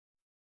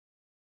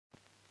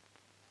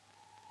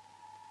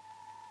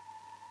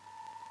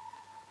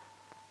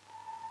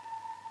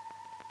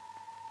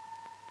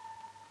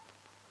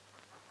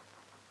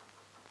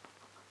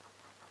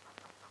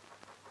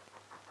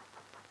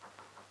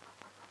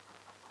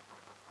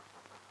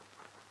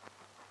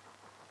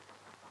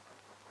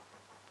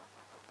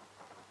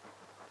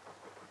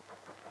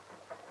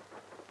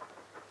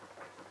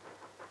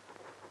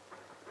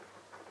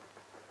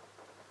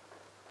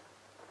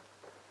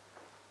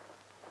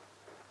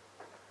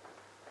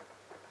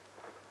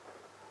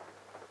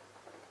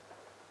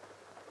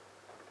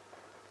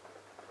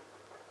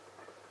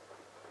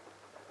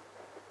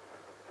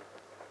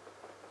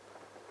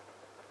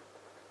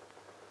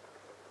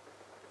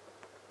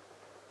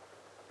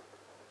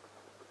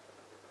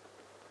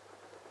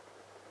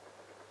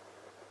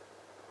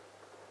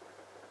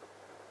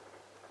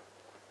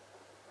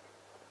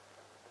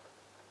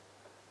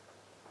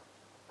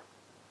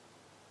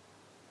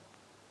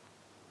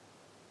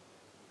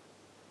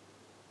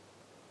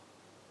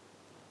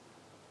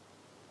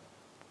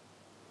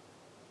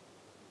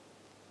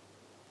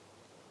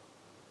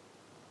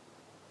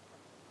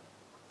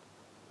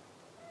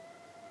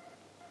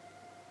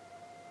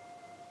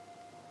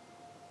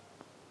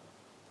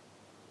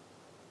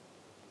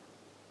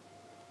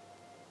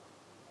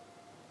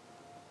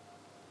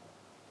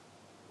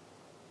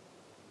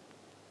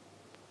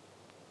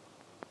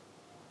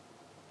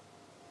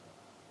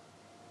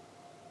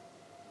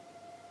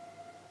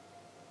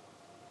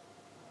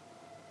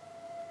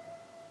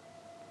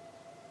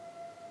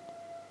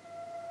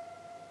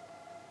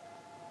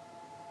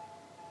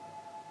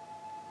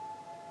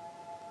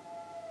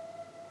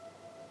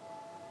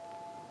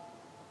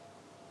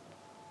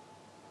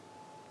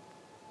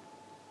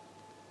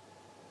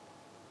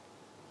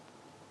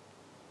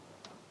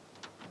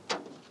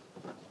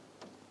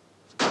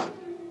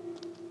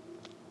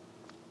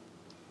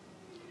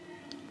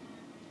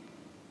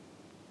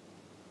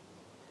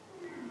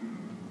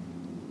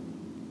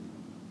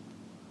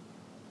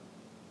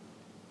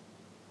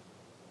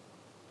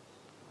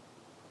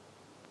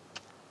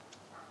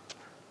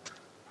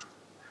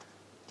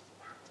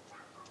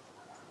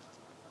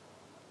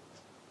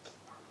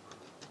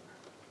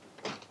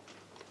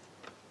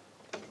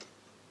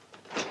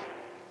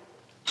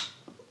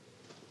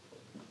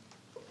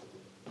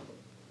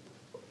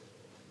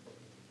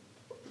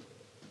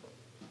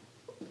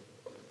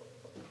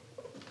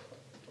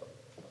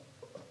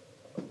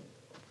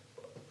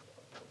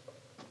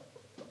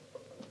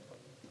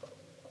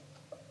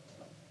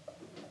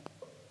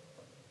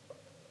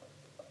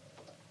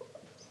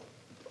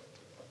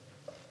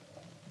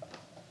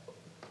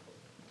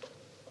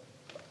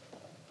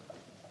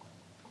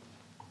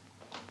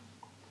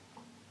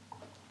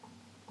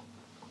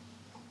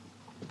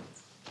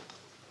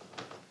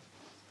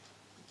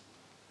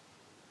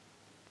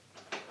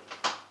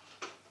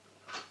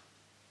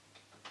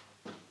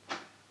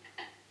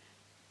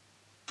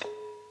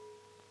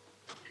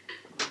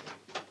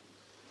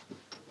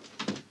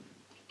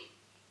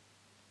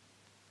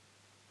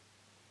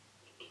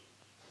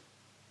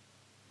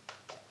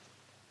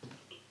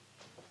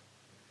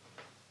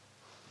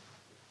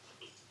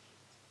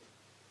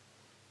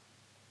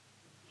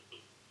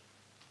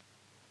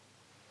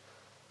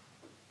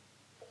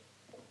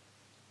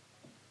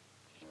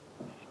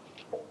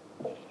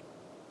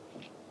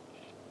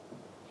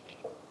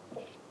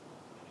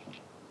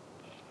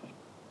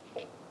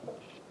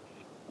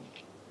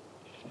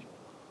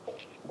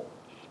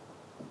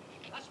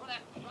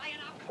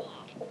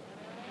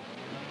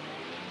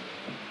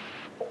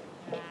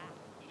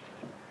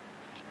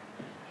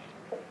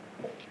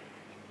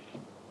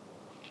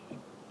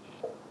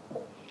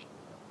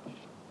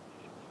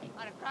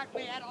crack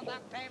me head on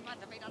that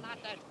pavement to be the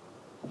landing.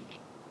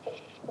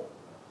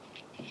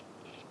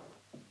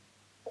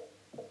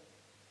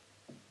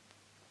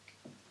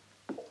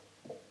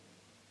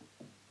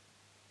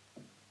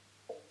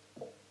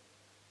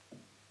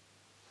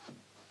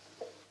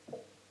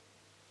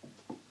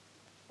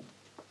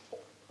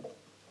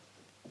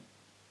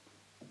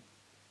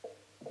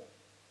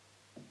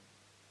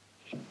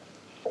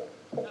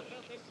 The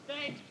filthy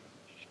state.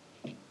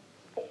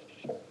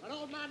 An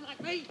old man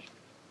like me.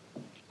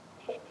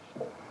 Hear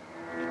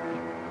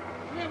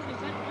what he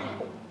said to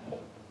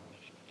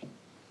me.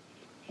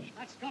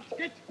 That's Scott's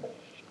git.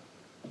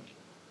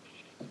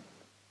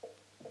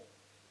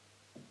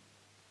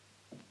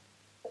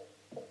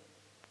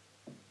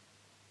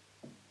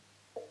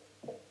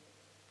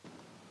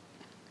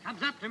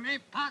 Comes up to me,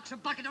 parks a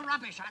bucket of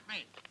rubbish at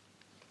me.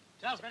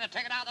 Tells me to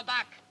take it out of the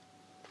back.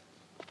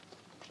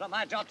 It's not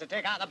my job to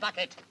take out the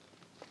bucket.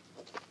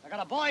 I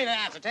got a boy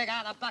there to take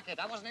out the bucket.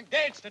 I wasn't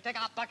engaged to take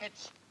out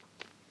buckets.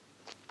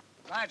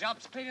 My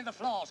job's cleaning the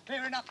floors,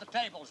 clearing up the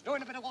tables,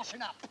 doing a bit of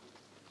washing up.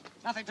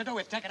 Nothing to do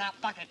with taking out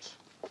buckets.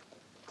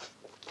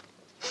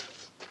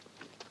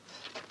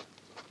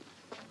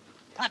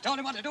 I told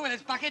him what to do with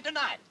his bucket, didn't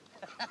I?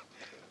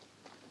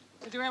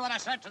 Did you hear what I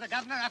said to the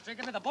governor after he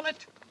gave me the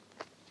bullet?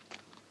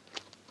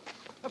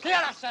 Look here,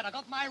 I said, I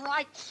got my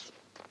rights.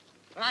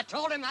 And I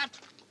told him that.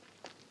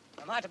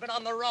 I might have been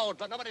on the road,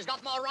 but nobody's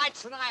got more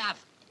rights than I have.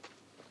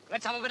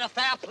 Let's have a bit of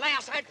fair play,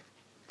 I said.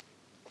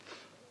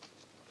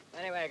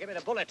 Anyway, give me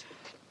the bullet.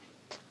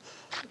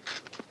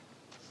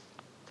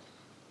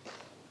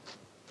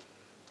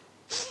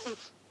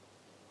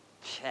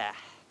 Yeah.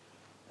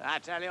 I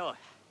tell you,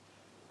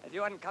 if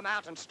you hadn't come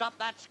out and stopped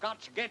that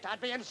Scotch git, I'd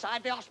be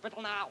inside the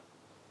hospital now.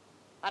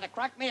 I'd have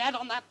cracked me head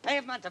on that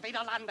pavement if he'd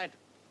have landed.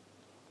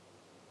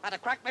 I'd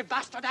have cracked me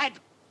bastard head.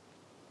 Do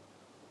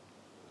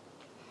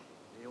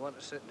you want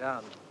to sit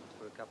down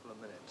for a couple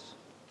of minutes?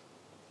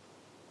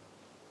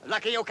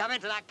 Lucky you come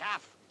into that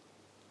calf.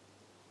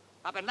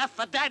 I've been left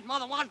for dead more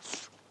than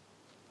once.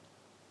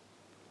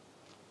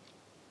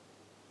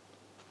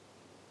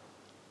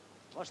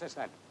 What's this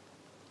then?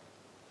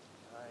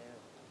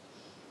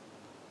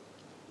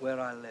 Where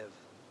I live.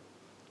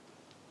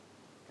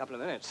 Couple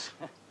of minutes.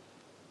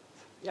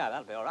 Yeah,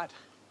 that'll be all right.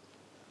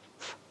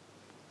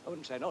 I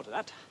wouldn't say no to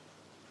that.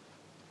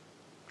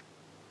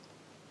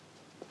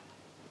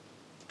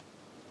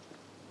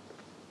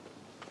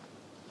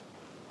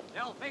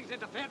 The old thing's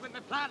interfered with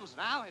my plans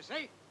now, you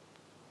see?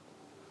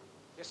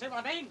 You see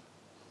what I mean?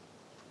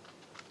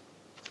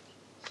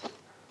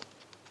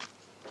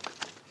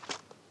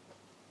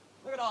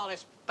 Look at all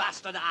this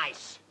bastard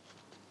ice.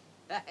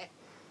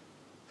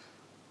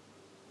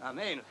 I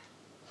mean,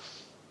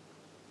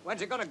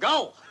 when's it gonna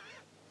go?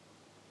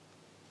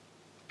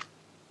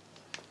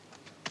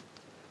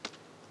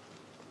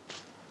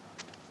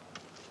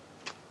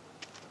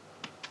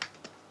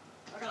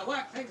 I gotta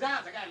work things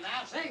out again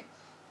now, see?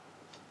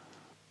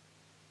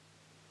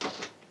 That's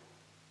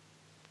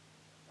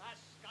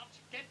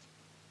Scotch git.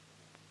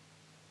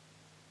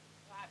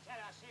 I tell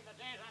you, I've seen the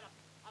days I'd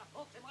have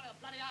poked him one in the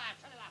bloody eye, I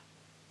tell you that.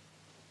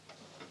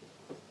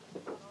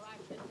 All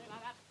right, anything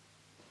like that.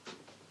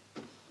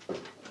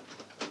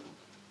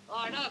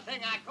 Oh, another thing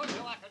I could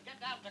do, I could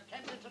get down to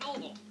Kensington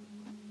Oval.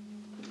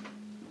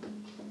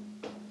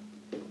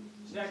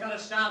 See, I gotta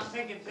start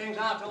thinking things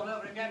out all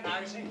over again now,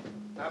 you see?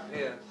 Up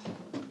here.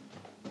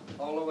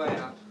 All the way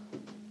up.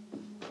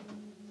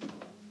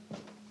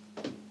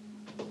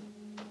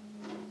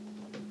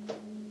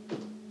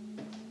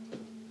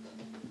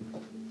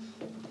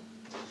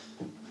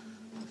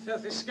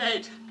 Filthy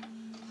skate.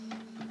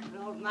 An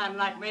old man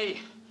like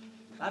me,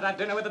 I've had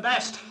dinner with the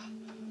best.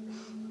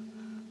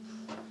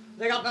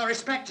 They got no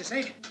respect, you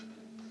see.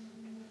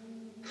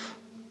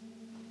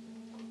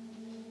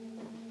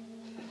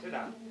 Sit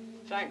down.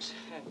 Thanks.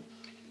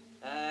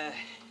 Oh,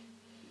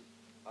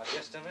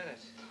 just a minute.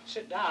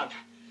 Sit down.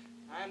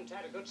 I haven't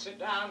had a good sit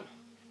down.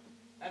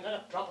 I haven't had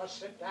a proper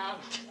sit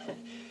down.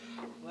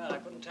 Well, I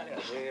couldn't tell you.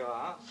 Here you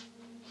are.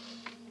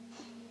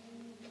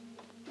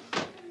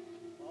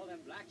 All them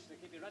blacks, they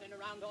keep you running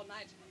around all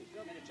night. You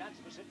still get a chance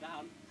to sit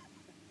down.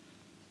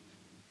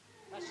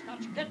 That's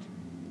Scotch git.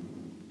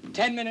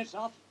 10 minutes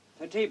off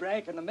for tea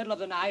break in the middle of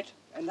the night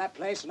in that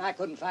place, and I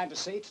couldn't find a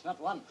seat,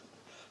 not one.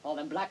 All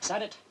them blacks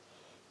had it.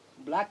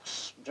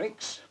 Blacks,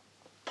 drinks,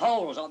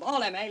 Poles, all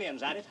them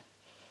aliens had it.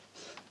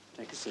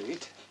 Take a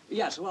seat.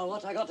 Yes, well,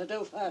 what I got to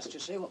do first, you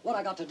see, what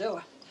I got to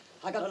do,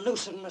 I got to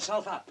loosen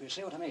myself up, you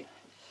see what I mean?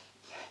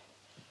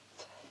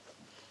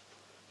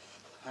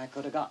 I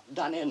could have got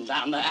done in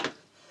down there.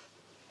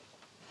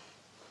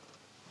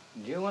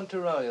 Do you want to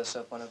roll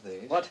yourself one of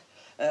these? What?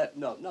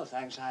 No,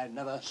 thanks. I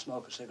never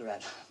smoke a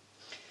cigarette.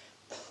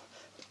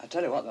 I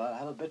tell you what, though, I'll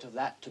have a bit of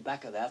that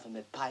tobacco there for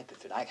my pipe,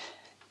 if you like.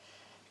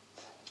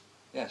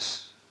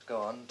 Yes. Go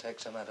on, take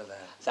some out of there.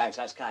 Thanks,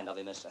 that's kind of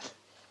you, mister.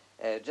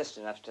 Just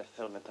enough to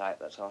fill my pipe,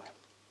 that's all.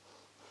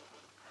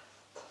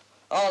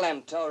 All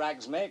them tow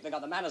rags make, they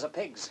got the manners of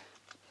pigs.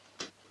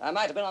 I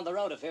might have been on the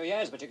road a few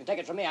years, but you can take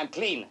it from me, I'm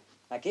clean.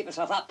 I keep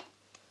myself up.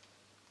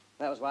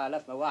 That was why I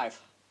left my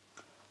wife.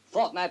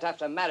 Fortnight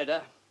after I married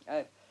her,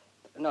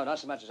 no, not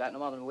so much as that, no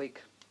more than a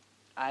week.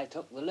 I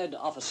took the lid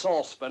off a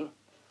saucepan.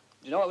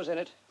 Do you know what was in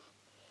it?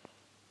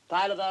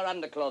 Pile of her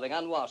underclothing,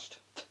 unwashed.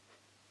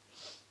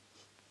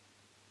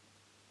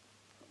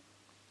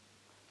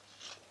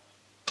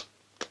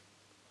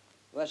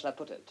 Where shall I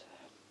put it?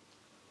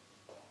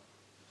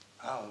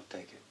 I'll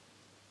take it.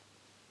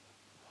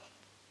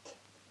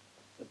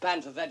 The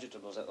pan for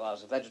vegetables it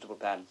was, a vegetable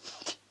pan.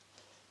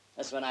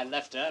 That's when I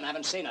left her and I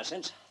haven't seen her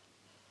since.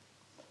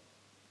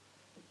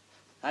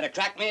 I'd have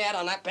cracked me head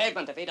on that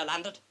pavement if he'd have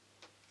landed.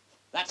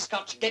 That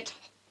Scotch git.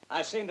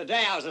 I've seen the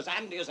day I was as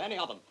handy as any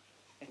of them.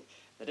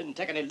 They didn't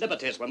take any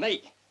liberties with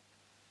me.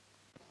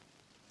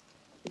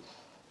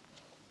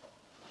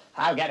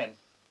 I'll get him.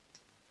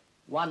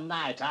 One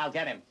night, I'll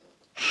get him.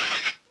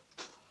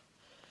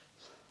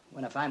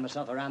 When I find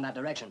myself around that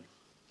direction.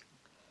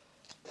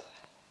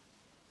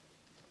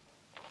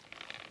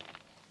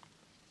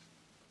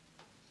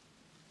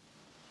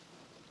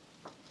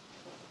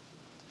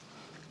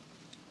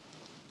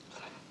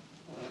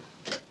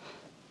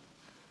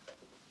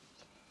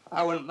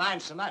 I wouldn't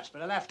mind so much,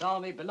 but I left all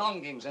me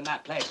belongings in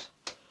that place.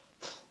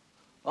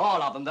 All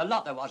of them, the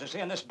lot there was, you see,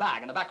 in this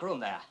bag in the back room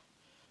there.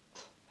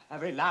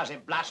 Every lousy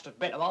blasted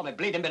bit of all my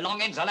bleeding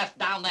belongings are left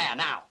down there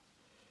now.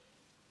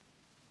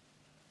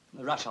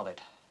 The rush of it.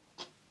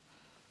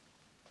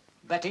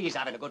 Bet he's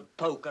having a good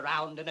poke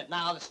around in it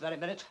now, this very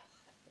minute.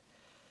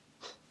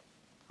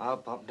 I'll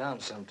pop down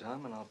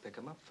sometime and I'll pick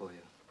 'em up for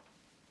you.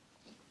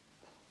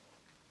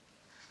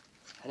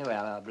 Anyway,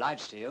 I'm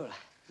obliged to you.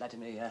 Let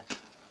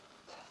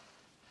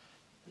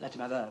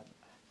him have a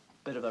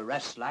bit of a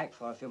rest, like,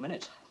 for a few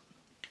minutes.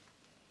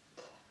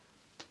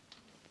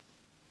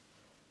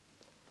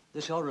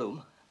 This your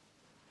room?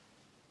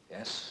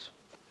 Yes.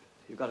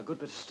 You've got a good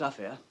bit of stuff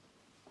here.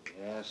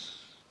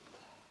 Yes.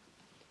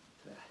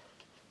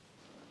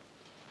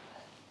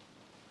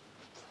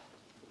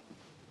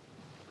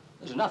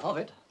 There's enough of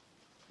it.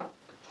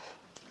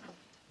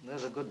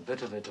 There's a good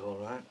bit of it, all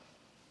right.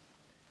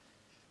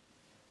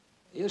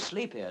 You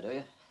sleep here, do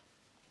you?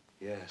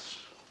 Yes.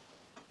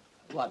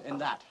 What, in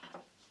that?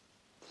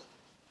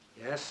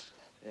 Yes?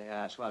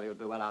 Yes, well, you'd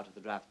be well out of the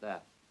draft there.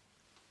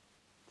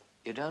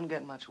 You don't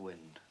get much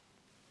wind.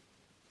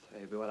 So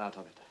you'd be well out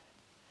of it.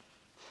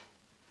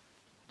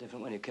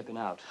 Different when you're kipping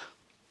out.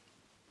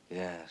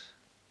 Yes.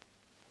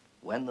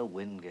 When the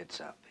wind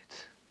gets up,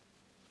 it's...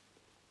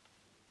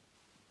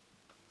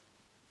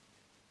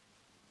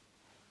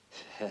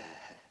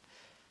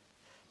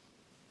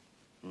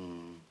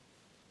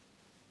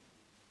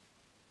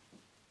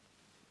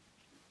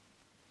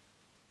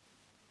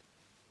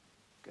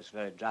 Gets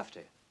very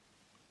drafty.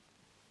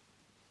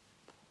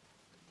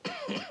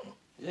 Is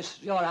this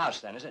your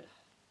house, then, is it?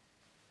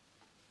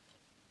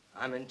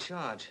 I'm in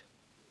charge.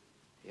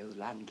 You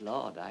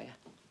landlord, are you?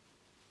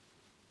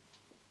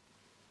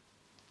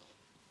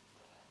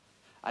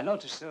 I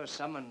noticed there was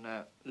someone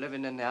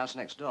living in the house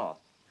next door.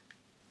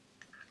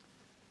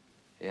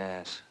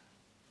 Yes.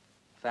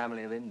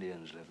 Family of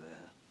Indians live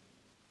there.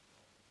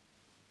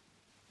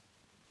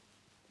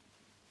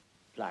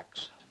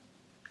 Blacks.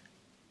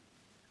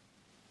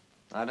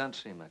 I don't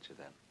see much of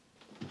them.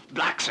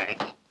 Blacks, eh?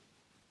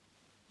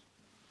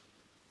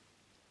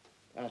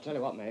 I'll tell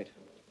you what, mate.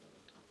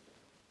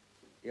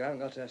 You haven't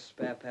got a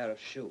spare pair of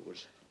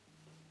shoes.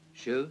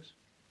 Shoes?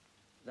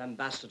 Them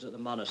bastards at the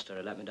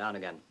monastery let me down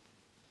again.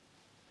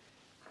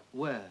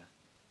 Where?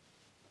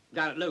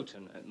 Down at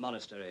Luton, at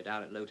monastery,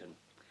 down at Luton.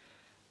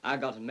 I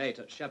got a mate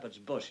at Shepherd's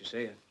Bush, you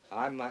see.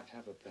 I might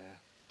have a pair.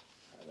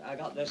 I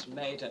got this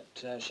mate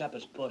at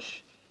Shepherd's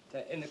Bush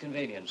in the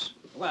convenience.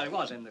 Well, he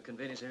was in the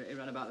convenience. He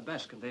ran about the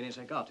best convenience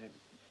I got.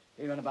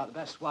 He ran about the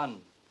best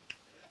one.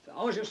 So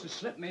always used to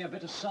slip me a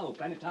bit of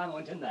soap any time I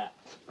went in there.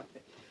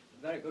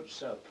 Very good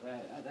soap.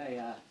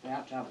 They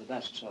have to have the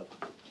best soap.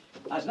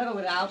 I was never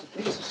without a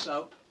piece of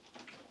soap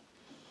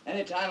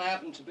any time I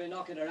happened to be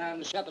knocking around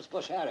the Shepherd's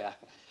Bush area.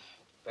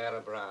 Pair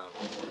Brown.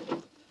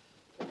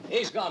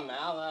 He's gone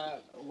now,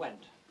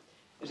 went.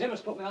 His him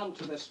has put me on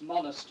to this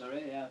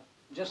monastery,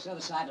 just the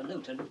other side of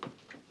Luton.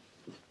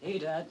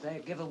 He'd heard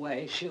they give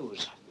away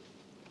shoes.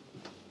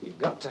 You've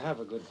got to have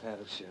a good pair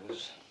of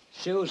shoes.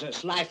 Shoes,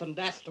 it's life and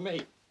death to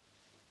me.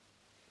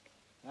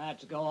 I had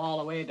to go all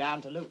the way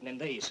down to Luton in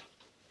these.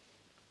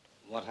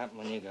 What happened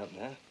when you got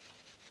there?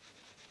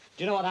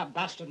 Do you know what that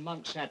bastard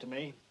monk said to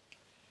me?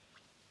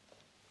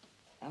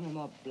 How many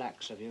more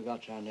blacks have you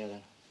got around here,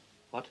 then?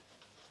 What?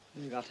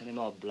 Have you got any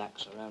more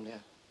blacks around here?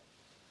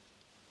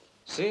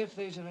 See if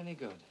these are any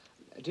good.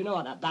 Do you know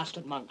what that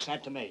bastard monk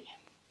said to me?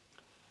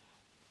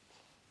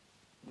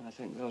 I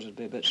think those would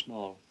be a bit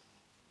small.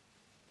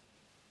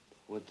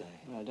 Would they?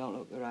 Well, don't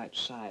look the right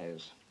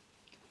size.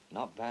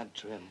 Not bad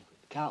trim.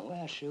 Can't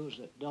wear shoes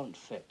that don't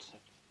fit.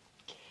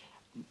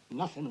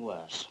 Nothing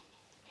worse.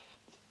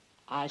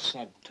 I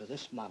said to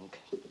this monk...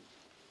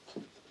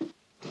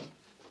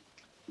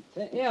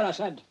 Here, I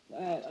said,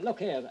 look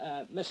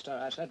here, mister,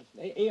 I said.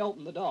 He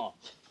opened the door.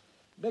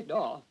 Big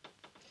door.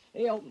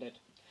 He opened it.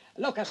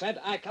 Look, I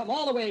said, I come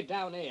all the way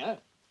down here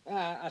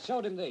I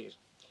showed him these.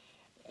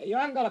 You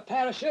haven't got a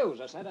pair of shoes,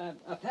 I said.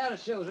 A pair of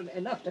shoes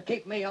enough to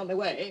keep me on the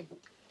way.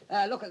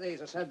 Look at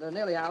these, I said. They're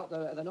nearly out.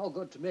 They're no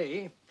good to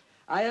me.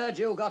 I heard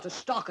you got a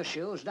stock of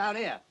shoes down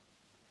here.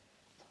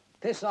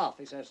 Piss off,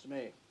 he says to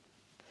me.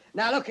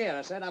 Now, look here,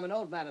 I said. I'm an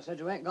old man. I said,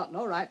 you ain't got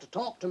no right to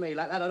talk to me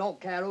like that. I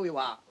don't care who you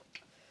are.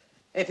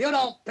 If you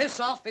don't piss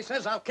off, he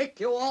says, I'll kick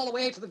you all the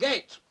way to the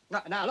gate.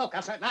 Now, look,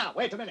 I said, now,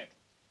 wait a minute.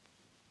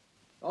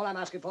 All I'm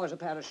asking for is a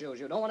pair of shoes.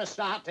 You don't want to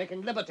start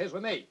taking liberties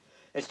with me.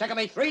 It's taken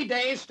me 3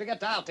 days to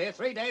get out here,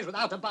 3 days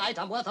without a bite.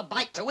 I'm worth a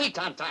bite to eat,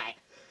 aren't I?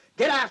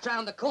 Get out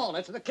round the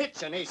corner to the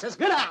kitchen, he says.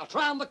 Get out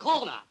round the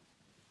corner.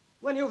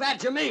 When you've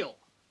had your meal.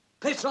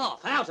 Piss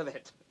off, out of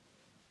it.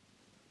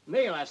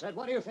 Meal, I said.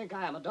 What do you think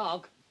I am, a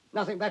dog?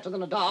 Nothing better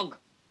than a dog.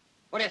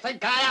 What do you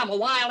think I am, a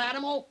wild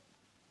animal?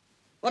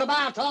 What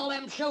about all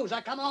them shoes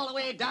I come all the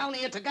way down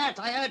here to get?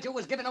 I heard you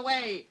was giving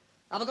away.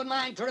 I've a good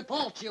mind to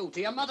report you to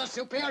your mother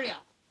superior.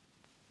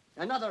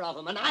 Another of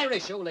them, an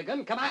Irish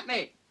hooligan, come at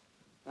me.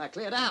 I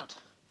cleared out.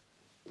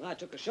 I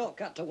took a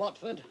shortcut to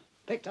Watford,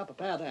 picked up a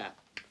pair there.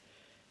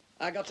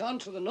 I got on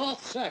to the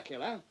North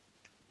Circular,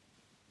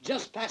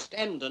 just past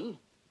Endon.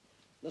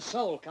 The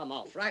sole come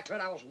off, right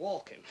where I was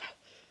walking.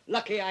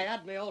 Lucky I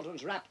had my old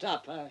ones wrapped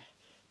up.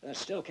 They're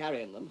still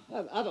carrying them.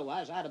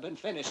 Otherwise, I'd have been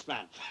finished,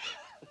 man.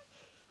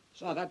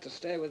 So I've had to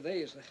stay with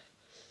these.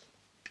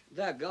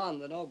 They're gone.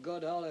 They're no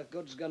good. All the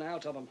good's gone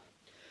out of them.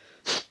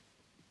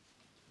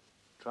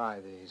 Try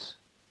these.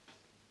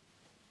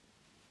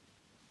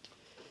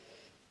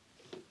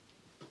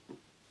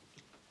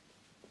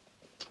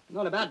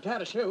 Not a bad pair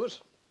of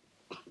shoes.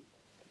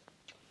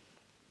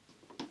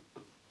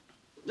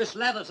 This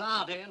leather's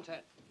hardy, isn't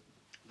it?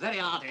 Very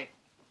hardy.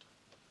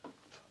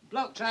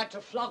 Bloke tried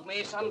to flog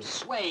me some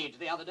suede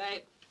the other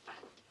day.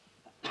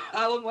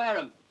 I wouldn't wear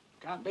 'em.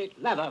 Can't beat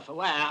leather for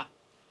wear.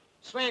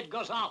 Suede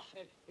goes off.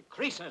 It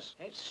creases.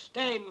 It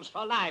stains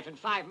for life in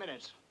 5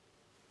 minutes.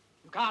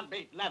 You can't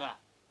beat leather.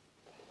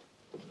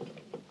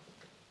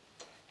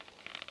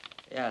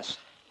 Yes.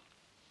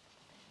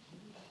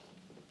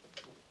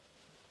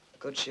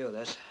 Good shoe,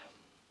 this.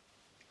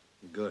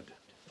 Good.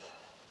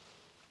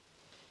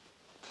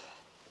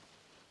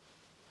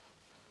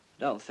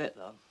 Don't fit,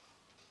 though.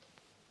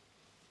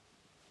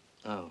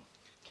 Oh.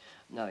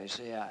 No, you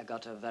see, I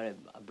got a very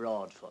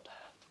broad foot.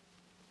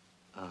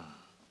 Ah.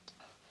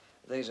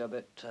 These are a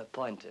bit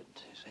pointed,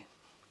 you see.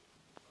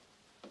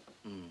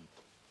 Hmm.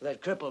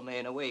 They'd cripple me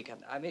in a week.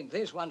 I mean,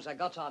 these ones I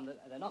got on,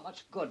 they're not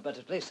much good, but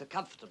at least they're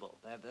comfortable.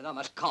 They're not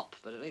much cop,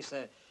 but at least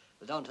they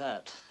don't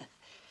hurt.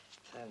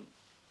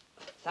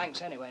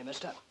 Thanks anyway,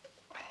 mister.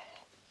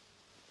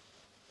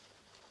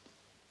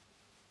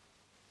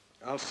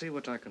 I'll see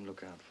what I can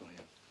look out for you.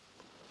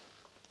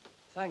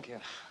 Thank you.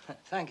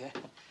 Thank you.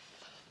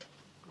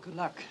 Good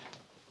luck.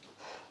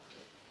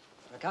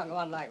 I can't go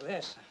on like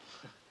this.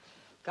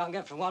 Can't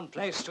get from one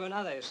place to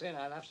another, you see, and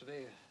I'll have to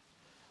be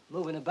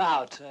moving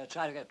about,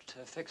 try to get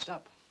fixed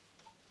up.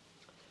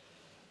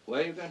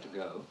 Where are you going to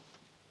go?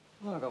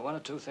 Well, I've got 1 or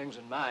 2 things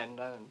in mind.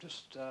 I'm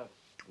just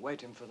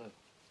waiting for the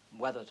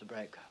weather to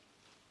break.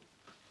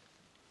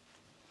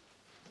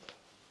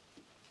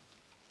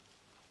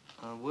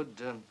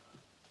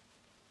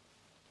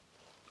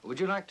 Would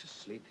you like to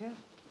sleep here?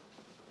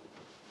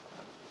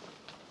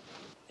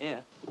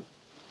 Here?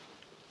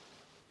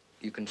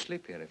 You can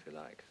sleep here if you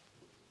like.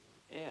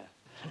 Yeah.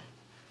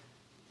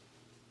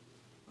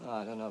 Oh,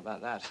 I don't know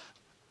about that.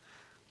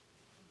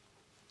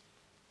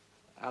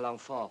 How long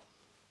for?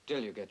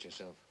 Till you get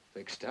yourself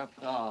fixed up.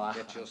 Oh,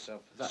 Get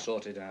yourself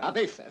sorted out. I'll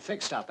be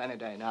fixed up any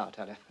day now, I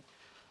tell you.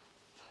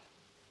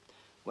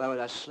 Where would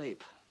I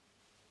sleep?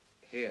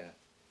 Here.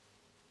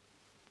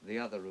 The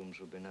other rooms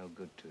would be no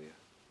good to you.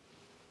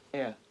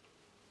 Here?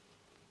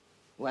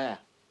 Where?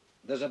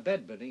 There's a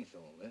bed beneath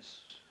all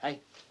this.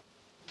 Hey?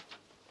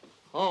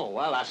 Oh,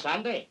 well, that's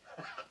handy.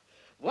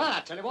 Well,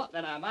 I tell you what,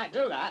 then I might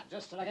do that,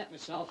 just till I get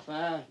myself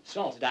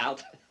sorted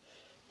out.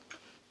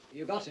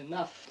 You got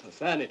enough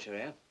furniture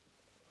here?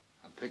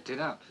 I picked it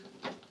up.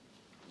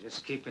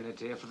 Just keeping it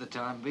here for the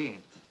time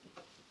being.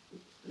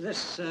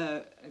 This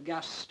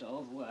gas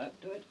stove work,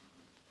 do it?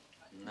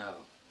 No.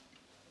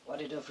 What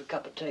do you do for a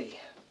cup of tea?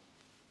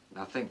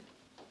 Nothing.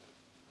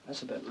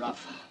 That's a bit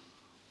rough.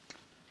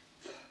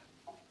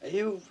 Are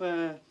you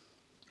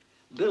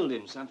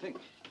building something?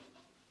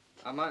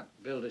 I might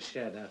build a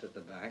shed out at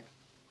the back.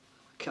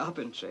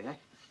 Carpentry,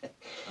 eh?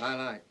 I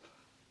like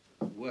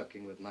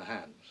working with my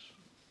hands.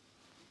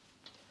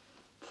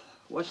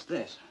 What's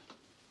this?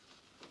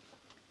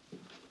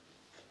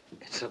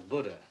 It's a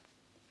Buddha.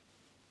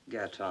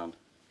 Get on.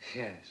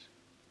 Yes.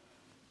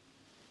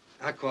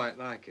 I quite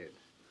like it.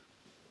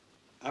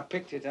 I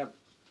picked it up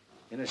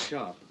in a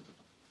shop.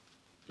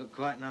 Looked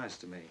quite nice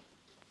to me.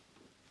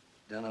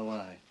 Don't know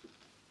why.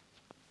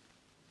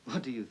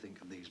 What do you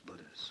think of these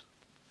Buddhas?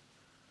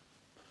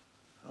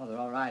 Oh, they're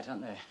all right,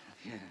 aren't they?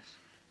 Yes.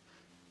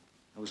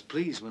 I was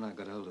pleased when I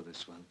got hold of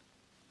this one.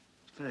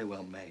 It's very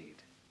well made.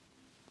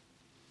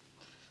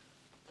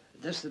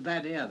 This the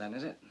bed here, then,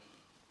 is it?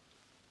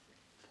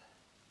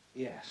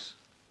 Yes.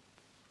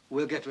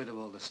 We'll get rid of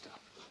all the stuff.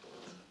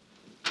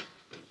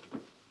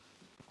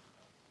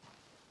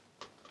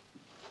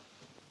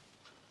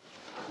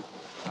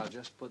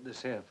 just put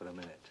this here for a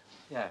minute.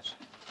 Yes.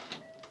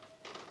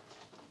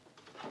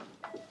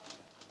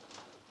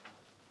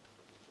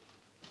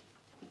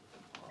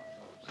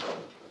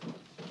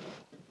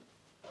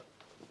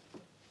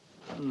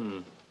 Hmm.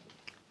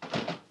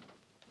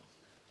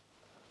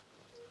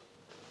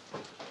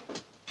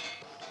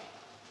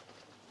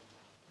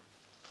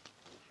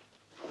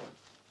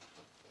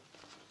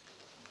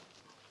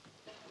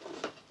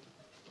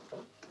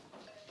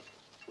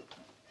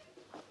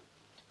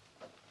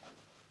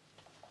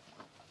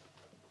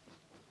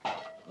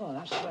 Oh,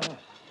 that's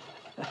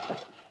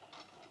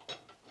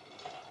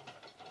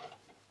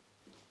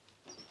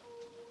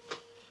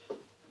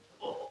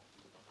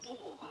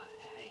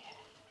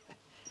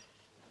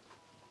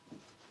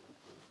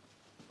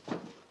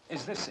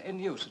Is this in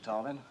use at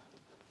all, then?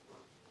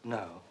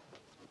 No.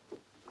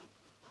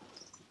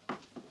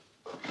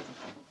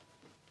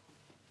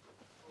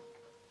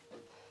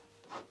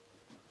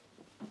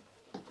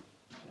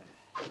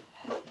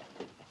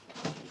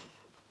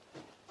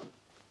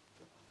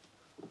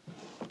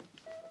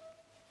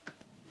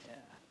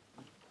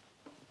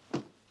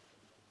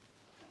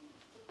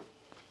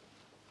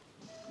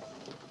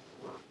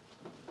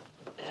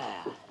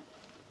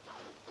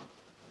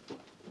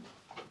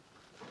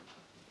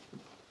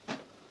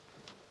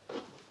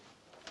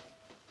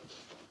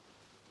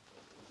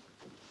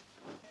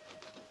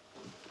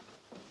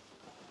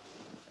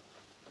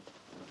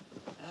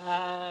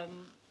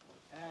 Um,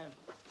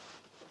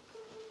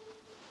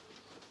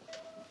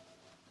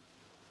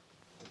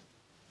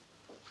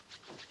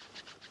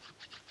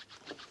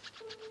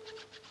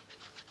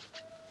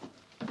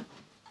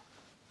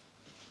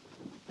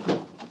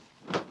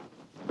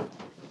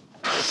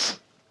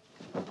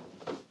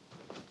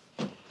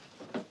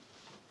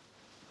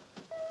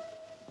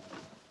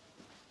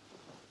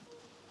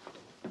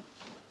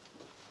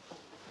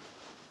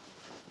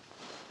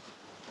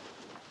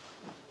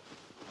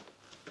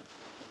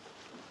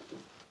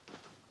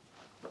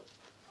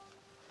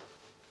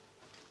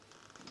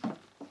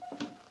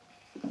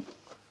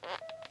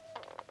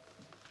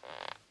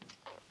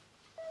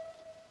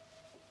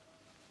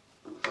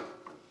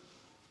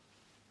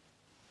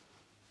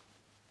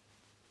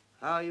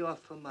 How are you off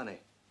for money?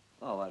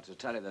 Oh, well, to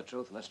tell you the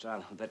truth, mister,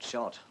 I'm a bit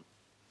short.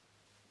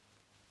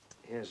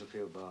 Here's a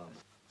few bob.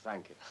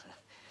 Thank you.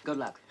 Good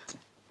luck.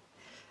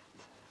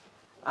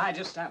 I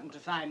just happened to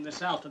find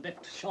myself a bit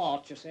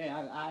short, you see.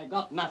 I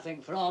got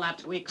nothing for all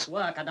that week's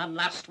work I done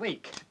last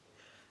week.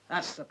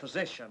 That's the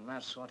position,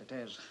 that's what it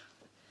is.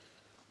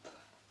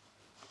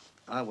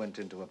 I went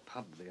into a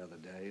pub the other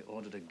day,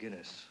 ordered a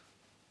Guinness.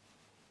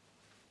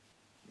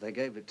 They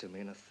gave it to me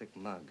in a thick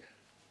mug.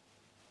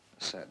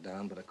 I sat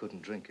down, but I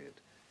couldn't drink it.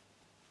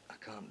 I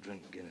can't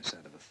drink Guinness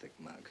out of a thick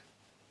mug.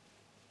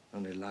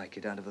 Only like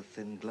it out of a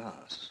thin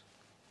glass.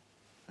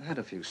 I had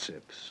a few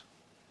sips,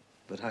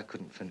 but I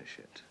couldn't finish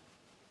it.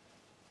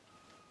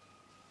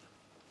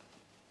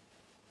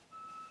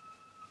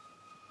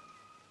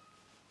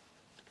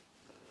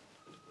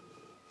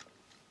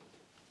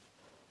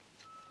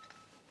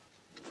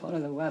 If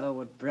only the weather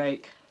would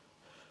break,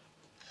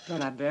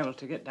 then I'd be able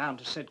to get down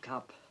to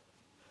Sidcup.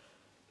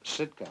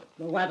 Sidcup?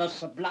 The weather's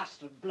so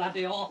blasted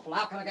bloody awful.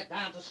 How can I get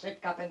down to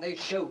Sidcup in these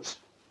shoes?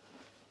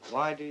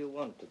 Why do you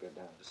want to go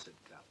down to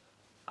Sidcup?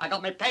 I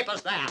got my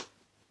papers there.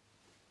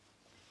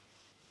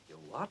 You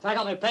what? I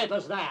got my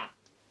papers there.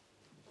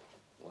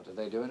 What are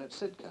they doing at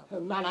Sidcup?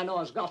 The man I know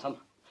has got them.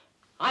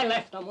 I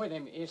left them with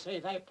him. You see,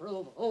 they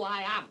prove who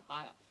I am.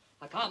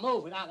 I can't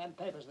move without them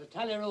papers. They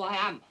tell you who I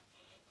am.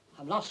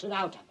 I'm lost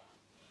without them.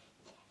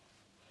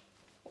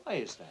 Why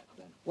is that,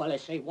 then? Well, you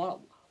see, what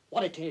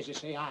it is, you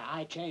see,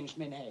 I changed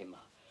my name.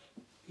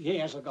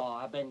 Years ago,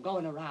 I've been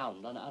going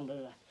around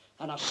under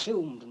an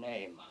assumed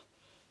name.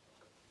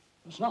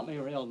 It's not my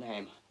real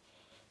name.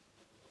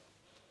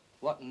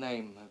 What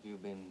name have you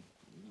been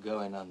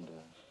going under?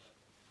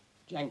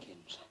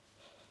 Jenkins.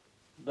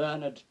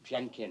 Bernard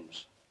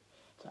Jenkins.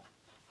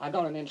 I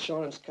got an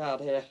insurance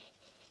card here.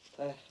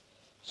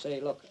 See,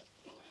 look,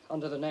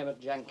 under the name of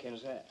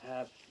Jenkins,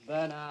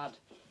 Bernard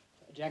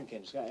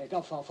Jenkins. It's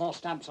got four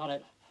stamps on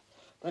it.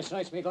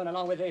 Besides me going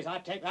along with these, I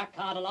take that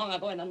card along, I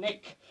go in the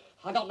nick.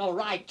 I got no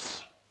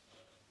rights.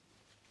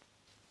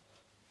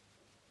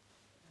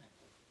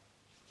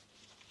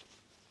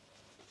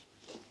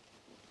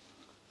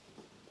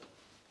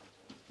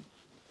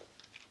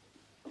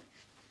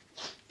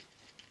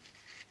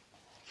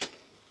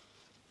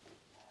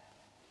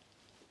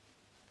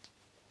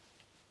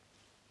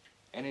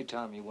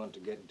 Anytime you want to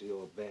get into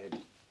your bed,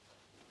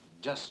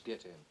 just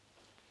get in.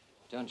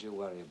 Don't you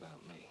worry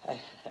about me.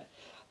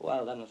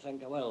 Well, then I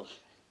think I will.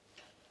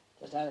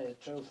 To tell you the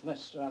truth,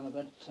 mister, I'm a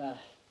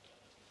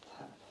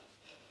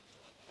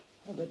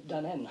bit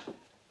done in.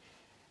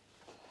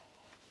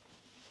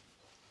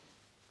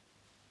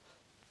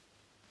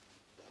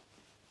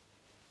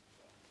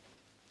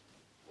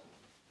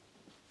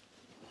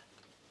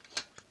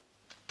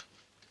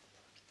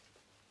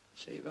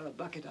 See, you've got a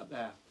bucket up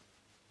there.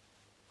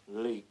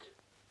 Leak.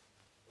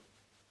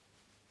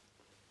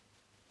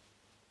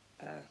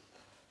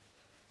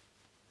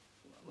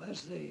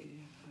 Where's the...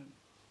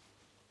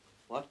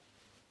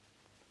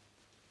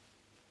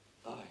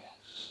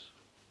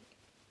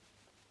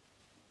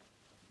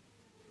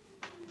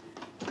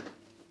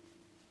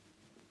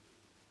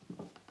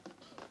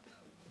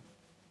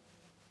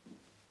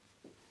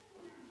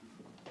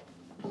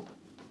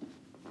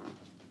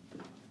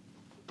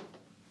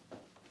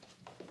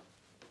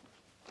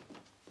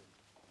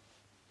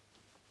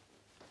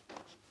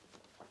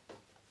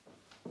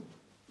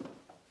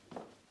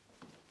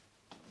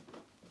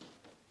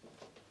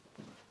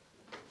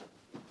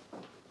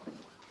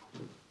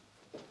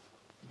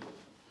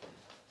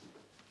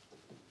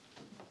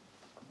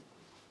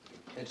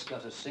 It's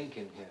got a sink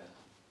in here.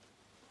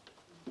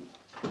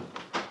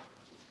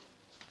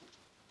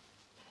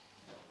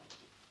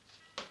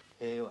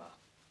 Here you are.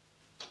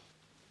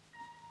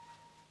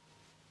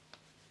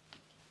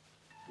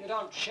 You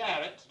don't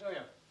share it, do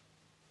you?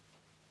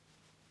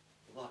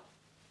 What?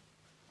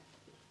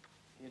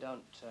 You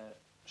don't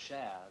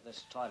share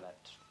this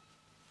toilet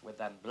with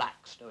them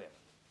blacks, do you?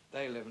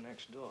 They live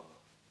next door.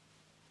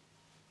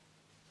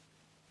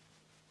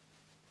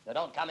 They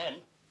don't come in.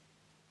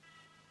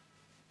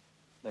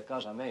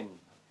 Because, I mean,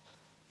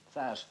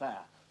 fair's fair.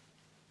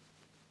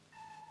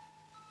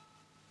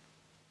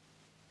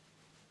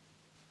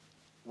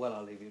 Well,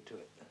 I'll leave you to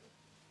it then.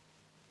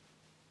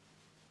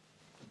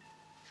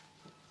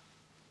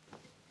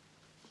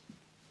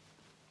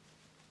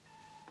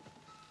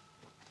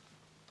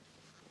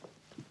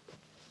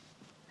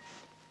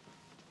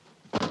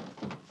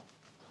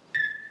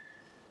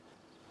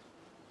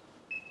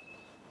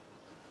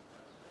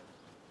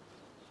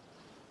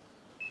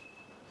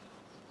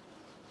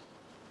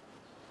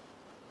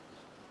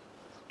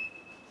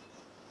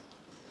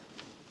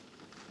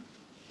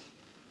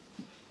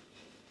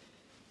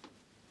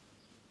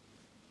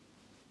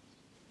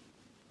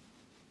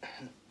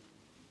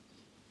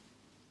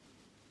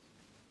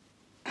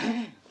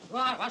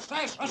 What? What's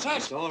this? What's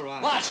this? It's all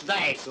right. What's this?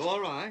 It's all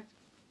right.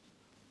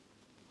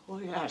 Oh,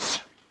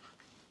 yes.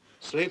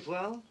 Sleep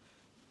well?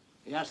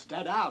 Yes,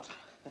 dead out.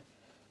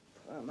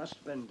 Well, must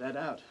have been dead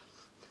out.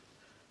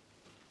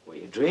 Were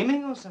you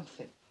dreaming or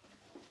something?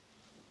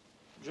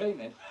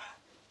 Dreaming?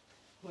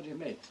 What do you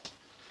mean?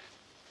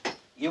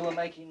 You were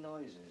making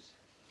noises.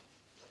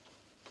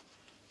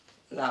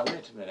 Now,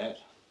 wait a minute.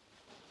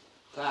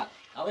 Now,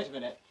 wait a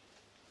minute.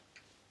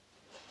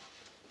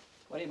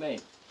 What do you mean?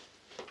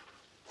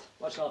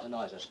 What sort of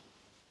noises?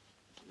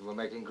 You were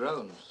making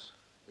groans.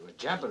 You were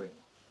jabbering.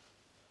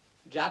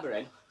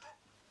 Jabbering?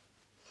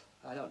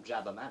 I don't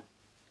jabber, man.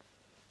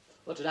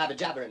 What did I be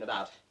jabbering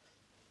about?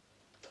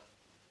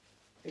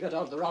 You got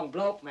hold of the wrong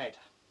bloke, mate.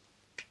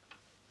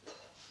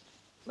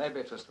 Maybe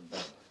it was the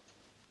bed.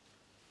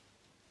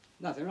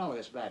 Nothing wrong with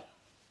this bed.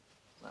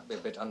 Might be a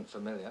bit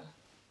unfamiliar.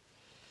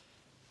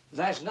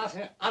 There's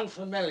nothing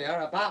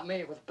unfamiliar about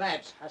me with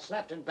beds. I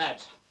slept in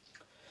beds.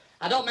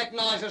 I don't make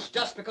noises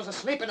just because I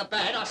sleep in a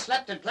bed. I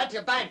slept in plenty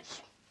of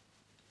beds.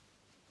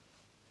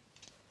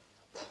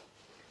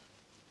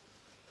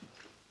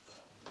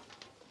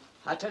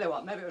 I tell you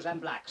what, maybe it was them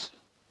blacks.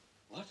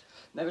 What?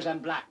 Maybe it was them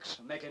blacks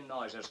making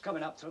noises,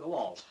 coming up through the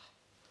walls.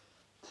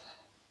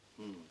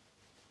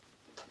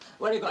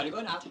 Where are you going? You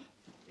going out?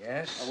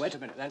 Yes? Oh, wait a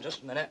minute then,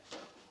 just a minute.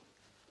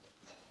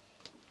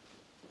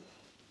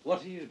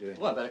 What are you doing?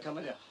 Well, I better come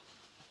with you.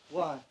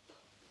 Why?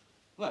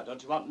 Well,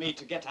 don't you want me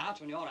to get out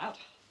when you're out?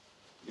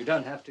 You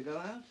don't have to go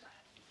out.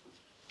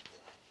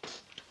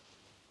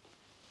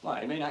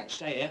 Why, you mean I can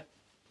stay here?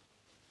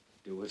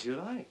 Do what you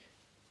like.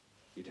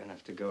 You don't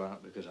have to go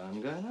out because I'm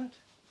going out.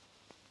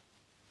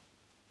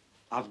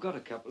 I've got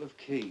a couple of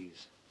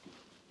keys.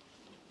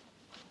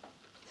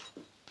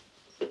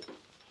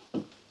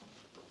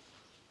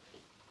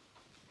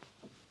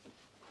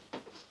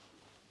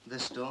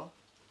 This door,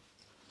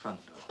 front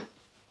door.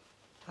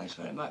 Thanks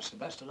very much. The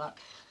best of luck.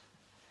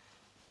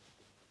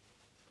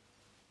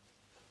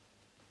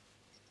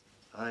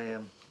 I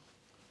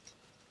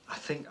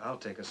think I'll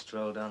take a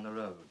stroll down the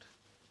road.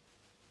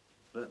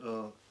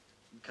 Little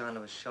kind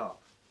of a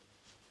shop.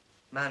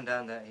 Man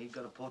down there, he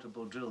got a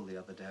portable drill the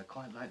other day. I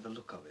quite like the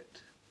look of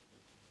it.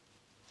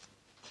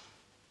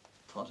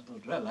 Portable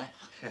drill, eh?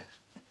 Yes.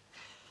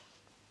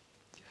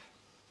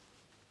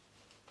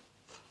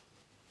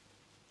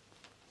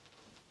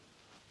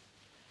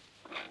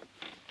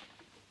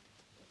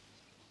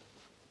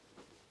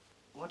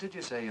 What did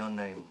you say your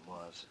name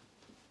was?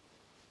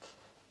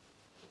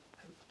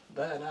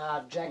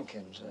 Bernard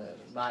Jenkins,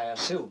 my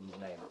assumed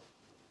name.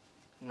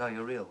 No,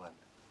 your real one.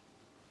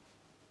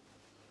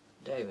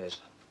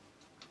 Davies.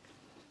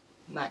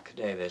 Mac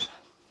Davies.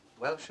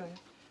 Welsh, are you?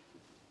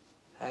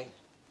 Hey?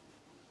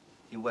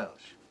 You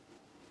Welsh?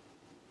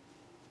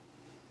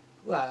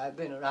 Well, I've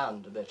been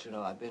around a bit, you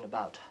know. I've been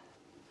about.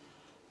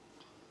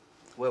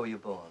 Where were you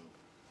born?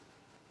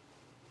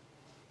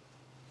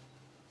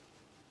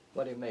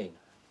 What do you mean?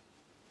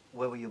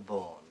 Where were you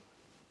born?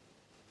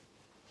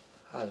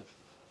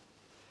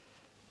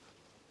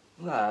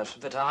 Well, it's a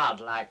bit hard,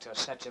 like, to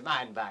set your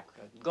mind back.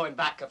 Going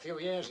back a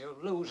few years, you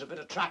lose a bit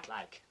of track,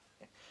 like.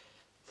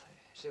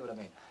 See what I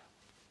mean?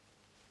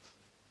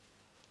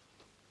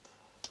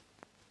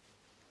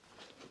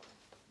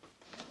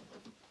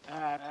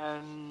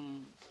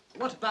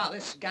 What about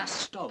this gas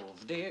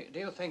stove? Do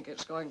you think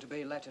it's going to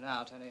be letting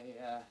out any,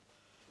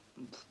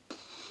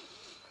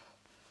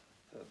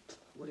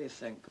 what do you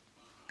think?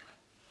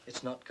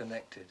 It's not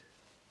connected.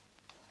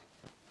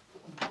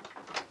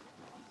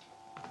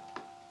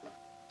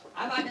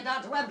 I might get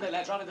down to Wembley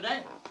later on in the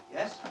day.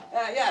 Yes?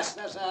 Yes,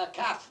 there's a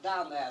calf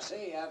down there,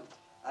 see?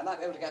 I might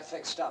be able to get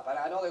fixed up.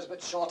 I know there's a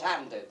bit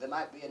short-handed. There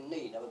might be in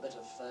need of a bit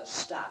of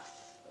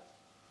staff.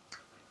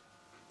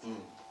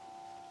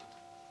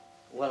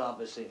 Well, I'll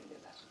be seeing you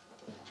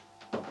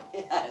then.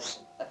 Yes,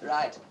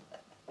 right.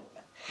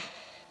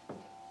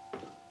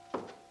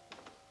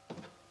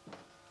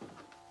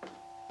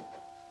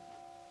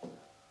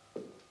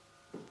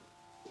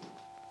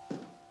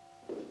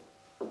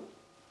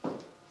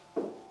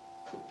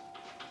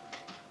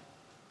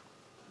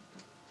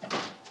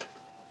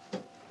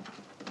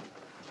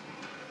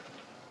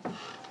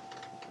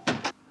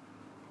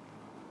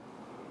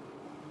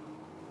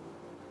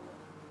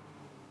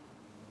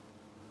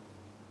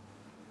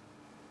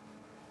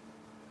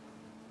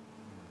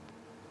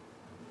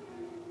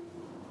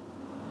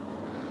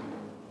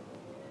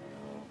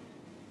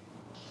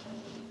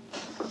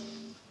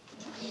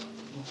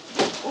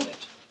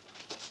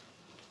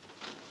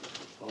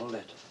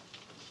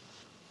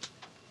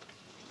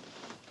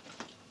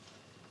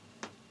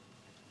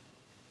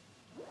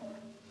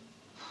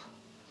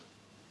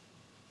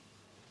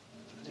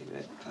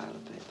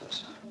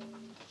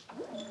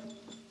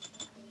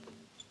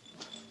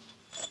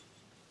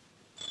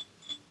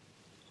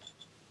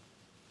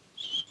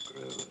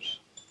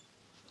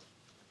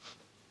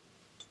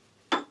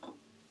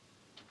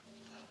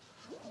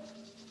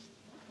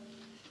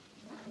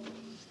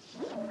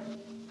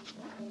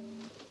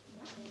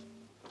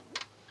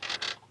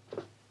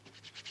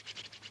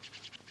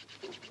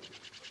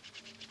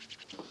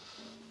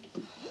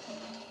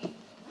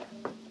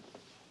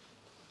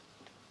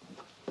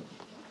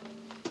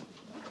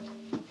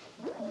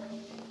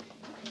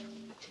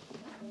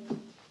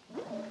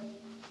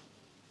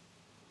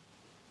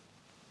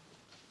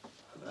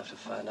 have to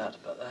find out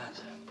about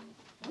that.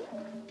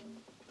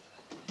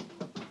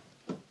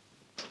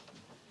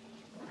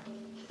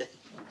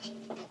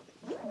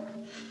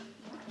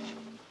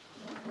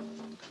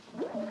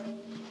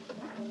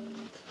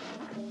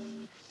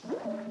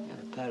 Got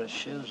a pair of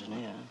shoes in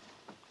here.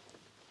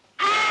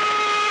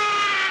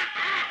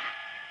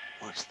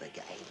 What's the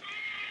game?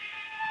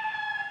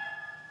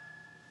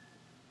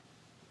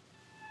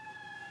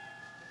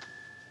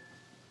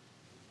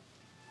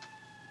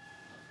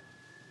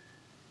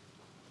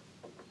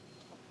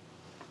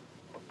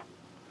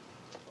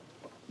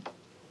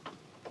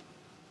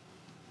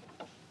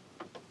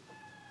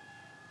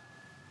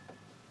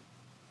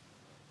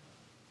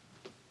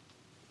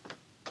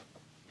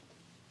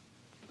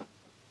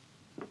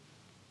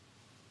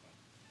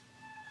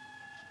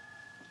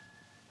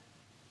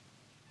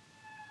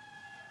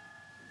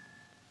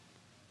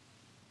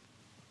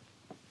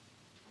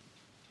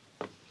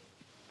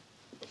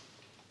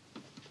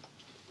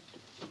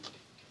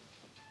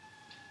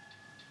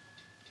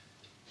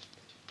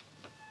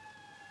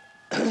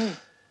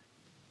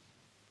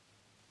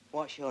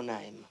 What's your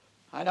name?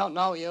 I don't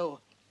know you.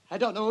 I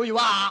don't know who you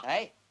are.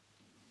 Hey?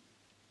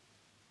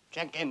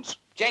 Jenkins.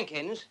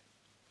 Jenkins?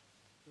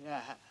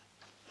 Yeah.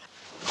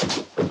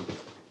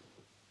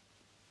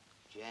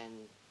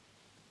 Jenkins.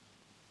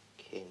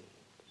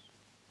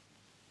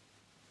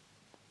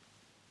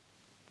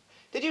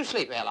 Did you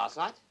sleep here last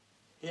night?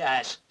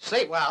 Yes.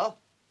 Sleep well?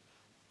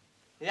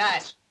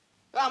 Yes.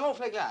 Well, I'm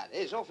awfully glad.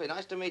 It's awfully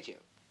nice to meet you.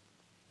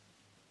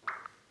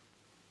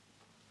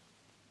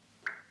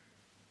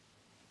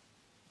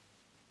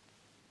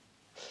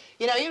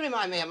 You know, you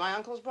remind me of my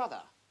uncle's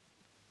brother.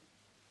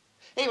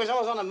 He was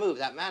always on the move,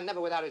 that man, never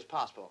without his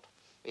passport.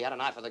 He had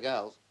an eye for the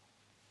girls.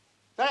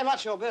 Very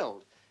much your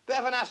build. Bit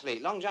of an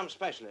athlete, long jump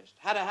specialist.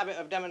 Had a habit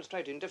of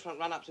demonstrating different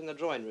run-ups in the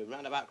drawing room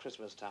round about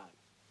Christmas time.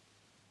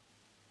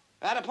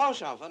 Had a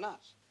penchant for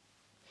nuts.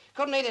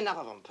 Couldn't eat enough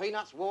of them.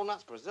 Peanuts,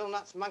 walnuts, Brazil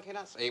nuts, monkey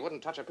nuts. He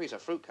wouldn't touch a piece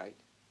of fruitcake.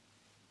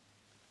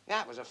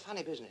 Yeah, it was a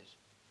funny business.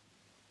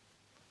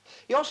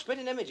 Your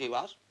spitting image he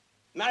was.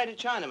 Married a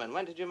Chinaman,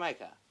 went to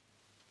Jamaica.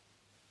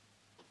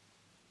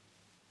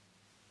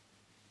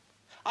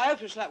 I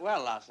hope you slept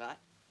well last night.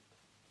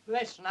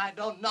 Listen, I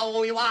don't know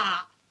who you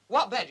are.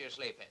 What bed you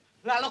sleep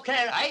in? Now, look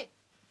here. Eh?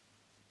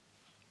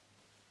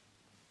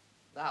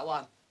 That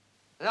one.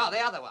 No,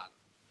 the other one.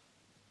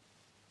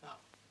 No.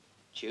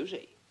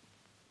 Choosy.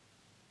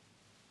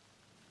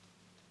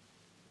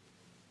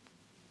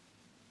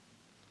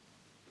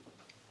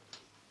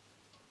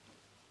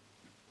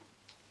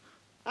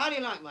 How do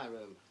you like my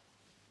room?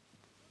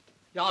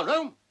 Your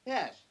room?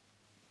 Yes.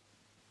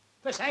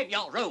 This ain't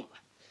your room.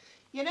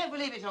 You know,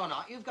 believe it or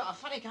not, you've got a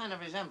funny kind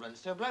of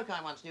resemblance to a bloke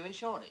I once knew in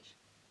Shoreditch.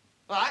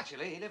 Well,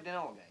 actually, he lived in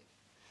Aldgate.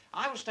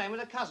 I was staying with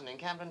a cousin in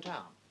Camden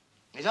Town.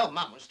 His old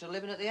mum was still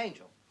living at the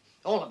Angel.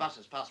 All the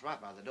buses passed right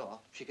by the door.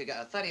 She could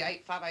get a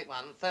 38,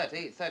 581,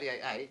 30,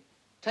 38A,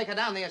 take her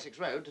down the Essex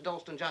Road to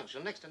Dalston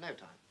Junction next to no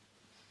time.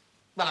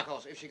 Well, of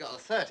course, if she got a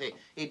 30,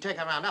 he'd take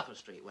her round Upper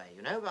Street way,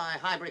 you know, by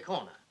Highbury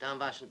Corner, down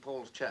by St.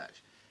 Paul's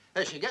Church.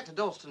 She'd get to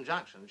Dalston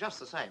Junction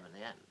just the same in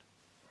the end.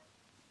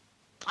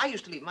 I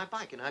used to leave my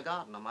bike in her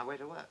garden on my way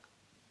to work.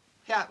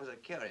 Yeah, it was a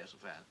curious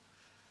affair.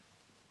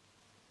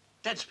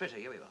 Dead spitter,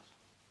 here he was.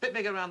 Bit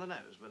big around the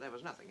nose, but there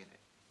was nothing in it.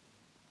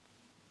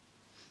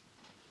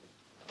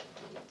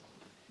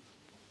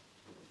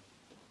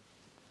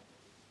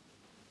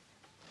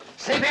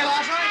 Sleep here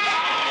last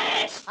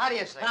night? Yes! How do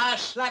you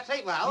sleep?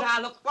 Sleep well?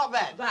 Now, look. What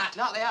bed? That.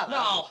 Not the other?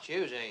 No.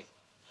 Choosy.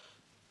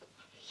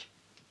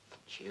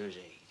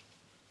 Choosy.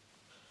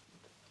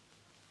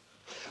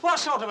 What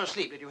sort of a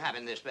sleep did you have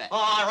in this bed?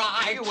 All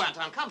right. You weren't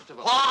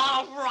uncomfortable.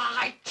 All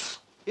right.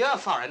 You're a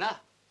foreigner.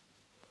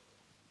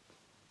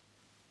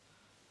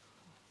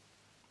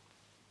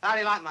 How do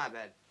you like my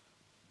bed?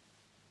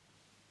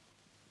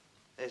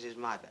 This is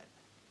my bed.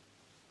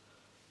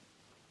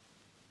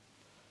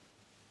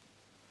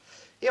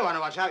 You want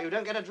to watch out you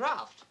don't get a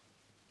draft.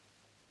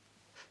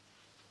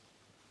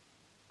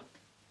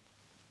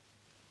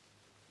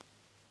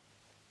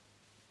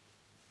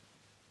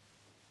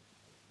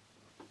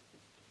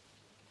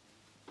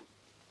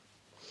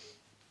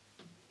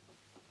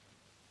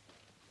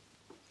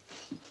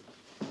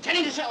 Tell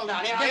him to settle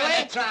down here, are you? Give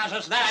me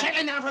trousers there.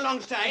 Settling down for a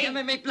long stay? Give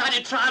me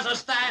bloody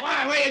trousers there.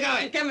 Why, where are you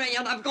going? Give me,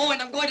 and I'm going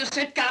to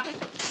Sidcup.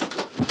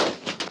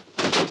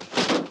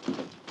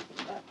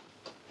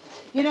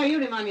 You know, you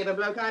remind me of a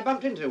bloke I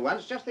bumped into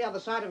once, just the other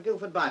side of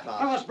Guildford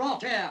Bypass. I was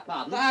brought here.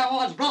 Pardon? I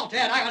was brought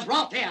here. I was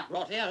brought here.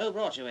 Brought here? Who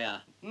brought you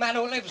here? Man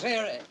who lives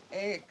here.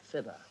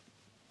 Fibber.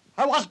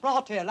 I was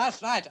brought here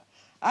last night.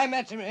 I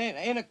met him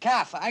in a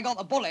cafe. I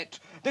got a bullet.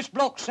 This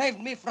bloke saved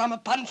me from a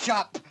punch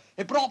up.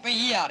 He brought me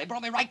here. He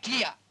brought me right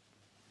here.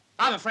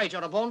 I'm afraid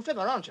you're a born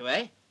fibber, aren't you,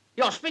 eh?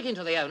 You're speaking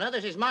to the owner.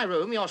 This is my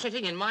room. You're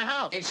sitting in my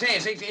house. He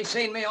says he's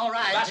seen me all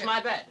right. That's my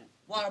bed.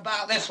 What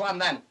about this one,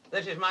 then?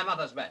 This is my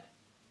mother's bed.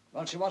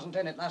 Well, she wasn't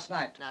in it last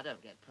night. Now,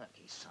 don't get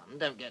perky, son.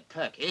 Don't get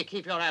perky.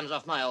 Keep your hands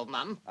off my old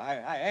mum.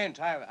 I ain't.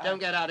 Don't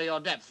get out of your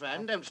depth,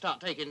 friend. Don't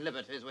start taking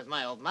liberties with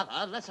my old mother.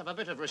 Let's have a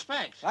bit of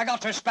respect. I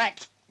got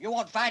respect. You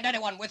won't find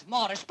anyone with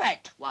more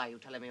respect. Why are you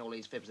telling me all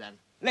these fibs, then?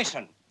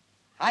 Listen,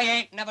 I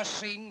ain't never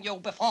seen you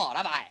before,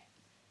 have I?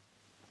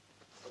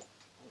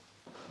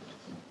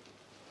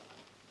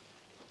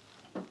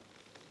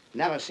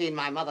 Never seen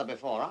my mother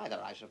before either,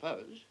 I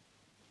suppose.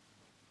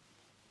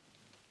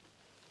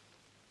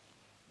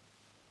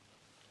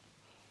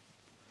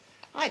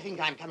 I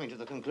think I'm coming to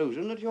the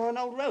conclusion that you're an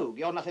old rogue.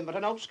 You're nothing but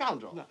an old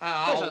scoundrel.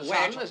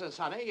 Listen,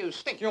 Sonny, you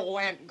stink. You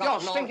ain't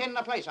got You're stinking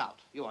the place out.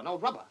 You're an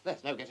old rubber.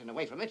 There's no getting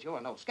away from it. You're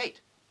an old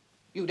skate.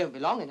 You don't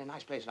belong in a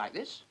nice place like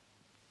this.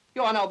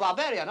 You're an old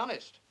barbarian,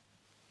 honest.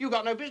 You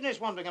got no business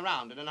wandering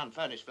around in an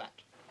unfurnished flat.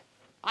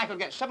 I could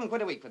get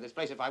 £7 a week for this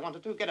place if I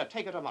wanted to. Get a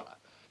taker tomorrow.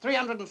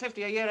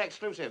 350 a year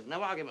exclusive.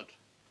 No argument.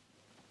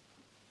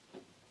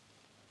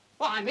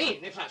 Well, I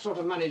mean, if that sort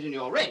of money's in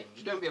your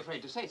range, don't be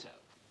afraid to say so.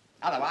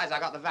 Otherwise, I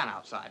got the van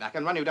outside. I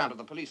can run you down to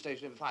the police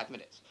station in 5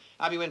 minutes.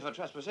 Have you in for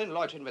trespassing,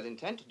 loitering with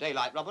intent,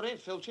 daylight robbery,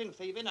 filching,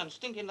 thieving, and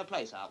stinking the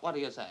place out. What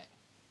do you say?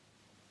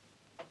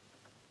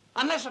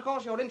 Unless, of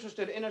course, you're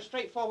interested in a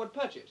straightforward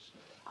purchase.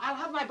 I'll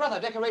have my brother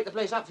decorate the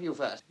place up for you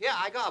first. Yeah,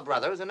 I got a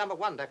brother who's a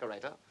 #1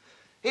 decorator.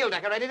 He'll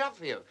decorate it up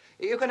for you.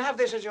 You can have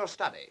this as your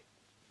study.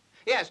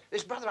 Yes,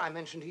 this brother I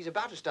mentioned, he's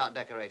about to start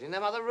decorating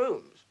them other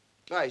rooms.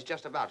 Well, he's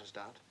just about to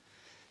start.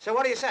 So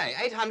what do you say,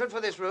 800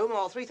 for this room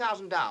or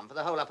 3,000 down for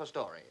the whole upper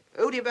story?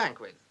 Who do you bank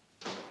with?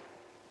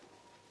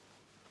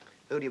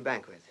 Who do you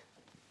bank with?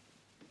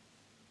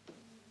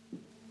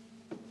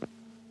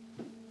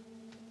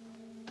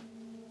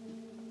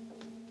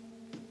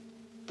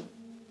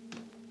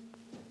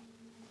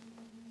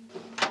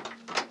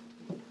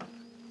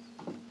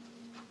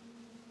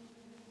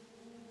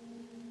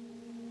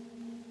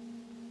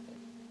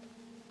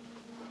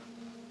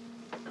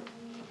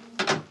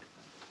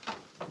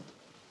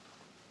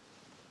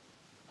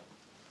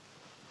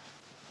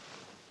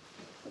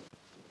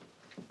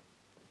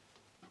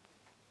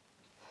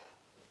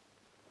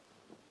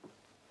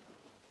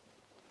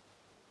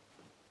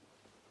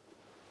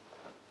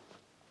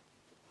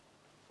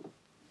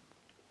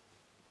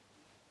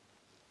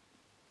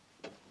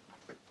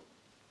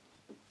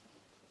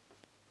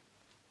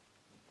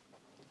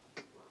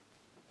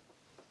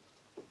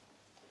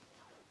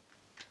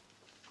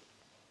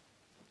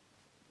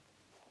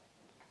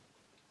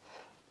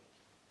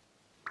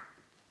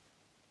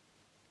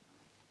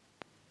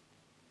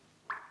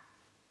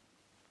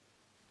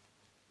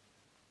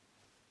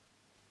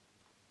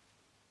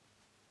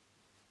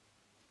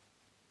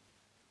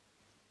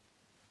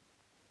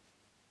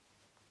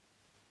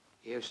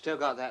 You've still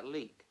got that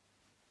leak.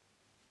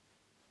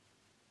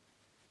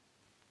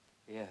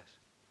 Yes.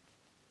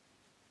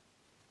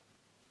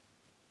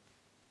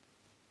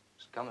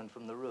 It's coming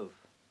from the roof.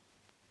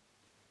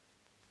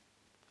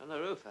 On the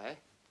roof, eh?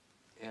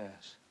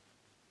 Yes.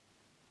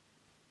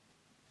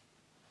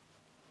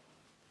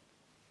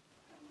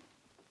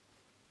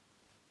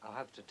 I'll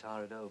have to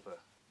tar it over.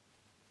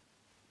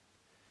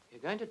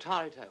 You're going to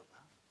tar it over?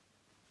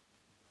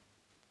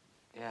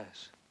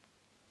 Yes.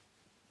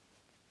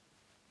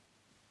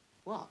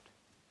 What?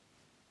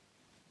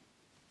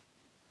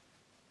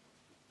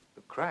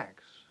 The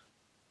cracks.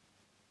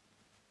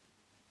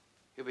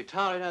 You'll be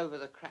tarring over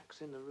the cracks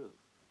in the roof?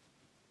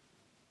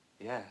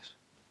 Yes.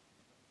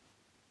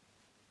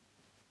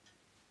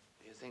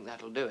 Do you think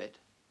that'll do it?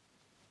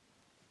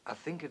 I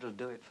think it'll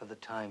do it for the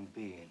time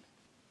being.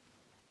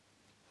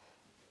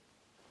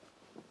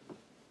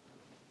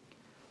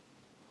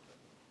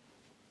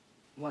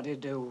 What do you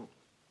do?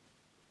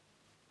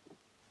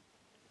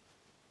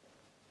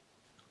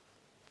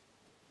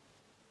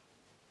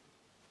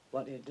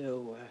 What do you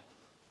do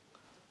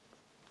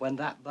when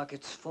that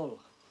bucket's full?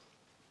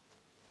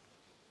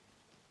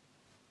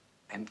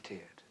 Empty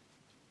it.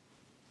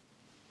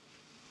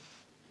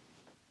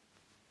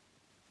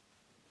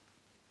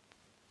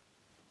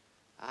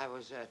 I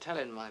was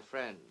telling my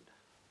friend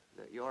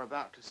that you're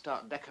about to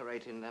start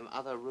decorating them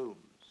other rooms.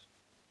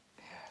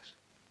 Yes.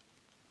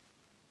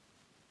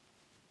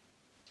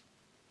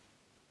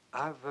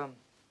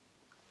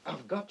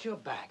 I've got your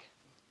bag.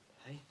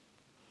 Hey?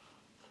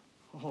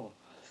 Oh,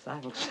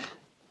 thanks.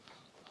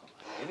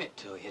 Give it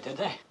to you, did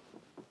they?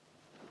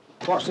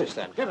 What's this,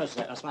 then? Give us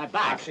it. That's my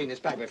bag. I've seen this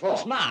bag before.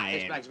 It's mine.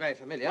 This bag's very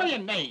familiar. What do you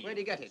mean? Where'd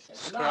you get it?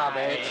 Scrub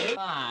it. It's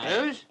Mine.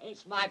 Whose?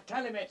 It's mine.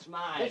 Tell him it's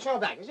mine. It's your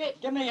bag, is it?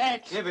 Give me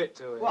it. Give it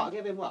to him. What?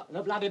 Give him what?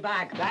 The bloody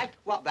bag. Bag?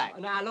 What bag?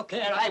 Now, look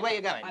here. Hey, where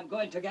you going? I'm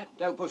going to get...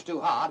 Don't push too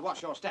hard.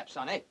 Watch your steps,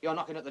 sonny. You're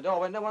knocking at the door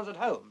when no one's at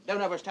home.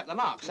 Don't overstep the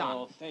mark, son.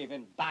 You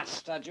thieving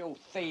bastard, you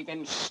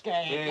thieving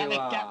skate. Here Let me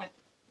you get are. me...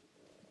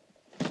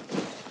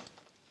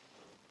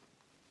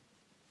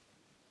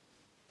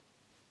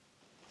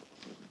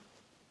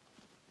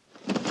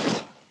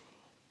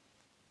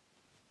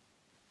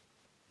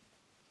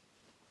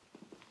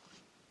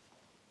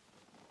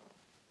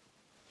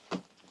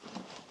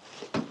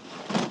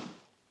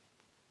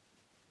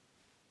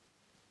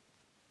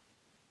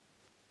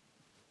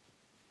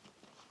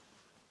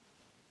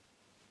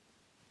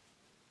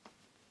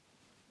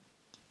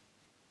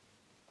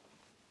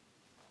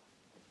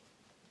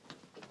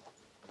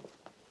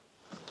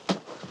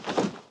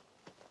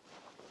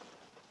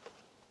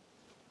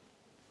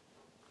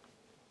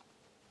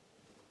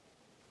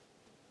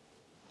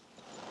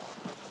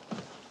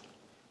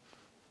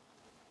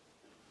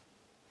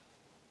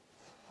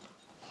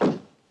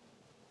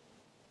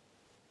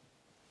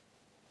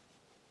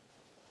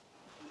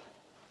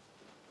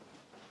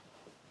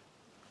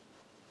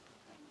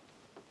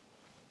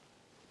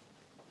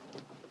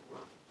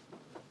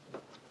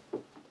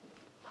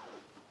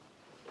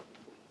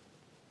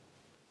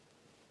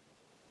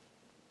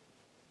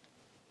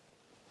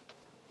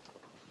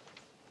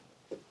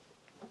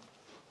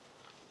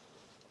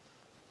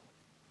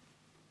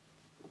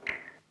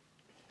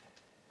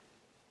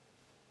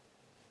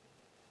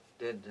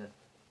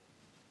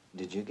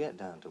 Did you get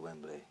down to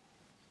Wembley?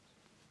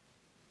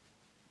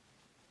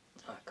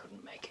 I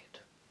couldn't make it.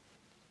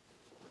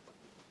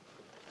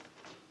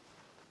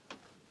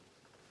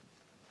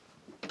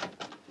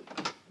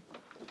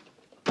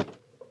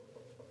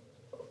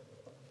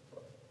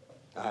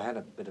 I had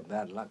a bit of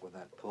bad luck with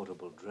that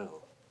portable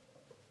drill.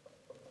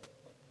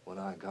 When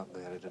I got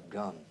there, it had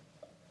gone.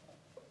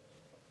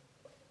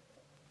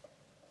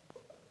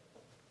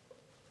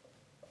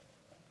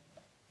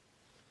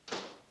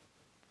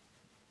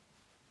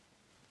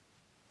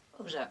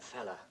 Who's that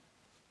fella?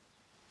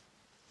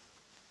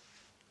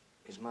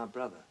 He's my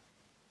brother.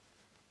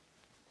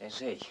 Is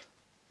he?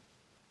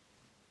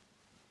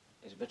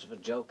 He's a bit of a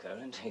joker,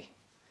 isn't he?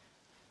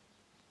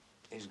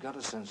 He's got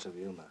a sense of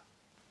humor.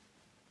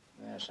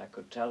 Yes, I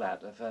could tell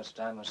that the first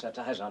time I set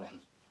eyes on him.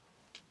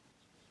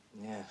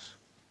 Yes.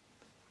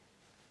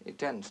 He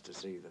tends to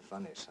see the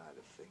funny side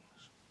of things.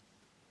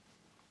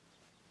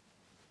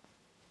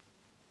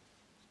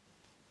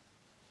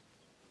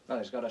 Well,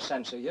 he's got a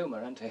sense of humor,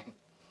 hasn't he?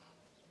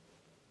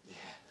 Yes.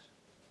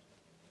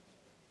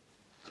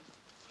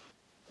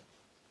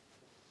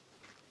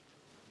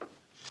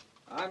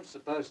 I'm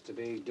supposed to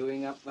be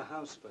doing up the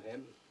house for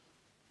him.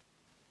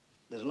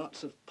 There's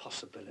lots of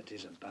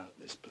possibilities about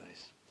this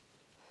place.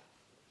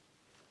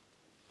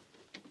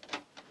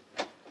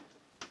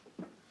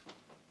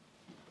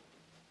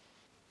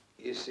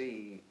 You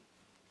see,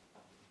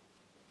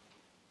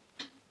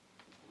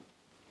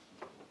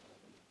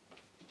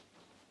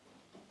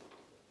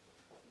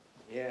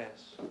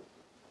 yes.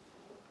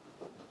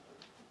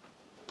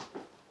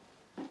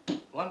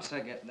 Once I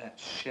get that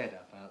shed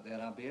up out there,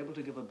 I'll be able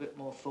to give a bit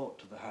more thought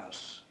to the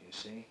house, you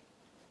see.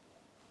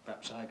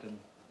 Perhaps I can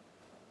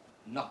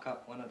knock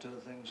up one or two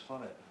things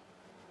for it.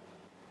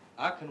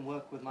 I can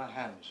work with my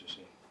hands, you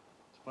see.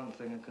 It's one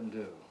thing I can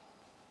do.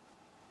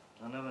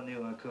 I never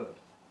knew I could.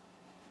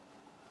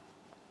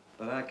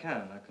 But I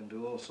can. I can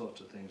do all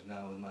sorts of things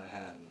now with my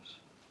hands.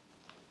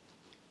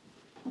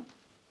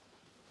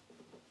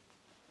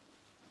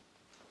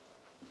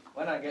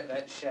 When I get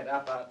that shed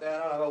up out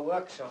there, I'll have a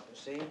workshop, you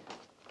see.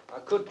 I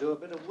could do a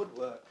bit of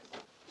woodwork.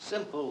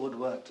 Simple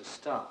woodwork to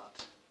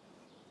start.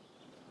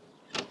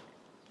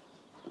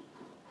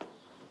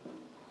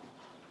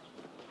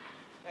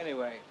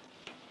 Anyway,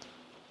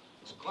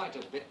 there's quite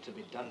a bit to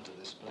be done to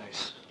this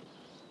place.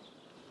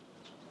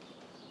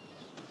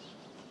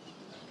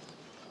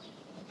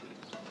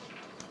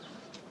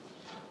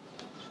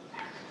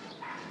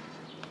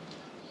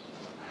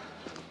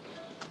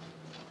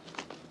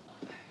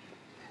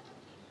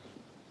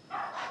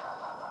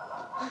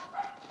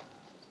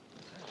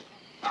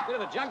 Bit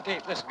of a junk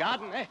heap, this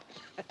garden, eh?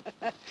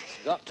 It's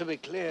got to be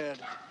cleared.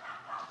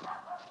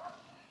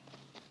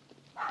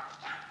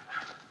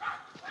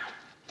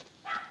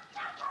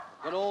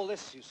 Got all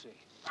this, you see.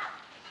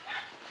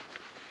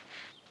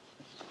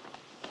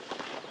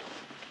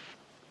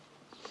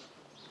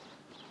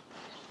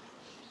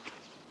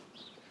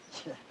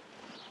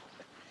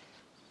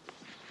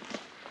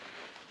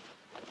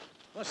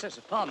 What's this,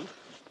 a pond?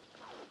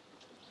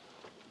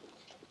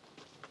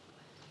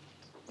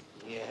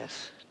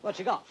 Yes. What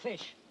you got,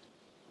 fish?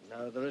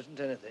 No, there isn't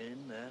anything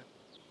in there.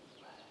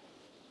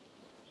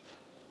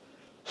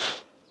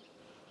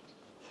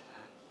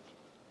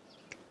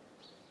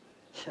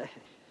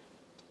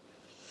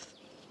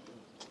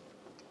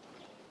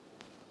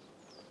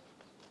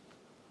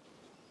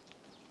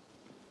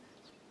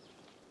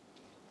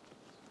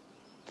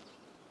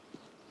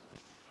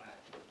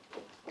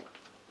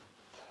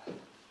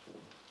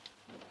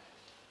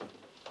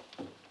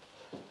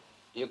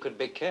 You could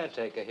be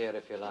caretaker here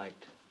if you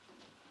liked.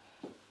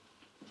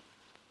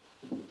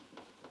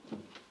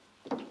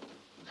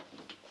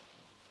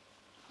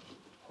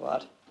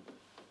 What?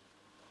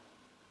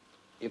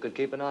 You could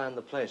keep an eye on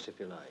the place if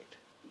you liked.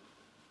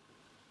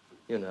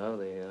 You know,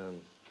 the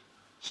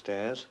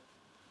stairs,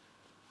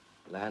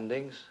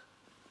 landings,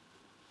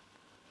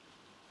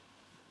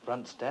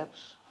 front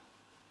steps.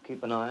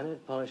 Keep an eye on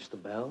it, polish the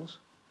bells.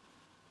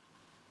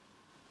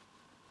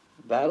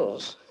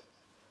 Bells?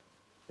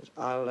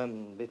 I'll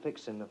be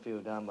fixing a few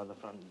down by the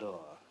front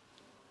door.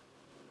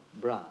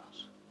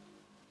 Brass.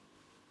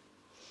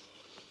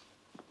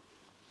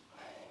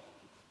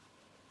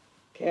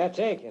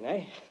 Caretaking,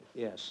 eh?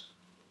 Yes.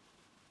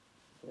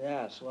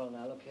 Yes, well,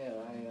 now, look here,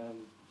 I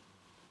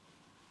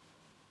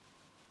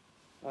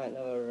ain't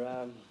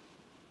never,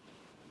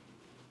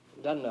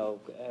 done no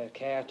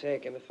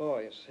caretaking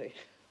before, you see.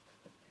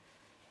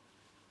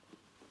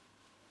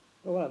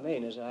 Well, what I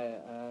mean is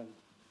I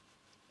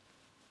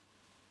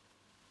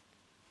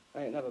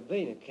ain't never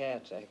been a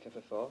caretaker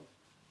before.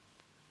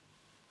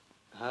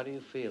 How do you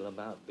feel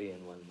about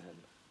being one then?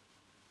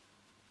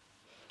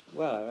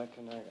 Well, I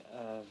reckon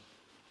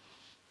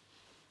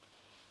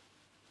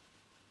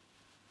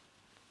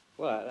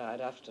well, I'd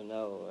have to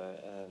know,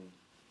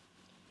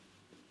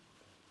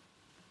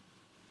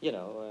 you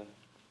know,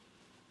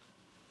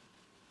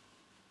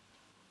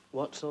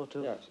 What sort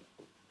of... yes,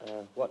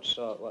 what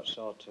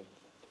sort of,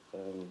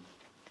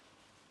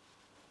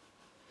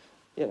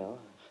 you know,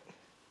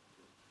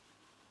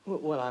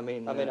 Well, I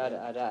mean... I'd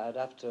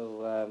have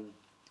to...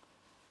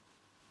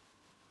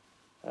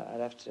 I'd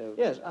have to...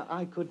 Yes,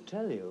 I could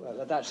tell you.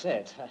 Well, that's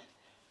it.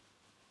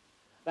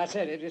 That's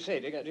it. You see,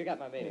 do you get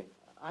my meaning?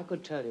 I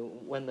could tell you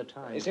when the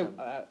time You see, comes.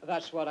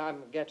 that's what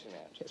I'm getting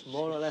at. It's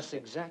more or less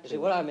exactly... You see,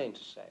 what I mean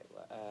to say...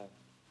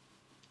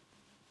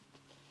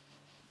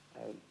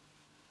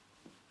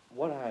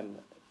 what I'm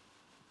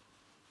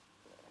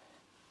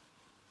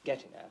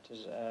getting at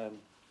is...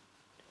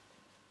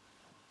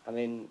 I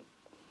mean...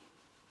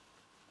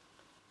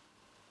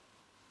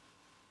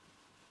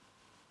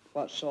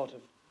 What sort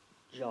of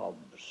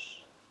jobs?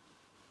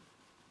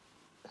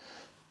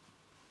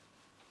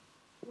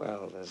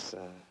 Well, there's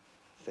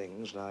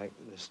things like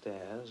the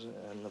stairs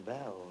and the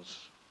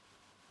bells.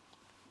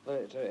 Well,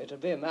 it'd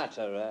be a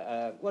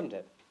matter, wouldn't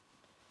it?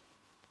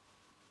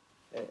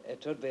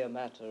 It would be a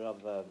matter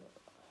of a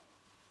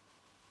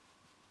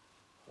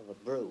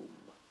broom,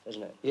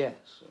 isn't it?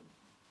 Yes.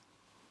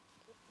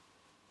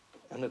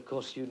 And of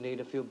course you'd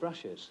need a few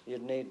brushes.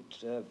 You'd need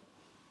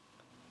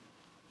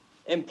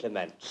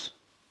implements.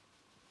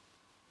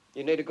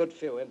 You need a good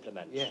few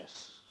implements.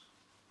 Yes.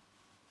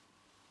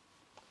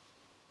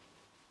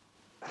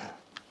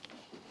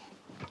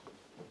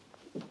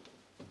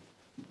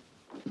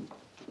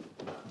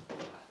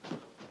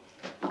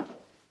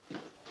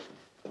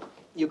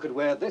 You could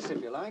wear this if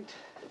you liked.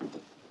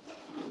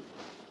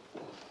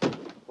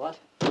 What?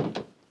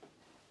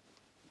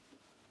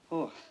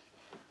 Oh,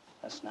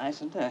 that's nice,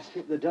 isn't it?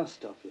 Keep the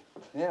dust off you.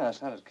 Yes,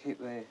 that'd keep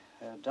the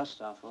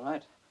dust off, all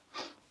right.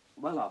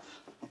 Well off.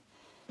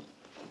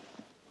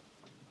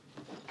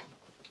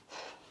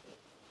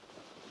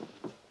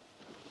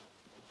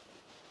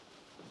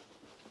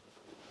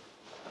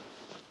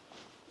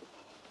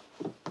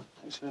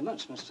 Thanks very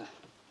much, mister.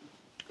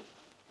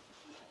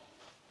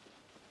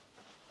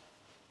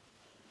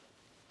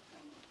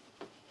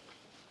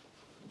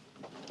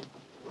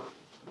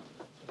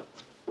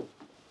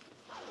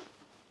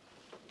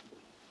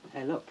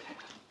 Hey, look.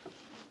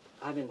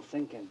 I've been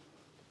thinking.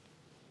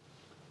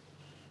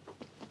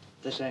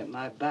 This ain't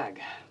my bag.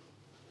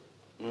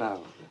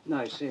 No.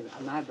 No, you see,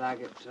 my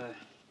bag, it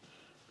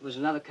was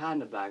another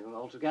kind of bag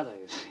altogether,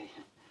 you see.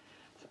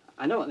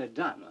 I know what they'd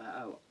done.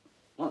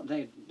 What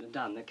they'd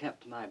done, they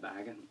kept my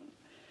bag, and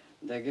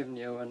they're giving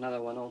you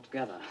another one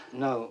altogether.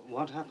 No,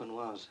 what happened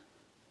was,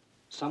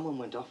 someone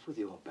went off with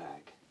your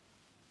bag.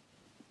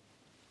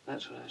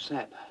 That's what I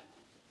said.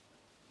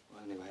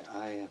 Well,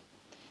 anyway,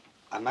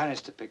 I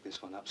managed to pick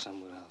this one up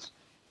somewhere else.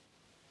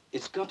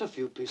 It's got a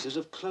few pieces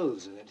of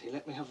clothes in it. He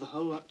let me have the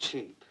whole lot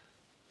cheap.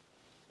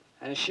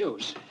 And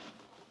shoes.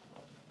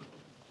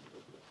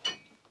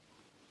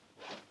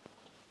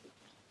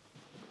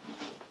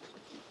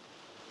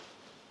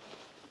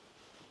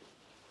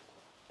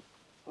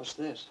 What's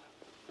this?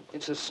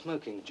 It's a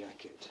smoking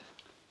jacket.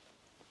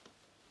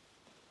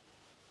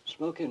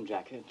 Smoking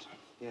jacket?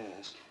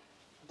 Yes.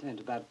 It ain't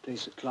a bad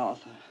piece of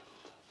cloth.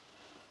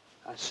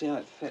 I see how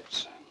it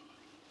fits.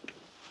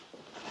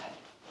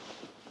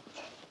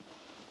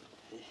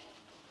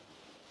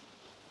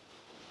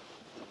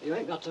 You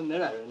ain't got a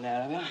mirror in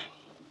there, have you?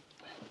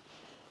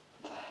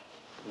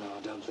 No,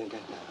 I don't think I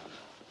have.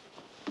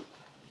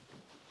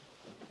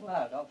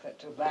 Well, it don't fit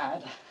too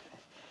bad.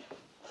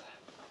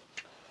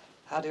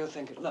 How do you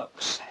think it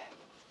looks?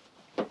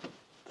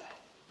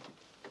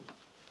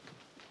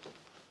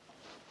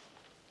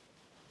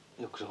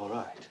 Looks all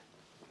right.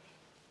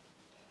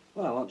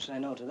 Well, I won't say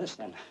no to this,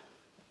 then.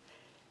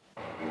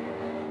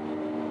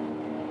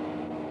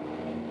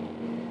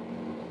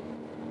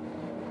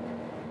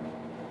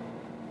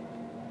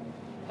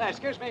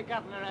 Excuse me,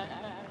 Governor.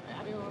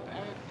 Have you...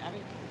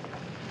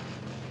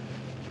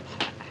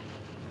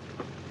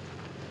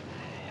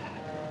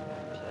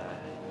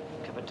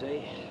 Cup of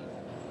tea.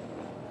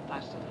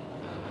 Bastard.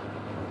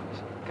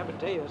 Cup of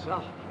tea or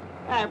so.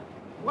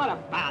 What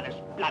about this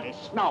bloody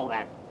snow,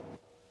 then?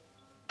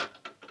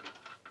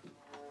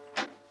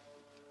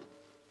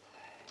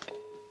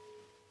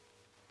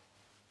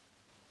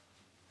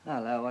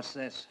 Hello, what's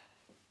this?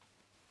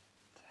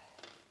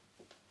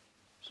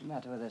 What's the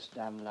matter with this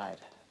damn light?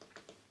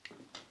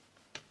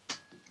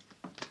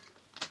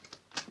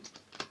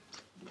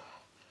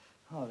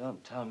 Oh,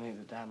 don't tell me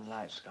the damn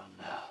light's gone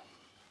now.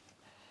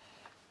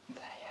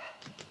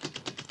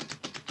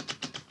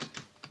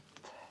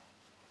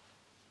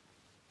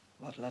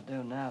 What'll I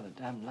do now? The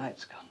damn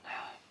light's gone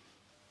now.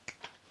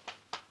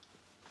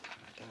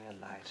 Give me a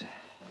light.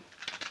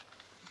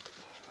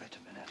 Wait a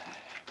minute.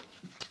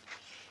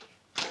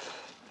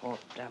 Oh,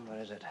 damn,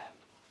 where is it?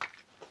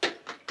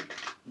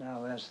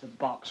 Now, where's the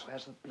box?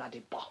 Where's the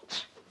bloody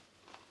box?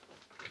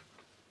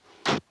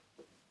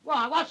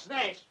 What's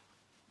this?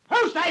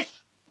 Who's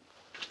this?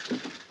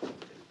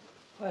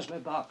 Where's my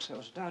box? It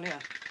was down here.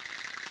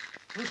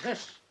 Who's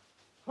this?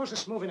 Who's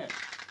this moving it?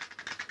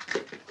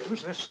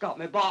 Who's this got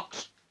my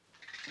box?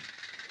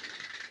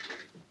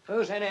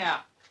 Who's in here?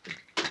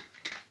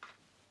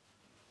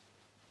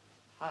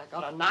 I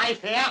got a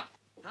knife here.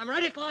 I'm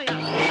ready for you.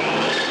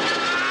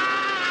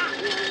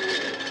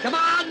 Come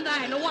on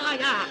then, who are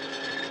ya?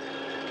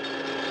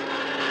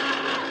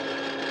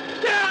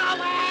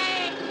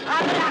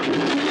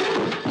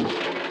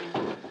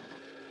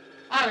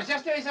 I was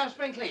just doing some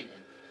spring cleaning.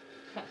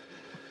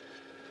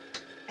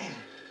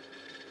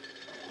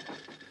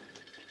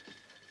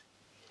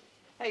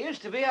 There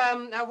used to be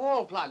a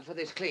wall plug for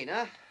this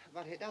cleaner,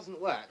 but it doesn't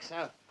work,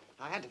 so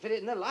I had to fit it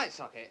in the light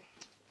socket.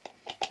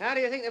 How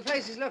do you think the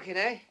place is looking,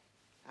 eh?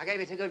 I gave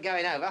it a good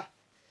going over.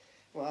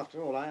 Well,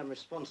 after all, I am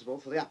responsible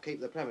for the upkeep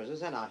of the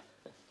premises, ain't I?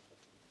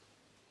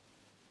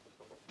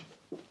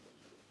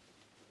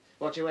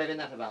 What you waving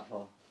that about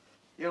for?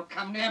 You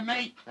come near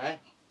me. Eh?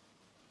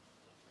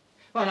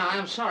 Well, now,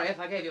 I'm sorry if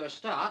I gave you a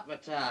start,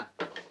 but,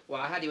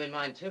 well, I had you in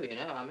mind too, you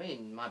know. I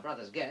mean, my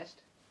brother's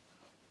guest.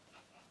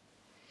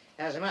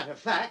 As a matter of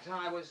fact,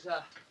 I was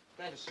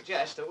going to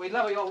suggest that we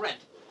lower your rent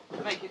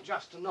to make it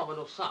just a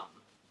nominal sum.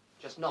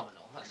 Just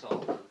nominal, that's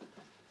all.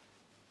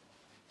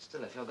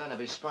 Still, if you're going to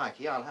be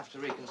spiky, I'll have to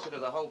reconsider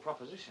the whole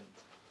proposition.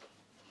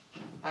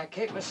 I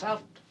keep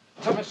myself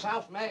to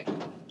myself, mate.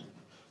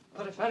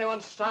 But if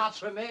anyone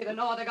starts with me, they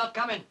know what they got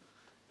coming.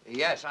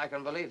 Yes, I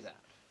can believe that.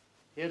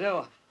 You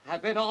do.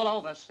 I've been all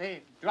over,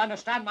 Steve. Do you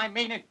understand my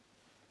meaning?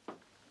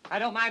 I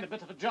don't mind a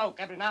bit of a joke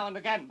every now and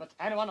again, but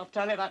anyone will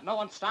tell you that no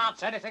one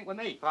starts anything with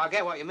me. Well, I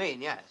get what you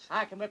mean, yes.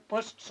 I can be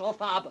pushed so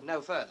far, but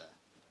No further.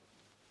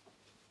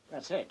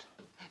 that's it.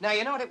 Now,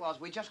 you know what it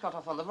was? We just got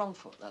off on the wrong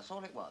foot. That's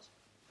all it was.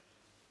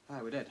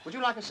 Aye, we did. Would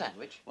you like a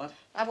sandwich? What?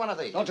 Have one of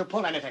these. Don't you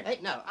pull anything. Hey,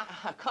 no,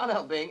 I can't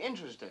help being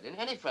interested in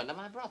any friend of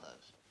my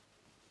brother's.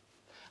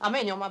 I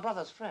mean, you're my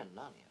brother's friend,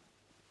 aren't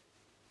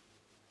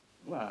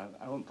you? Well,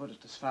 I won't put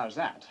it as far as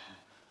that.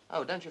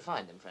 Oh, don't you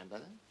find him friendly,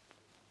 then?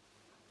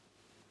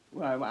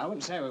 Well, I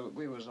wouldn't say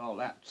we was all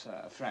that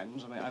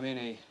friends. I mean,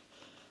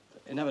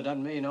 he never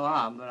done me no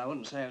harm, but I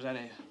wouldn't say there's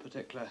any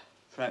particular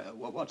friend.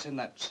 What's in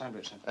that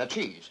sandwich, then?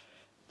 Cheese.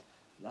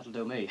 That'll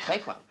do me.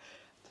 Take one.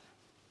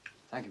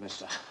 Thank you,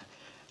 mister.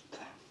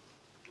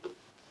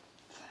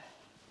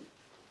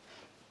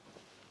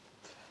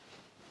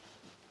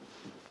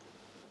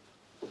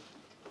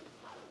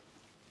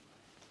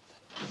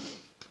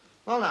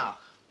 Well, now,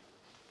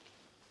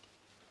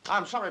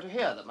 I'm sorry to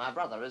hear that my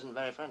brother isn't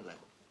very friendly.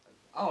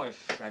 Oh, he's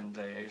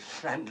friendly.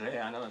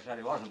 I never said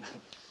he wasn't.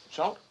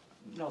 Salt?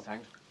 No,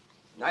 thanks.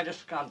 I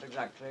just can't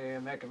exactly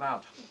make him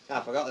out. I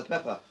forgot the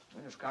pepper.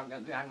 I just can't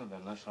get the hang of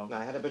him, that's all.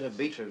 I had a bit of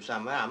beetroot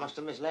somewhere. I must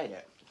have mislaid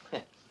it.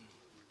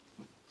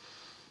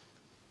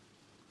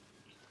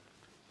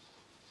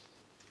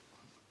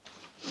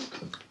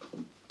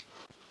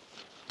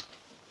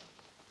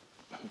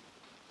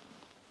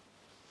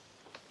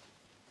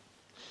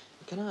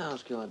 Can I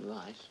ask your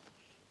advice?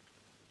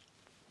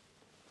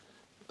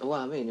 Well,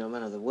 I mean, you're a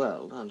man of the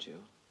world, aren't you?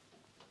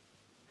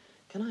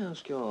 Can I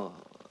ask your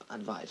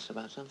advice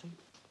about something?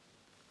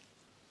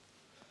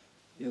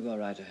 You go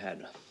right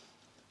ahead.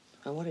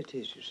 Well, what it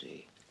is, you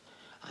see,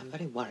 I'm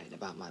very worried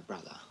about my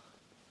brother.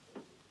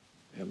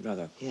 Your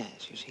brother?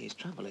 Yes, you see, his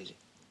trouble is...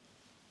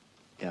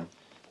 Yeah.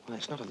 Well,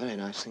 it's not a very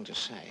nice thing to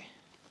say.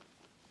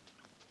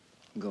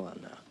 Go on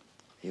now.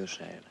 You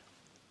say it.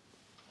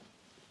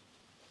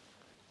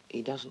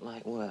 He doesn't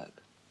like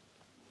work.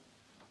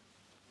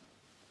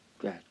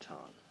 Get on.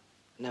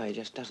 No, he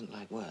just doesn't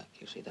like work.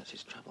 You see, that's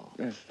his trouble.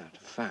 Is that a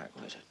fact?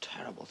 Well, it's a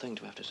terrible thing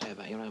to have to say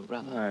about your own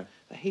brother. Right.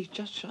 But he's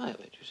just shy of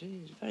it, you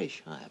see. He's very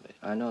shy of it.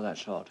 I know that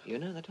sort. You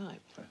know the type?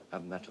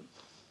 I've met him.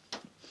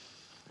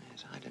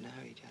 Yes, I don't know.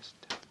 He just...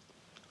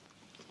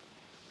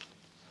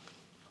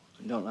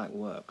 Don't like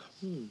work.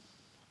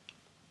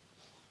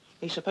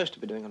 He's supposed to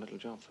be doing a little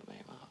job for me.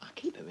 Well, I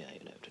keep him here,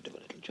 you know, to do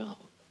a little job.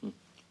 But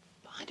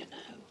I don't know.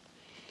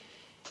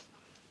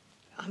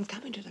 I'm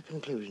coming to the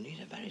conclusion he's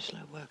a very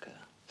slow worker.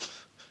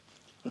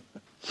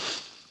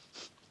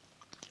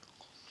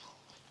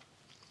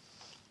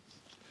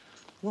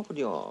 What would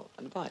your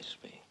advice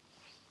be?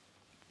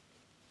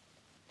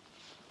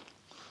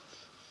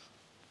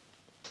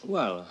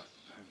 Well,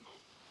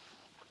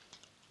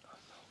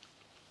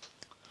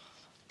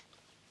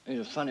 he's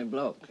a funny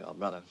bloke, your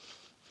brother.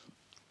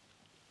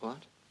 What?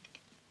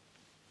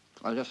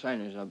 I was just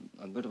saying he's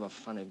a bit of a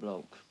funny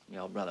bloke,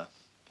 your brother.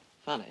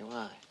 Funny?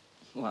 Why?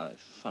 Well,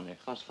 it's funny.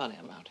 What's funny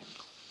about him?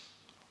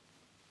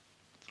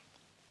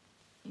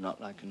 Not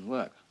liking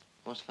work.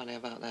 What's funny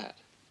about that?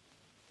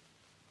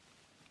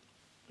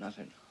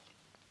 Nothing.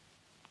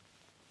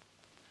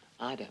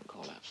 I don't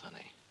call that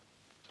funny.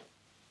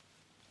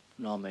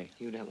 Nor me.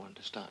 You don't want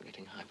to start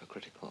getting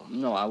hypercritical.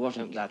 No, I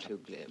wasn't Don't that. get too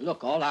glib.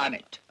 Look, all I'm...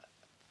 it.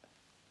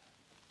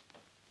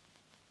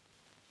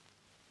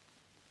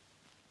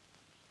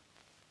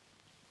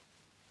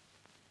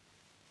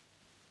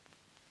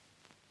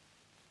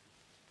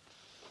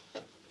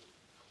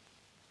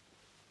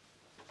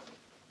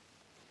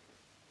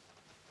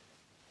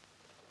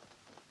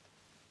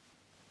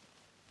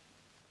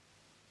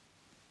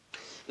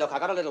 Look, I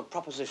got a little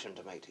proposition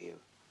to make to you.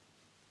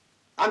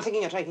 I'm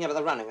thinking of taking over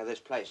the running of this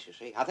place, you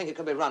see. I think it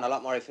could be run a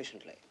lot more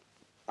efficiently.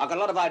 I've got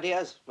a lot of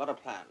ideas, a lot of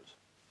plans.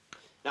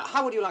 Now,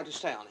 how would you like to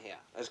stay on here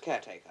as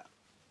caretaker?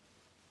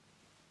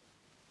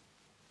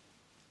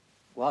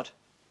 What?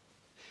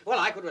 Well,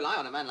 I could rely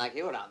on a man like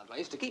you around the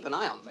place to keep an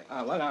eye on things.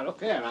 Well, now,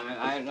 look here.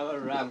 I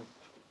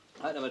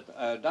I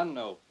never done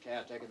no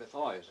caretaker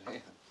before, you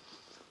see.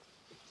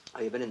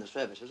 Oh, you've been in the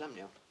services, haven't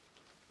you?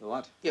 The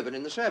what? You've been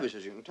in the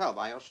services, you can tell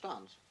by your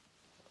stance.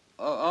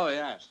 Oh,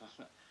 yes.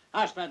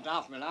 I spent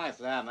half my life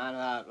there,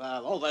 man.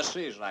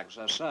 Overseas, like,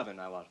 serving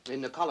I was.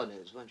 In the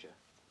colonies, weren't you?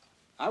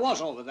 I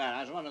was over there.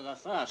 I was one of the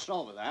first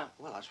over there.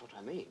 Well, that's what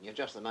I mean. You're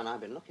just the man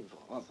I've been looking for.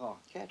 What for?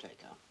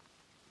 Caretaker.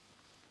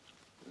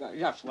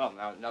 Yes, well,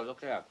 now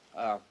look here.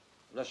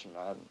 Listen,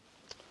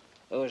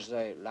 who's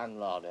the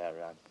landlord here,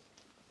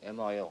 him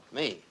or you?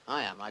 Me?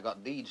 I am. I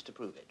got deeds to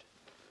prove it.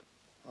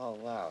 Oh,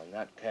 well, in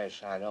that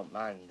case, I don't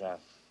mind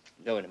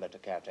doing a bit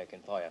of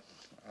caretaking for you.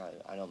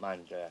 I don't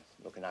mind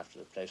looking after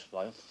the place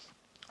for you.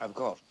 Of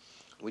course.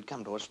 We'd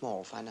come to a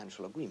small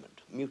financial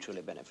agreement,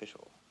 mutually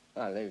beneficial.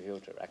 I'll leave you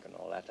to reckon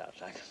all that out,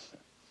 like.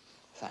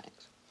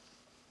 Thanks.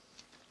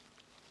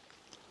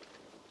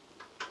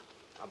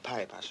 I'll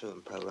pari passu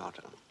and pro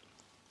rata.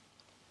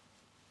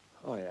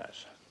 Oh,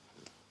 yes.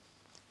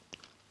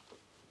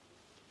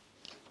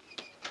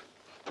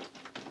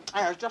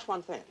 There's just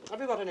one thing. Have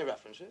you got any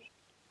references?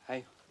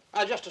 Hey?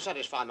 Just to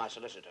satisfy my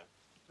solicitor.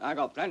 I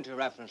got plenty of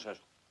references.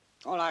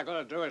 All I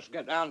gotta do is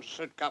get down to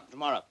Sidcup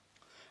tomorrow.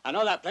 I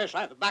know that place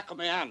like the back of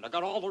my hand. I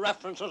got all the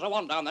references I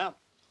want down there.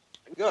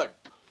 Good.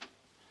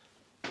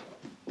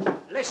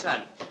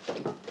 Listen,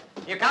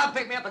 you can't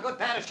pick me up a good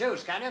pair of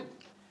shoes, can you?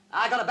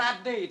 I got a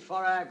bad need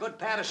for a good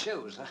pair of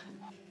shoes.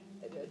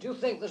 Do you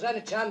think there's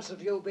any chance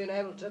of you being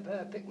able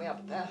to pick me up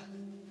a pair?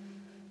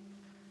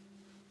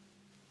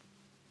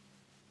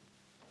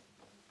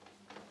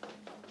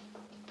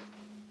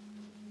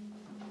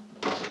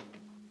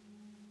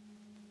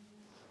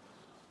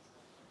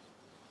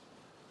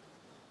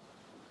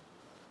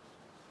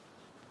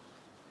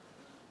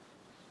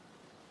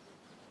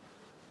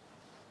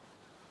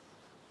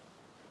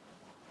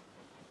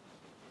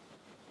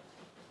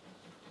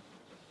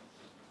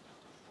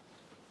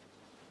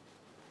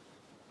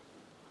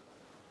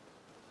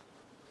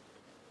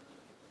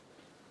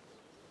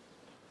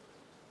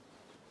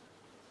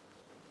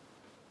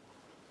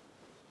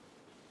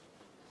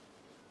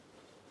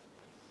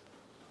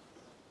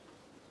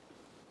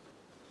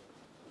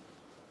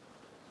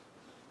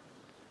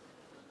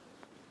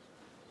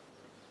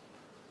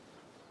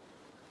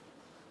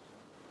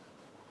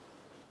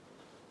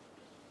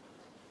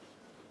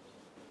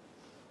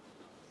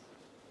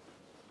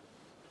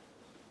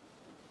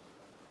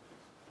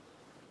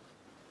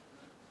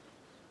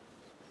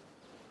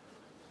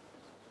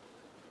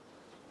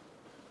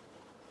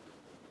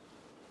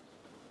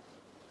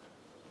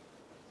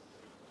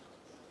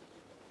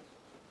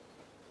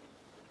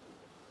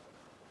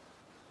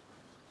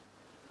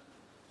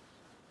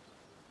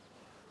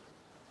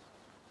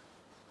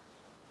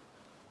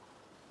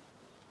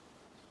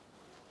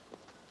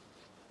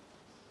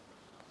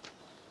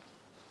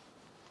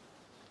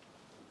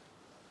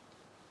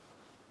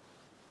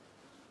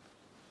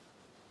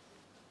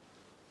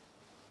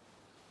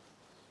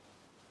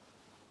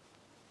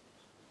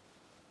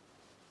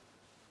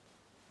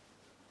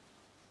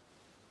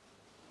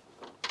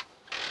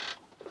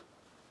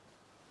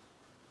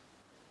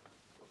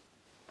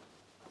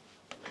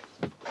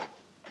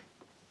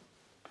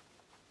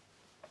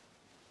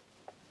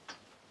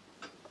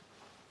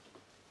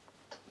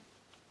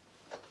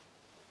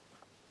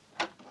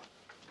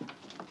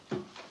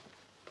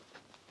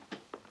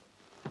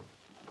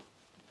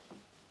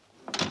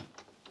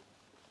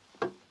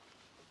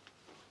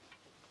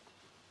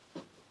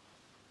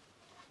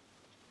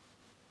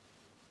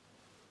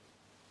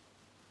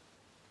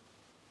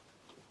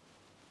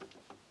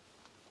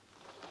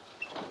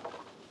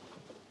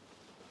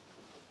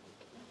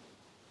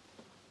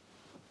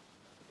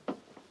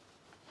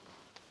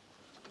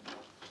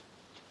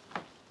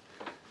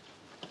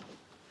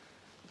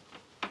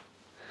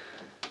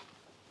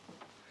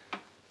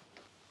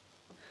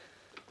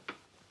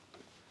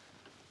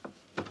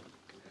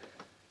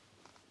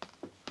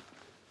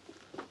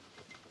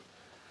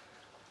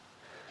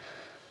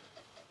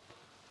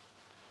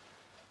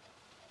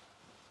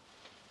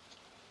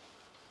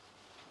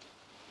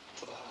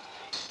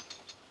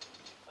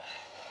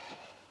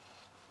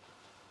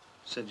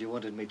 Said you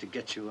wanted me to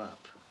get you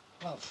up.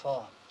 What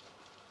for?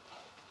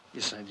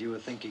 You said you were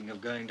thinking of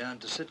going down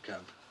to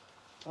Sidcup.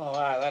 Oh,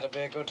 aye, that'd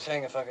be a good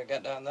thing if I could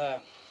get down there.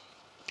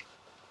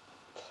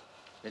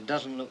 It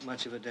doesn't look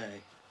much of a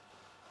day.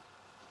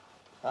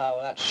 Ah,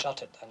 well, that's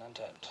shot it then, isn't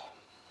it?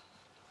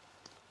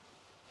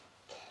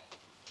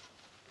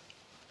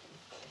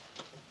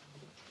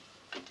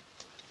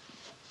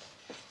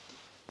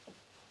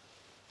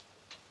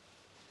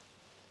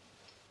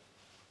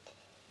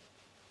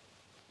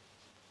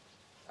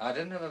 I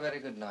didn't have a very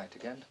good night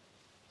again.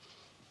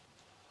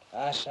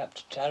 I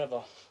slept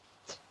terrible.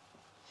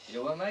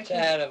 You were making...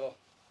 Terrible.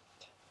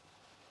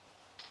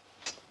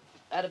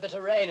 Had a bit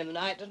of rain in the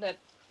night, didn't it?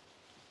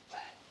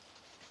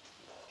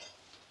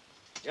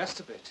 Just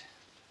a bit.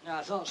 Yeah,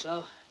 I thought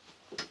so.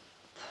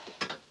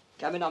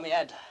 Coming on my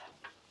head.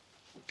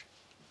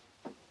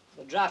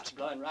 The draft's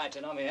blowing right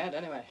in on my head,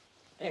 anyway.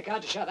 Hey,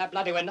 can't you shut that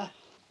bloody window?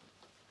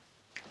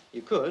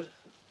 You could.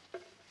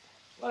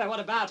 Well, then what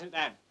about it,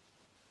 then?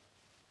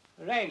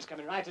 The rain's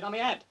coming right in on my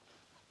head.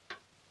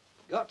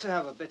 Got to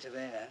have a bit of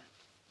air.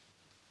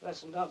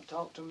 Listen, don't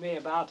talk to me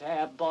about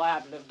air, boy.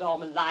 I've lived all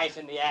my life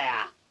in the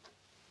air.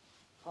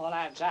 All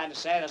I'm trying to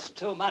say, there's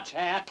too much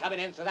air coming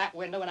in through that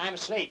window when I'm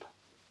asleep.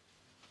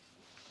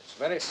 It's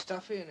very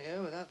stuffy in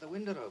here without the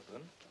window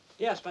open.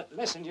 Yes, but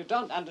listen, you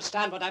don't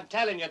understand what I'm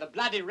telling you. The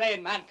bloody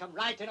rain, man, come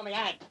right in on my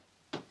head.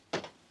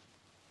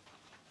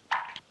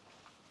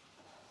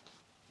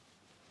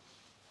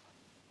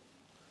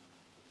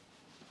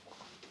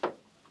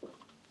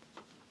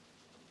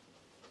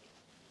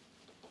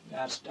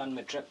 That's done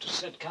my trip to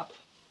Sidcup.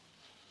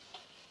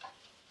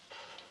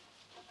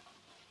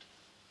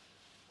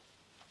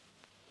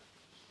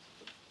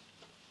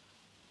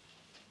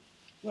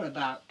 What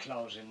about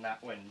closing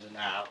that window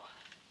now?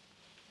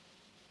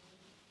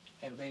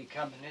 He'll be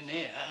coming in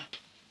here.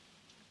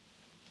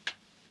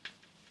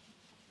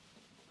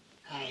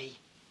 Hey.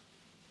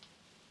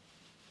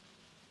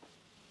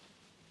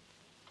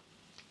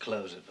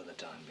 Close it for the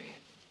time being.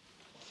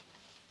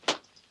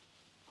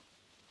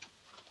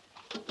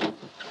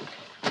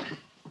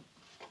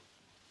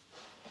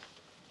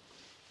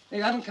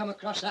 You haven't come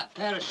across that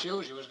pair of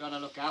shoes you was going to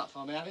look out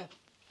for me, have you?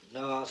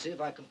 No, I'll see if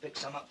I can pick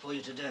some up for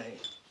you today.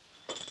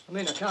 I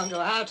mean, I can't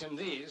go out in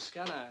these,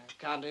 can I?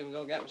 Can't even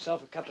go get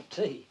myself a cup of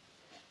tea.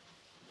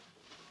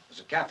 There's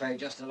a cafe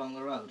just along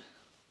the road.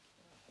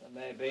 There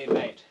may be,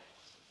 mate.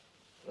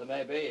 There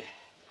may be.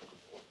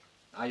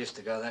 I used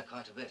to go there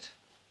quite a bit.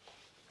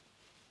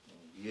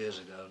 Years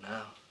ago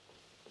now.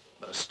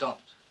 But I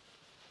stopped.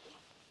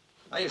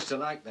 I used to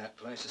like that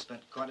place. I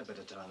spent quite a bit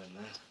of time in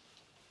there.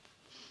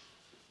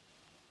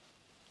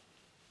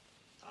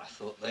 I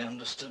thought they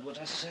understood what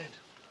I said.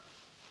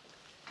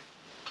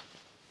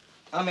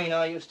 I mean,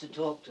 I used to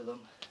talk to them.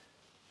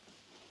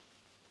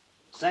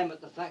 Same at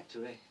the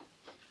factory.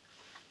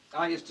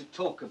 I used to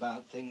talk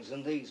about things,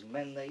 and these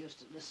men, they used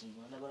to listen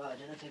whenever I had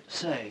anything to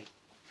say.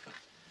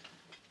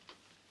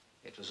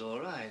 It was all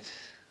right.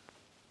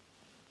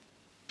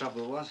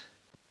 Trouble was,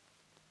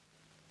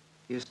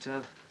 used to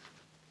have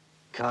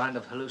kind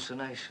of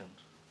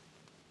hallucinations.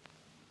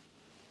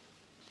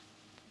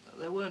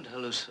 They weren't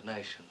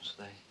hallucinations.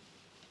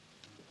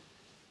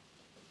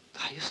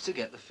 I used to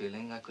get the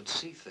feeling I could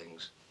see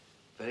things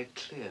very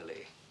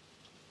clearly.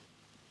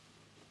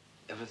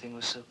 Everything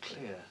was so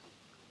clear.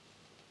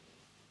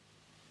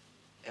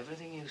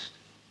 Everything used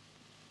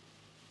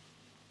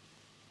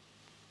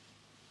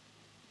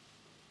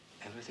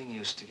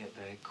to get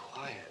very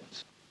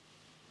quiet.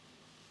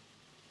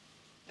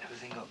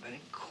 Everything got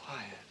very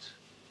quiet.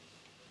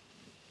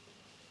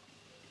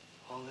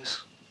 All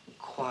this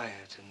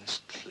quiet and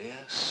this clear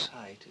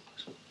sight, it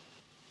was...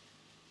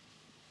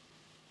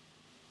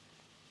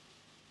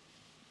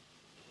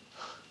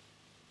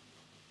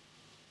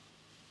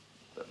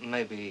 But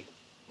maybe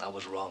I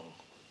was wrong.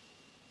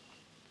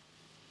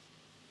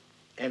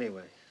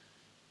 Anyway,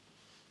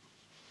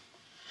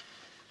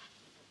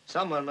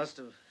 someone must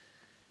have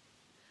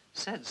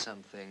said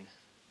something.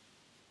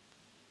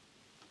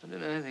 I don't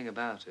know anything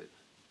about it.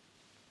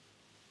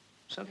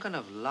 Some kind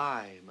of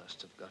lie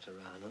must have got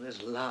around, and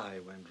this lie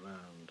went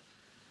round.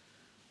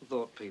 I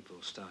thought people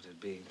started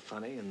being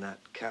funny in that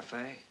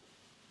cafe,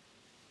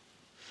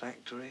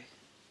 factory.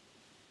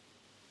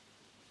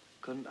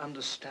 Couldn't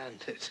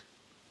understand it.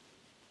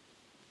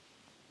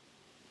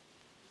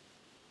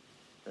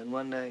 Then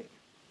one day,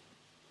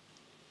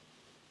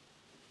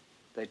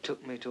 they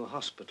took me to a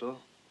hospital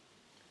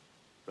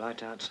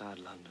right outside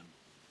London.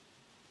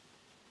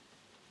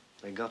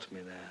 They got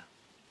me there.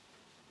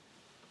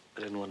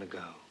 I didn't want to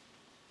go.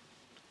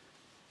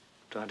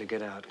 Tried to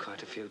get out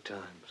quite a few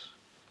times.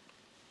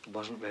 It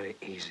wasn't very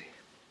easy.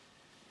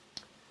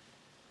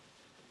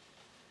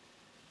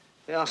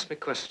 They asked me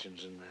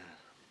questions in there.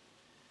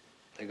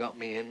 They got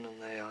me in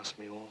and they asked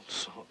me all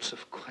sorts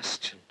of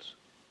questions.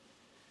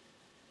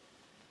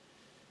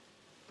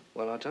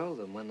 Well, I told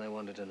them when they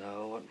wanted to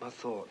know what my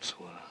thoughts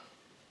were.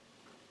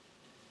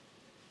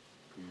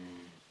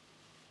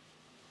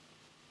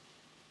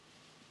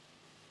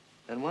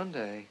 And one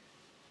day,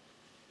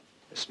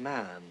 this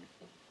man,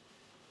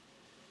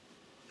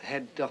 the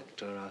head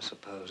doctor, I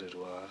suppose it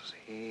was,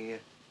 he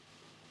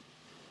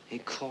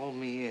called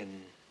me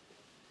in.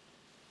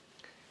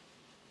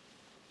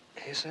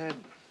 He said,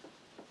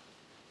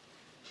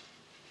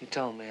 he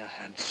told me I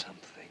had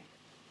something.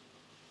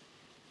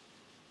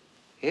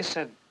 He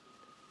said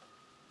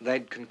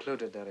they'd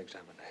concluded their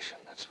examination,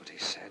 that's what he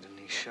said, and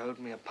he showed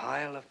me a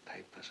pile of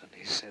papers and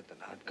he said that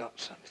I'd got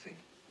something.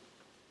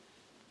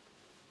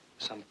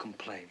 Some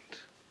complaint.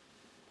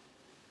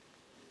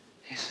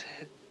 He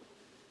said,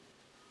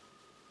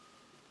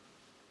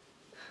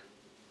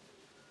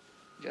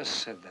 just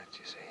said that,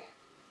 you see.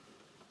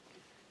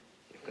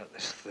 You've got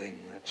this thing,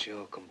 that's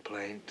your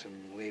complaint,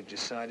 and we've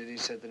decided, he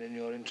said, that in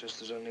your interest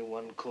there's only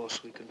one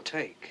course we can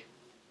take.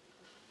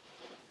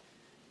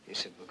 He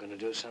said, we're going to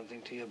do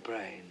something to your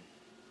brain.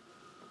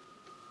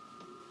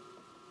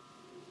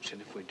 He said,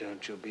 if we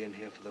don't, you'll be in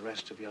here for the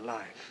rest of your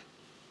life.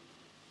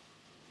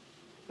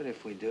 But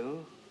if we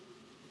do,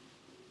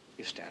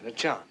 You stand a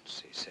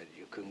chance. He said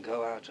you can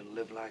go out and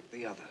live like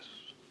the others.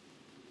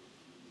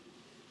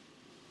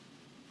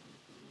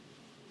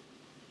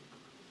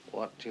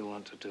 What do you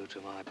want to do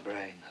to my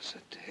brain? I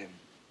said to him.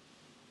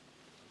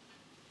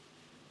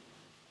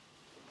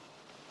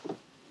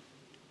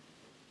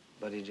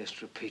 But he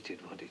just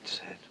repeated what he'd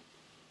said.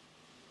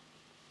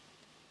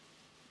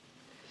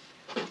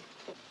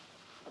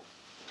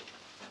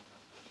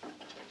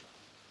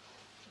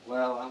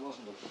 Well, I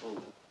wasn't a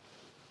fool.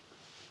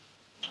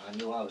 I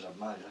knew I was a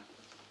miser.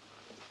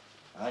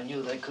 I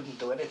knew they couldn't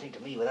do anything to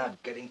me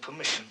without getting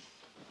permission.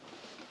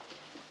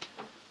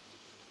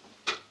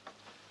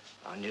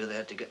 I knew they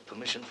had to get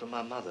permission from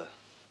my mother.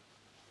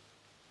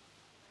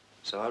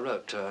 So I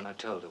wrote to her and I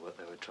told her what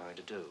they were trying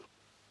to do.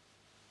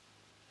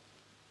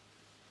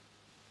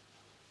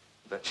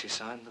 But she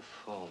signed the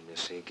form, you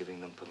see,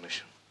 giving them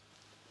permission.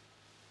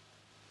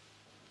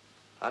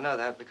 I know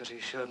that because he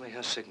showed me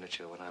her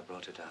signature when I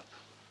brought it up.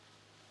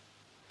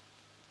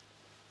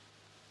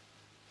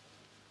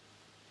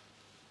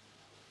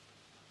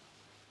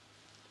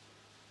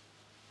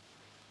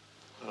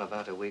 Well,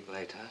 about a week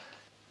later,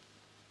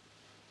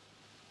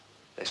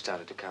 they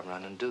started to come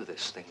around and do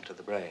this thing to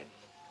the brain.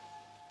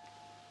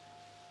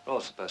 We're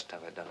all supposed to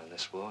have it done in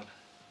this ward.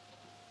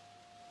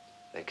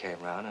 They came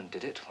round and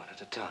did it one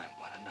at a time,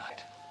 one a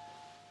night.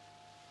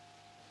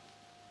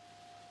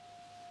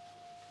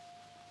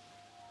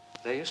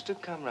 They used to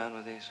come round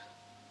with these...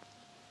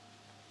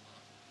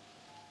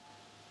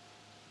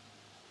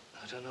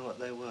 I don't know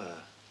what they were.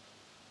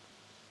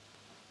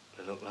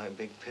 They looked like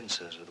big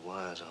pincers with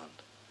wires on.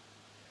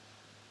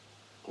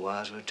 The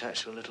wires were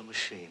attached to a little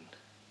machine.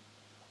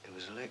 It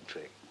was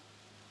electric.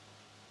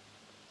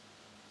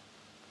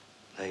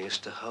 They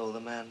used to hold the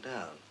man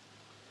down.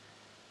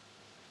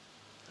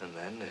 And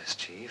then this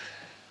chief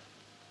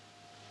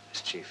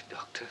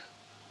doctor,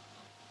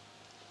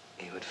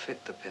 he would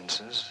fit the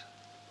pincers,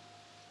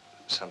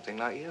 something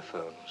like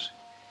earphones.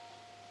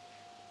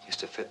 He used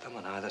to fit them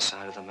on either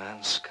side of the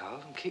man's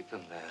skull and keep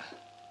them there.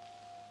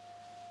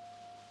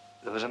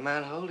 There was a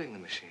man holding the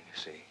machine, you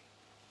see.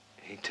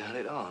 He'd turn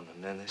it on,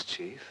 and then this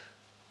chief,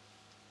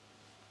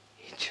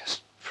 he'd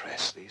just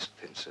press these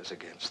pincers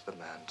against the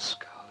man's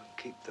skull and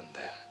keep them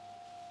there.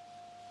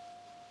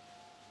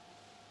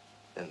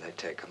 Then they'd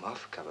take them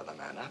off, cover the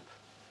man up,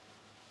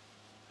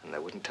 and they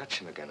wouldn't touch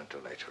him again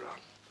until later on.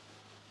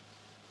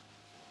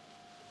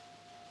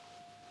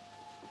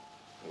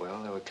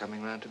 Well, they were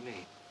coming round to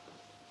me.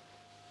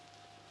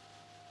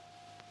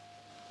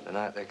 The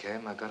night they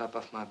came, I got up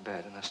off my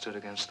bed and I stood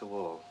against the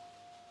wall.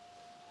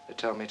 They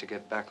told me to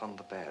get back on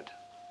the bed.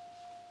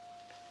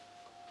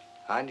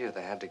 I knew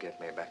they had to get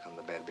me back on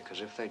the bed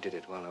because if they did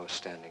it while I was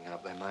standing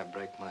up, they might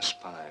break my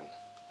spine.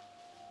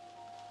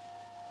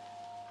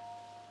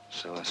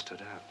 So I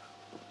stood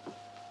up.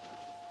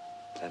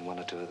 Then one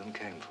or two of them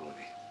came for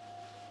me.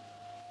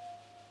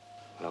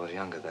 Well, I was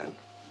younger then.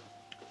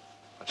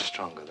 Much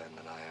stronger then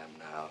than I am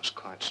now. I was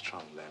quite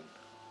strong then.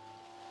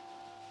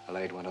 I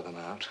laid one of them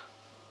out.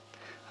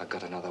 I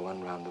got another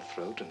one round the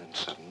throat, and then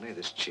suddenly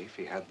this chief,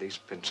 he had these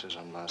pincers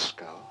on my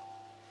skull.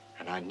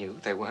 And I knew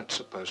they weren't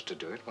supposed to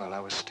do it while I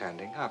was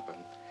standing up,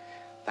 and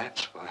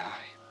that's why I...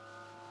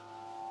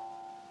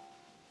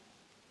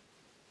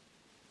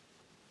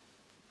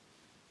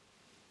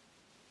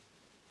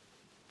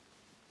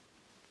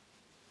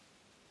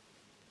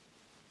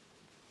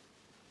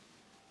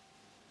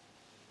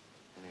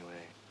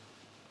 Anyway,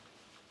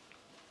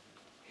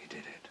 he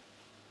did it.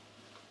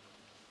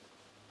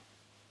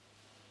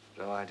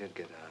 So I did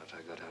get out.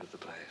 I got out of the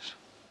place.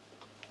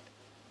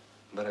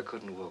 But I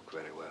couldn't walk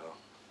very well.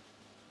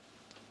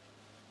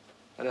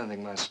 I don't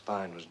think my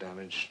spine was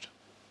damaged.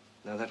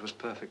 No, that was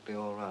perfectly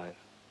all right.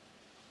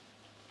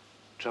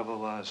 Trouble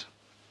was,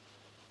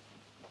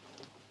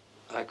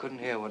 I couldn't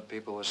hear what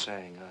people were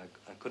saying.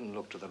 I couldn't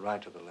look to the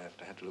right or the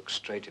left. I had to look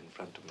straight in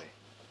front of me.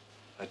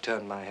 I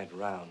turned my head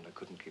round. I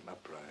couldn't keep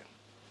upright.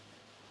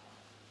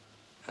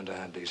 And I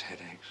had these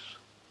headaches.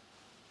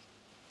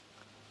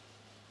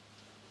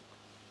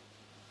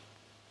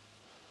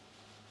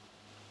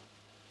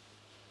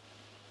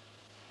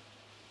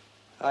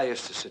 I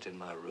used to sit in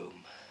my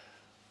room.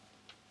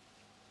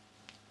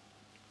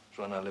 It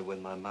was when I lived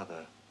with my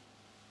mother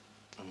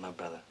and my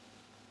brother.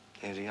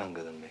 He was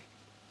younger than me.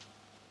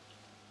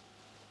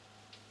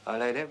 I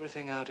laid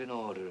everything out in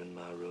order in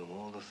my room,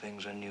 all the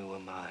things I knew were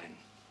mine.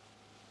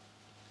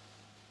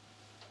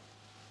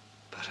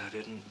 But I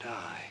didn't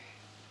die.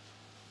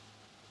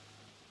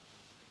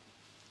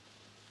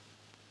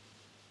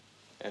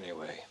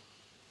 Anyway,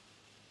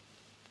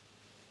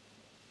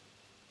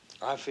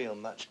 I feel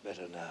much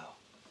better now.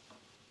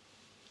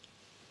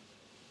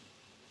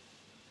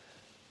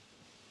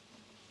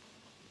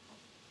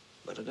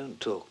 But I don't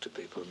talk to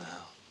people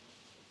now.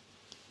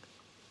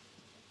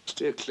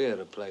 Steer clear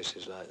of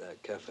places like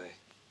that cafe.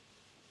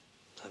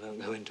 I don't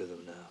go into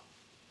them now.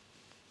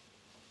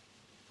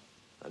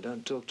 I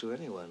don't talk to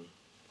anyone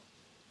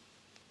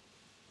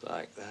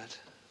like that.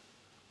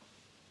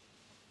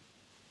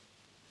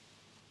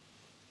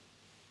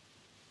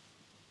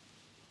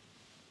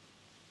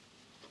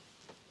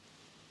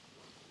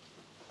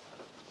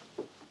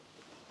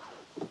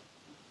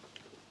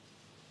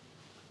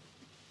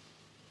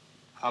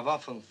 I've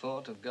often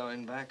thought of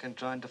going back and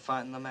trying to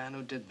find the man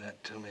who did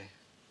that to me.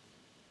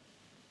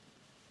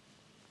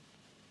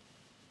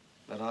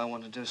 But I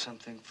want to do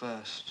something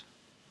first.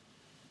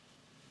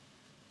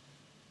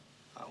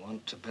 I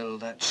want to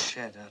build that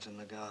shed out in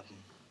the garden.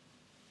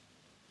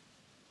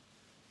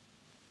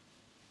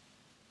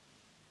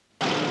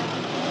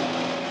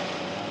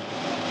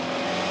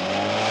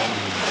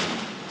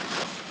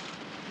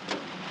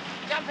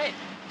 Jump in.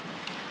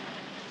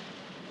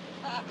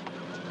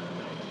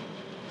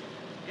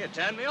 You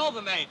turned me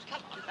over, mate.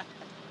 Come on.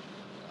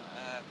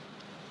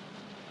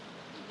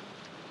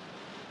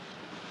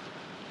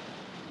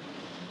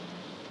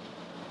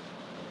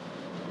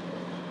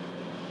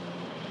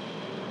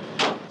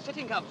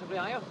 Sitting comfortably,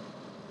 are you?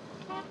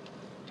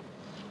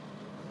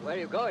 Where are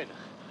you going?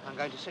 I'm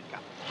going to Sitka.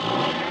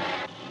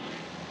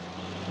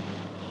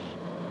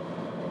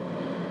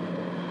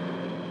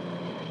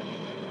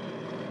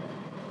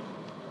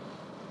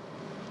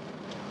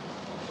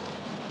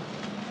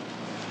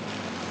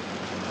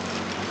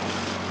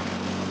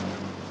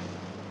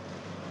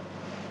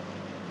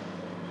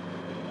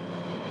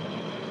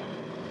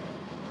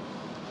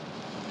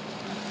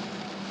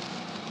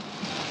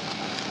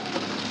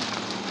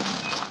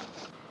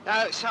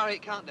 No, sorry,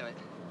 can't do it.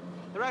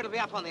 The road will be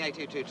up on the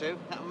A222.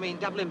 That will mean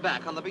doubling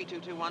back on the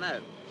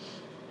B2210.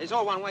 It's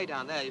all one way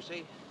down there, you see.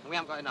 And we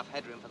haven't got enough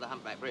headroom for the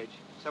humpback bridge,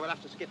 so we'll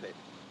have to skip it.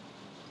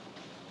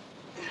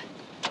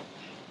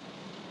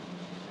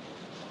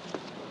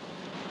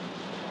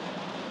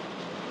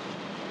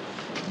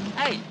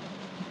 Hey,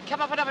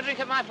 come up and have a drink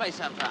at my place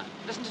sometime.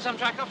 Listen to some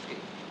Tchaikovsky.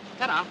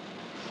 Ta-da.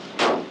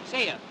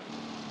 See ya.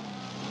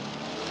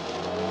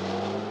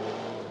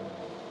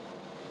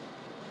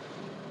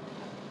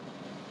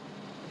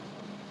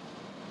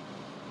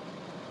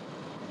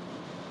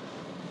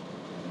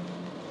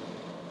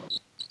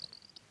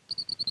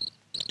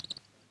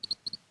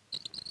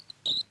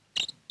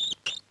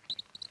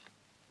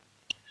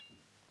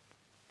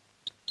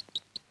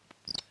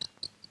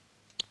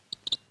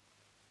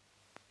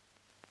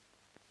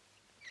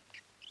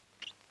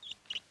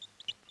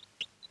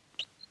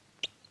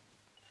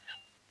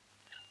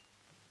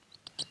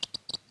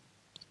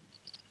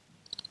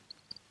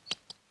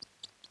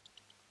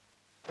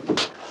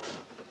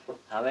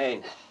 I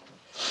mean,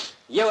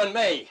 you and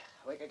me,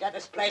 we could get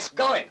this place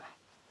going.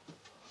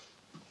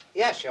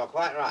 Yes, you're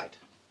quite right.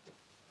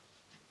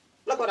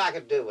 Look what I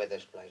could do with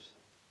this place.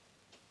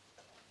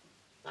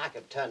 I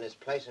could turn this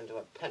place into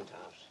a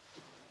penthouse.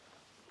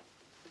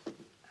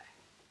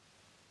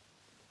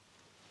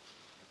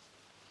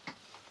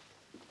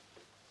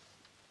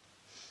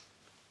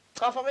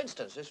 Oh, for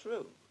instance, this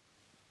room.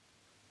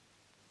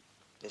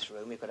 This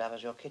room you could have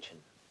as your kitchen.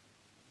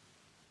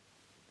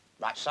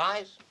 Right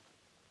size.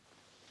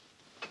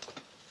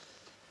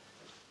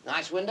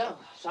 Nice window.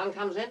 Sun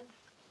comes in.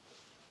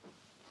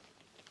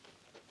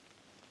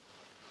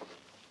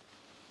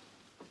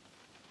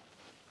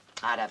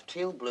 I'd have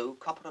teal blue,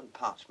 copper and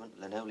parchment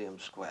linoleum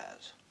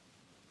squares.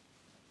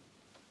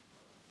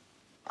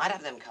 I'd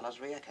have them colours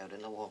re-echoed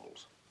in the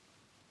walls.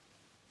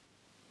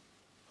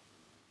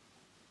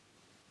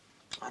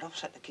 I'd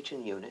offset the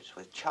kitchen units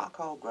with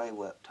charcoal grey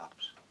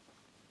worktops.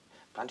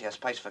 Plenty of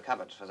space for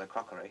cupboards for the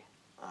crockery.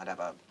 I'd have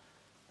a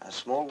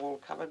small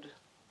wall cupboard,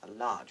 a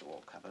large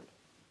wall cupboard,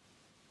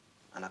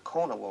 and a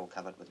corner wall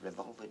cupboard with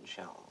revolving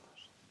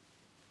shelves.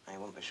 And you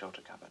wouldn't be short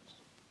of cupboards.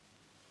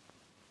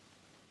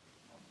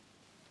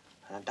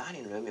 And a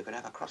dining room you could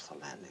have across the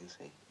landing,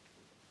 see?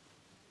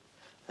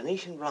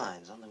 Venetian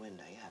blinds on the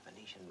window, yeah,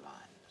 Venetian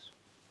blinds.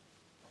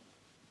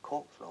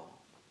 Cork floor,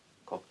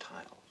 cork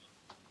tiles.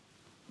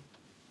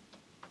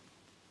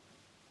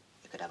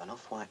 You could have an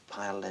off-white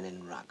pile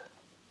linen rug.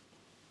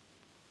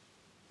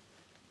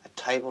 A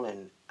table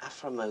in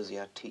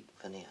Afromosia teak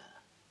veneer.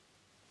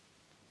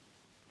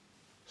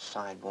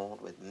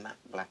 Sideboard with matte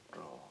black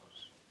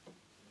drawers.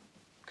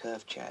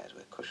 Curved chairs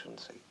with cushioned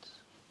seats.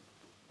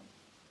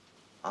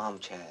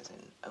 Armchairs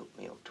in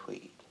oatmeal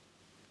tweed.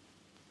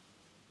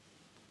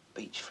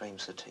 Beech frame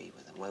settee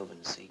with a woven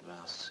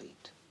seagrass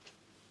seat.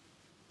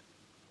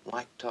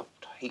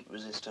 White-topped,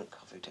 heat-resistant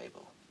coffee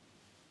table.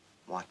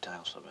 White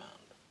tile surround.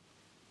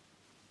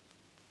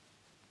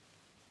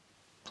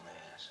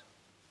 Yes.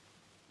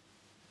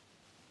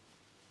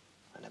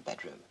 And a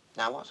bedroom.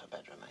 Now, what's a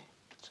bedroom, eh?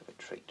 It's a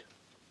retreat.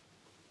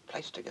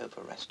 Place to go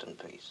for rest and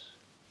peace.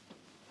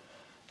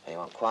 So you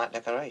want quiet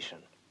decoration.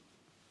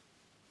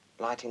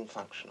 Lighting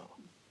functional.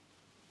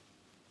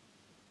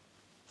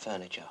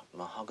 Furniture,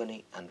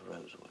 mahogany and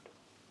rosewood.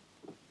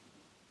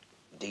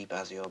 Deep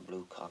azure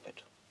blue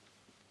carpet.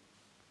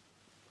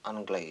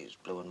 Unglazed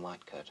blue and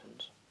white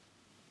curtains.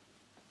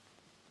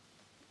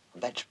 A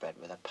bedspread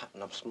with a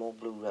pattern of small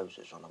blue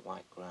roses on a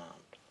white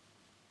ground.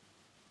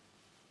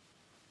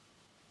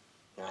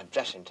 A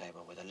dressing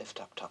table with a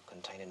lift-up top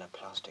containing a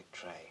plastic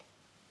tray.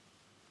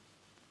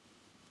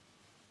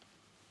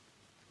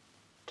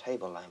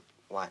 Table lamp,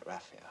 white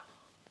raffia.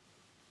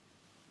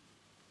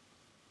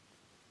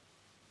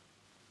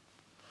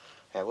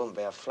 It wouldn't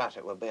be a flat,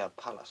 it would be a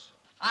palace.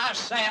 I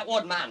say it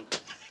would, man.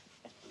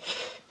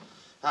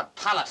 A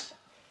palace.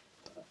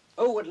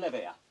 Who would live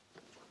here?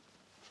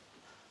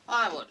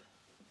 I would.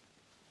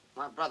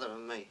 My brother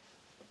and me.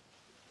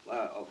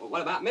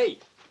 What about me?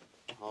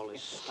 All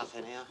this stuff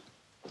in here.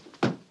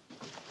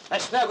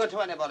 It's no good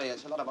to anybody.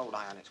 It's a lot of old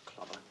iron. It's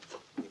clobber.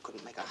 You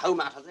couldn't make a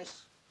home out of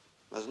this.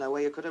 There's no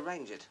way you could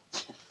arrange it.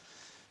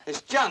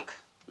 It's junk.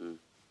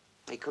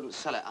 He couldn't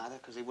sell it either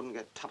because he wouldn't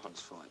get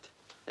tuppence for it.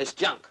 It's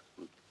junk.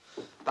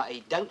 But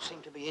he don't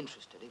seem to be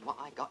interested in what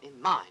I got in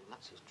mind.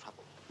 That's his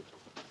trouble.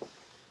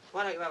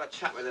 Why don't you have a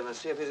chat with him and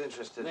see if he's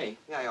interested? Me?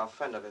 Yeah, you're a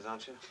friend of his,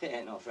 aren't you? He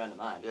ain't no friend of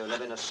mine. You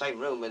live in the same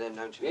room with him,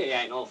 don't you? He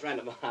ain't no friend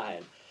of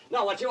mine.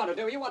 No, what you want to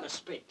do, you want to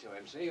speak to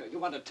him, see? You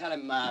want to tell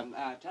him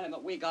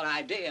that we got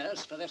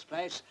ideas for this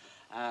place.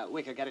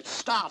 We could get it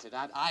started.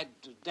 I'd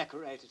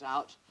decorate it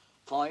out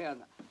for you,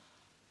 and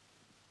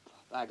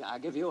I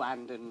give you a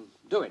hand in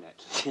doing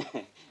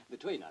it,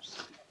 between us.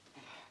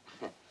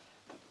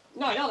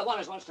 No, you're the one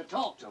who wants to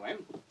talk to him.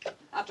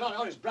 After all,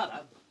 you're his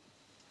brother.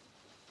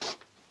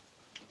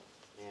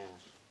 Yes.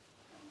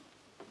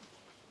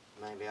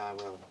 Maybe I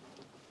will.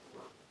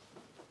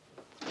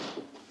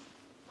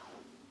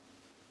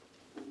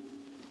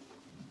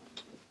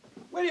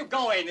 Where are you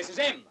going? This is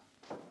him.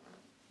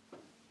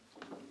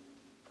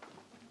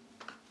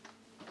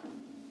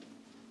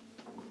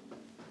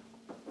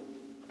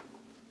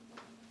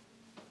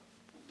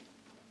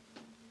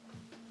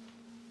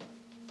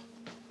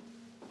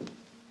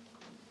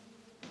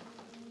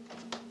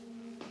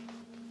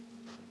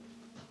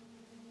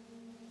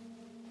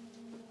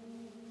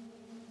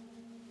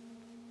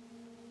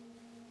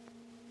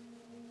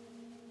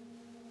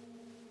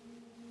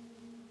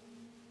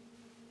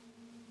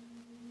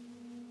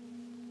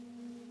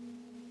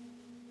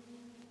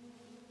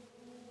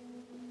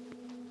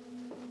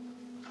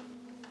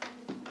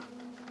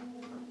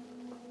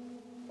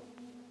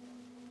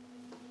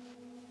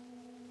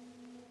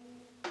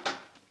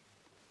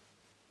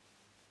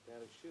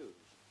 Shoes.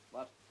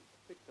 What?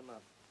 Pick them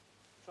up.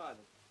 Try them.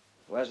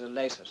 Where's the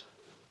laces?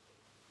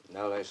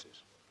 No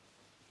laces.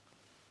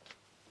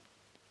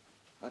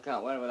 I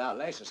can't wear them without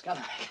laces, can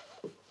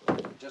I?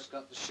 Just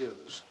got the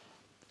shoes.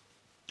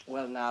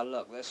 Well, now,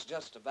 look, this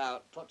just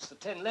about puts the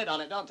tin lid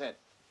on it, don't it?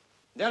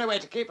 The only way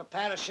to keep a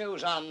pair of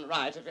shoes on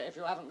right, if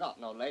you haven't got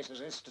no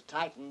laces, is to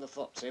tighten the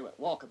foot, see?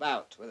 Walk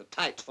about with a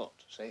tight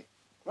foot, see?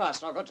 Well,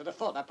 that's not good to the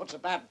foot. That puts a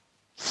bad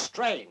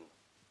strain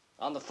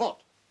on the foot.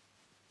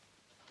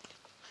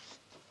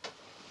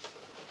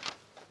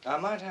 I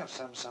might have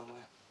some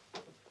somewhere.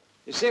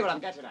 You see what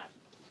I'm getting at?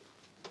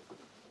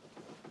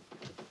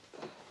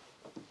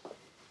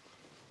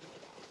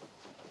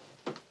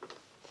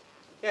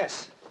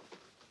 Yes.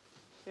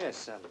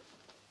 Yes,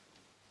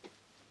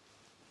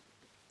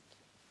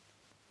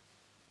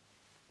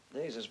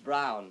 These is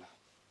brown.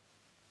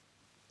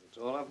 It's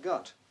all I've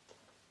got.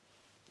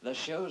 The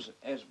shoes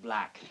is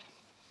black.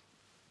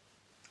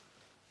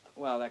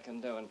 Well, they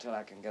can do until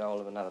I can get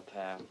hold of another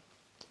pair.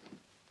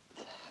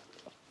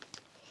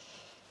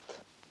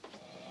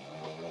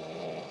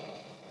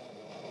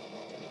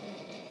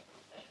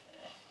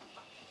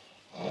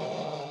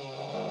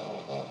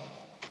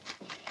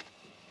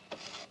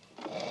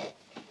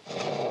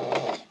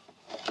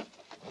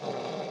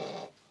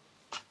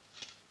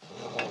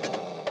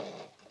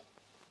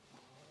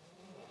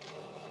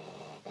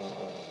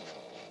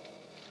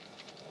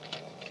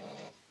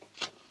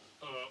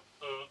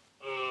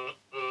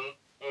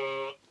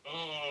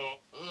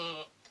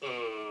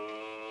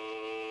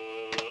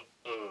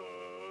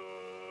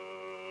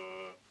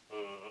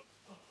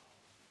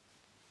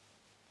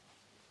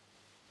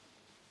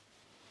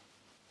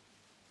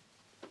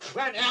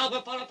 When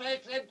Albert for a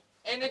place in it.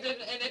 Hey,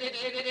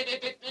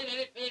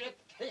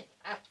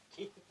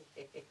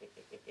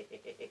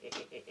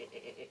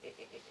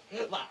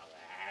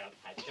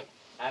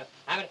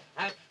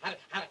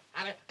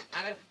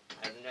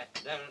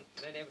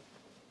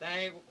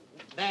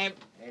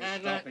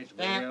 stop it,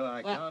 will you?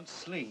 I can't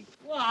sleep.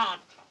 What?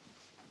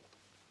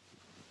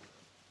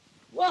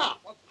 What?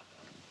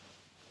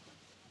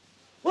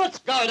 What's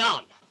going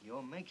on?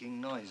 You're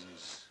making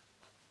noises.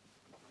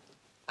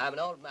 I'm an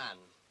old man.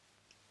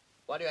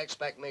 What do you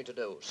expect me to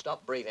do?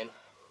 Stop breathing?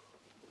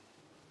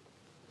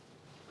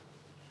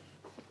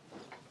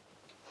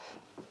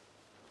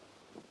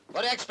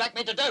 What do you expect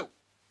me to do?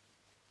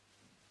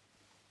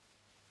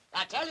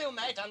 I tell you,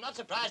 mate, I'm not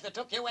surprised they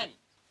took you in.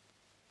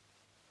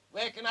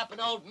 Waking up an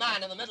old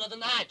man in the middle of the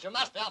night. You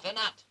must be off your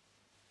nut.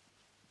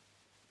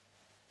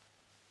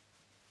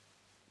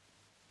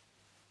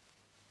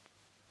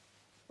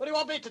 What do you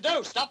want me to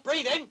do? Stop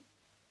breathing?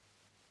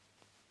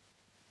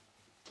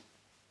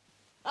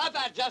 I've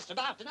had just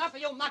about enough of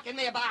you mucking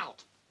me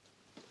about.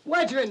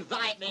 Why'd you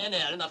invite me in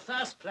here in the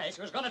first place?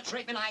 You was going to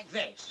treat me like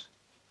this.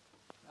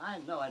 I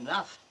know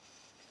enough.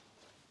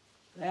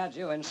 They had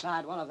you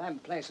inside one of them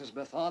places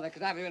before. They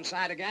could have you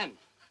inside again.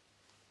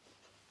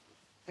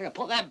 They could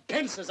put them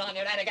pincers on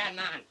your head again,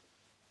 man.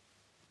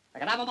 They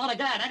can have them on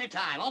again any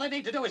time. All they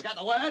need to do is get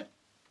the word.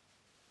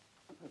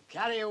 They'll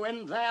carry you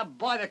in there,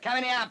 boy. They'll come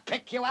in here and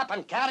pick you up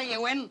and carry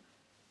you in.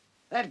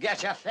 They'd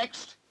get you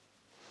fixed.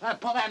 They'd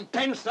put them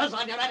pincers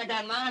on your head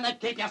again, man, and they'd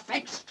keep you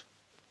fixed.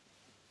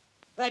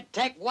 they'd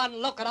take one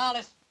look at all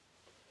this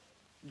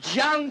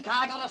junk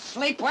I gotta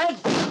sleep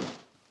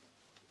with,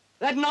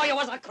 they'd know you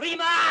was a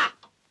creamer.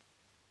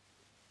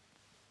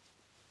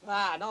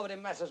 Nobody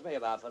messes me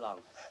about for long.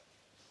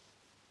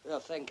 You'll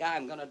think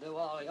I'm gonna do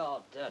all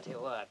your dirty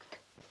work.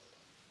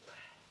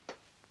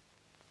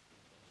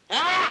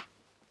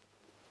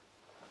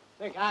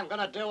 Think I'm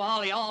gonna do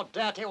all your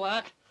dirty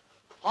work?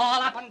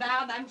 All up and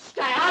down them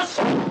stairs?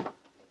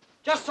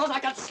 Just so I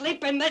can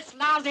sleep in this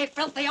lousy,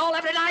 filthy hole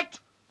every night?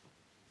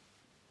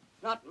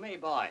 Not me,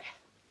 boy.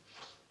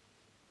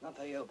 Not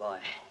for you, boy.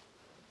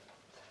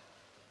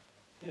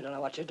 You don't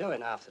know what you're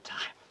doing half the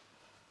time.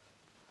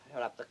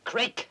 You're up the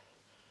creek.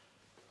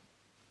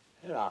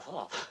 You're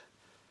off.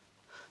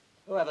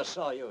 Whoever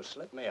saw you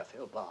slip me a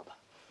few bob?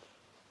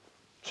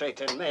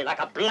 Treating me like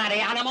a bloody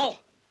animal?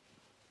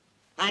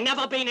 I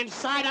never been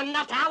inside a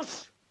nut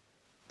house.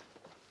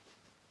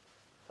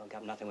 Don't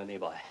come nothing with me,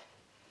 boy.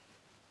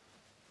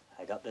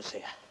 I got this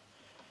here.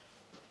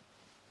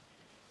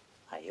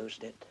 I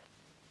used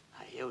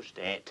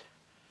it.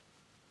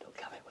 Don't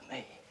come in with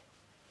me.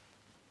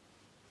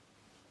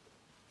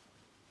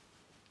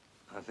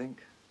 I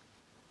think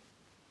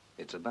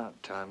it's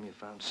about time you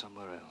found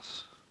somewhere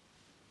else.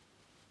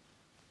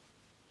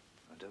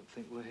 I don't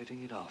think we're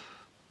hitting it off.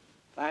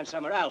 Find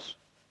somewhere else.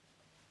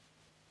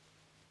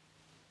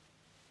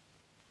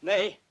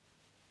 Me?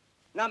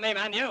 Not me,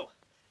 man, you.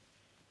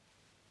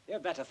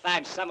 You'd better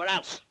find somewhere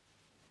else.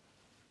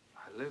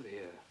 I live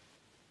here.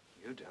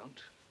 You don't.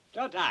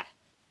 Don't I?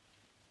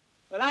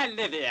 Well, I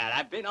live here.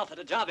 I've been offered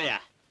a job here.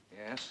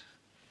 Yes,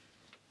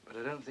 but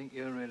I don't think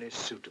you're really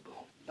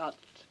suitable. Not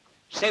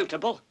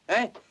suitable,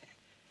 eh?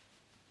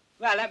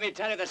 Well, let me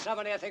tell you, there's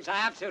somebody who thinks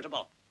I am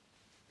suitable.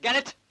 Get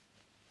it?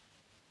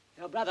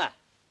 Your brother.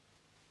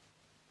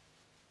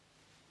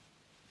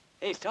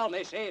 He's told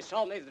me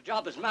the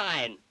job is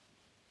mine.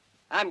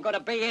 I'm going to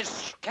be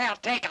his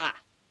caretaker.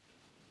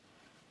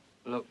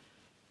 Look,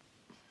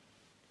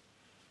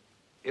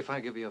 if I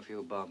give you a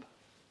few bob,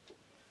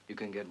 you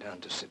can get down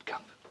to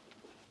Sidcup.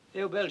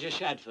 You build your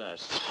shed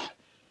first.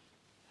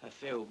 A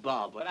few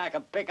bob, when I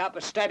can pick up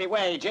a steady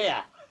wage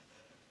here.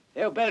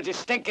 You build your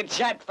stinking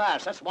shed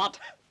first, that's what.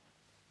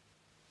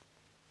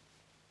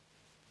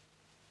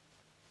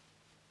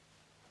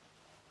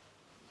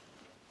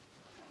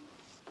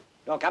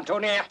 Don't come too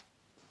near.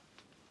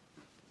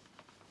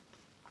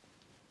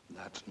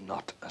 That's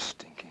not a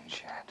stinking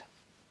shed.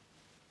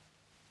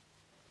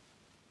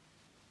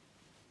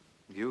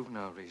 You've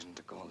no reason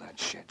to call that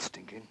shed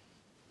stinking.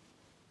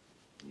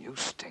 You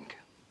stink.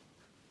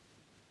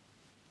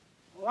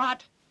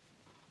 What?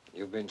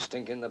 You've been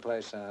stinking the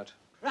place out.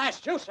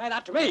 Christ, you say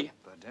that to me.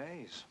 For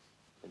days.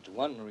 It's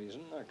one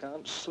reason I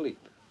can't sleep.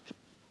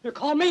 You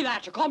call me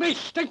that? You call me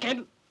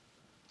stinking?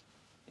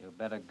 You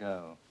better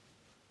go.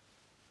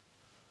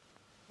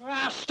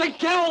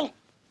 Stink you!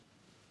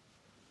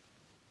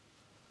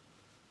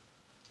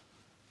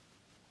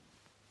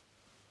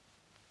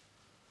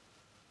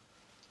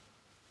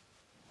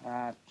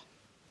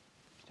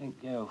 Stink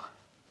you.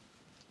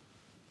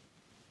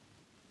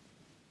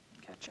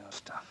 Get your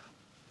stuff.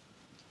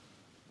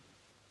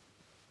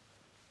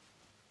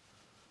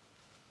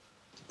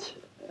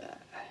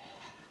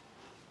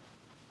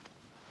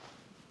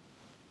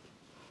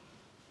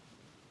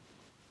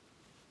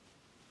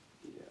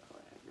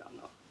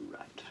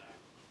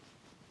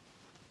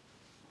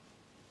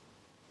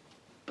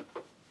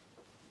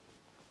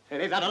 Hey,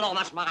 leave that alone,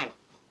 that's mine.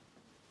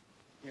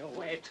 You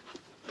wait.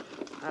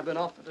 I've been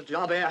offered a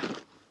job here.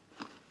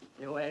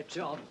 You wait,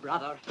 your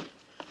brother.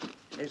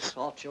 He'll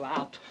sort you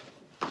out.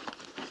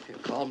 You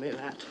call me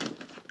that.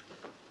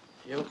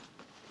 You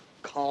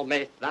call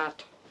me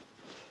that.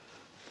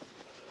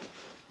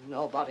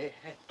 Nobody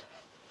ain't.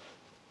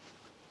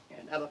 You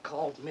never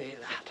called me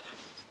that.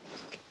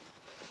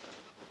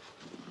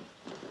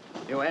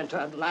 You ain't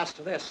heard the last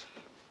of this.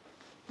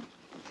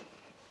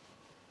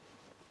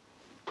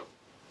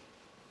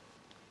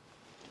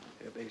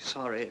 You'll be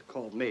sorry you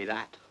called me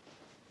that.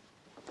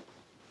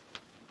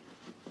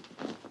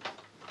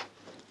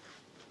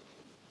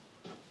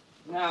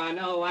 Now I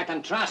know who I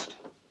can trust.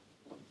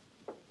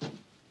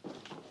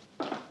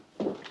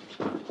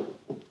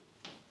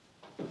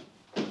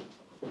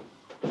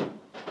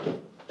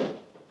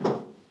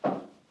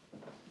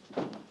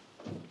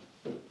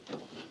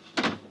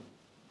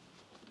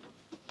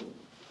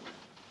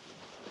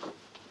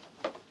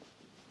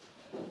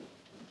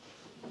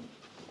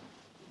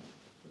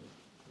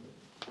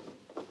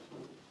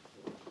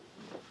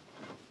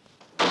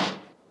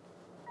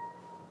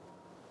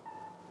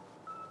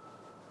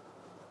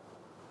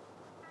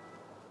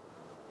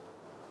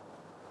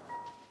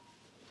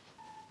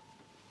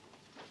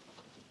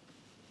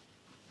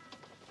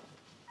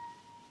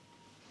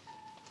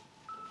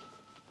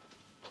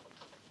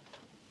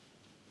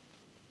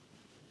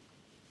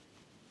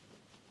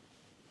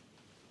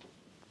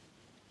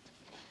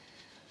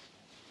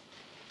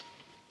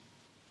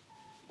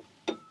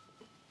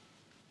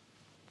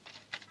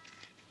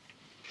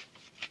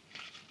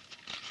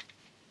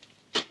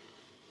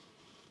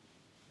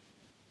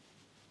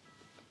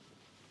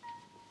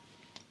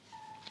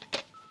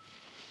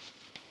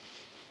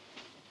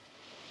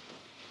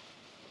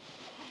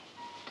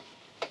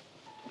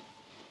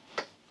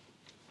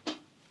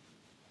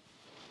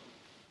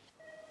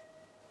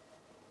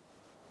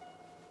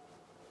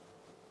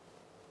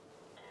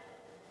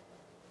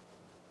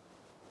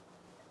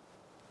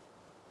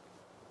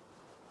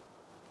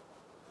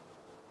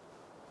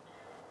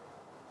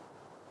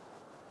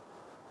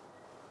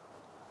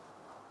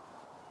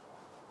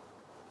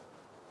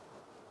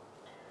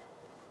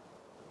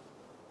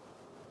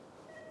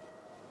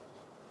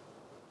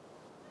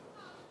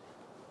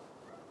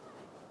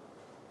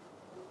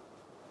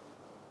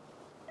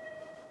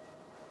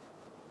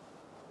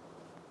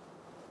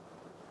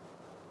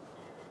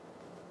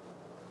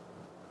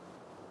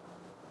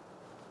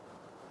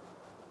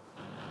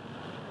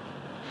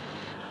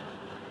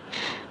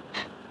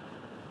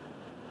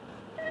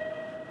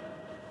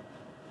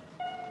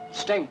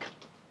 stink.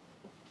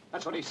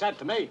 That's what he said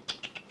to me.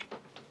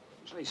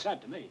 That's what he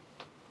said to me.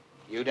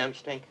 You don't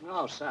stink.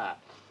 No, sir.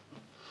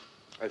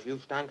 If you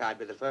stank, I'd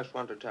be the first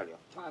one to tell you.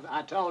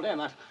 I told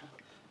him.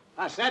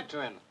 I said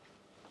to him.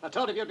 I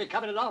told him you'd be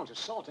coming along to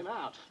sort him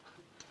out.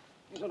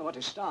 You don't know what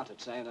he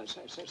started saying.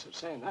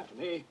 Saying that to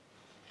me.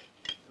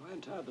 You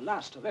ain't heard the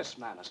last of this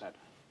man, I said.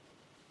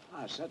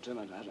 I said to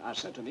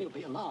him, he'll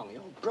be along.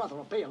 Your brother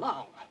will be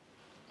along.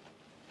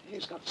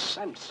 He's got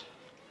sense.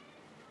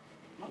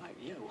 Not like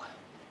you.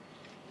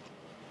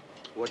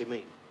 What do you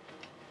mean?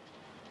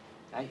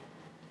 Hey?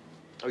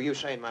 Oh, you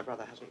saying my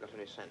brother hasn't got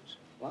any sense?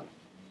 What?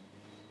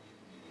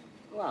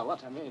 Well,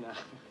 what I mean,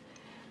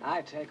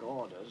 I take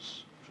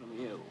orders from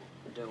you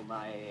to do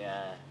my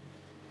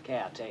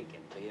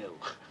caretaking for you.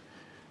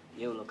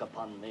 You look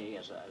upon me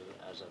as a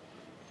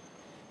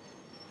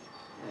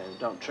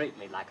don't treat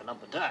me like a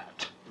lump of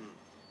dirt.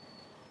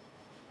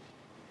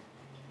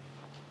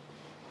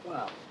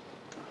 Well,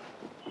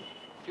 do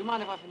you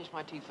mind if I finish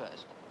my tea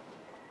first?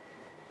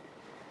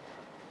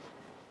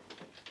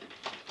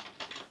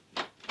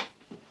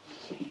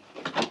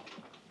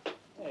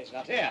 hey, he's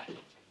not here.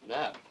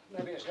 No.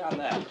 Maybe it's down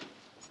there.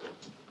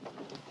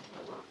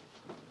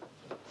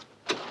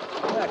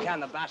 Where can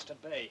the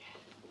bastard be?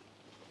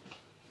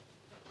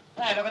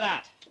 Hey, look at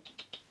that.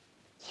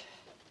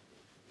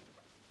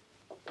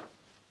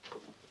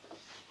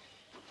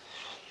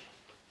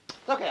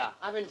 Look here,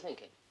 I've been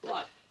thinking.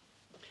 What?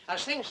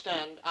 As things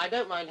stand, I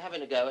don't mind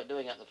having a go at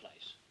doing up the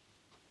place.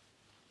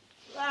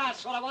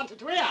 That's what I wanted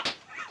to hear.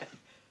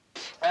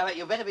 Well,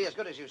 you better be as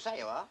good as you say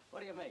you are.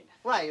 What do you mean?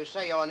 Why, you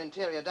say you're an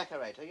interior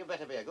decorator. You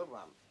better be a good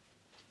one.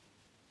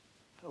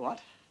 A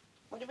what?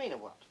 What do you mean, a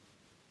what?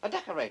 A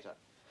decorator.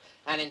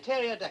 An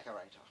interior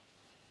decorator.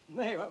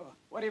 Me?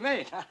 What do you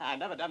mean? I've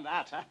never done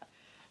that.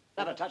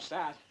 Never touched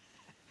that.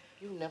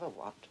 You never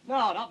what?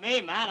 No, not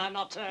me, man. I'm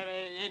not an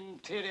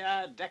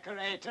interior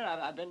decorator.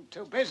 I've been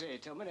too busy.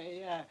 Too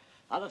many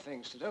other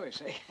things to do, you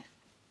see.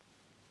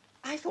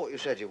 I thought you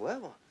said you were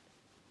one.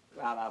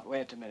 Well,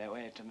 wait a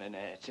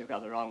minute. You've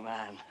got the wrong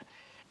man.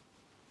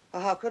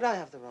 Well, how could I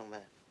have the wrong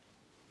man?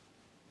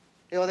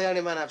 You're the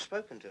only man I've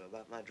spoken to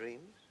about my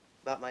dreams,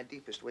 about my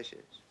deepest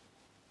wishes.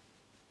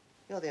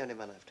 You're the only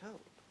man I've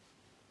told.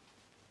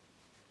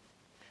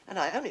 And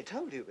I only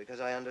told you because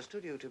I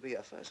understood you to be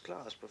a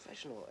first-class,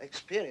 professional,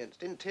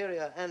 experienced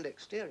interior and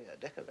exterior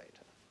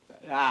decorator.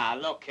 Ah,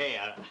 look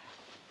here.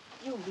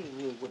 You mean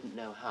you wouldn't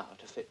know how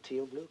to fit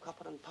teal blue,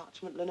 copper and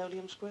parchment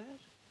linoleum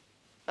squares?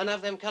 And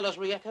have them colours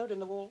re-echoed in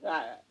the wall?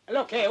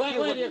 Look here, You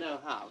wouldn't know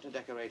how to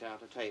decorate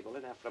out a table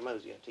in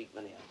Aframosia teak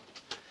veneer.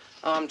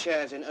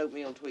 Armchairs in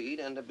oatmeal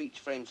tweed and a beech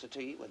frame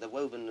settee with a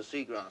woven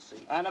seagrass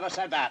seat. I never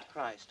said that.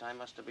 Christ, I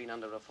must have been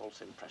under a false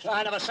impression.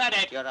 I never said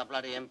it. You're a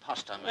bloody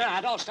imposter, mate. Yeah,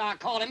 don't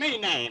start calling me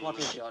names. What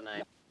is your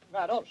name?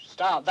 Now, don't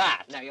start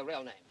that. No, your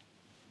real name.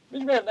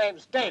 His real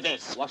name's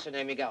Davis. What's the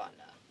name you go under?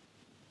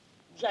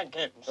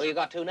 Jenkins. Oh, you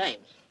got two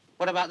names.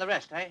 What about the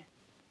rest, eh?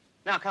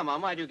 Now, come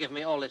on, why do you give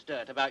me all this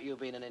dirt about you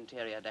being an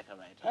interior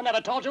decorator? I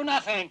never told you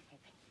nothing.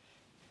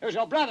 It was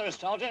your brother who's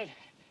told you.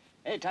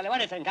 He'd tell you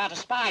anything out of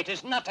spite.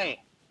 He's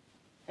nutty.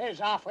 He's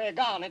halfway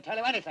gone. He'd tell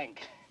you anything.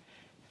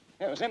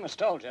 It was him who's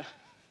told you.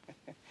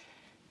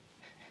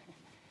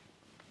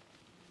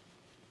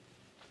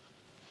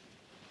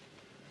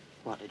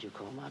 What did you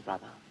call my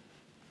brother?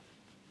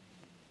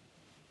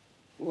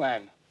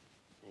 When?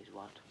 He's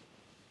what?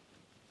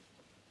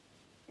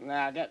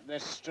 Now, get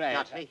this straight.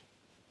 Nutty.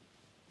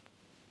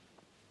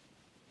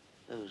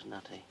 Who's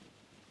nutty?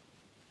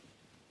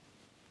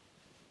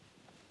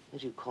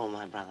 Did you call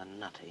my brother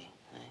nutty,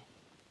 eh?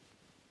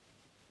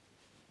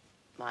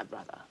 My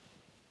brother.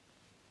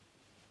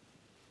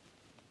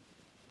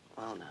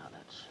 Well, now,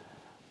 that's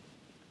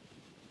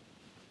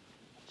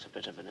a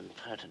bit of an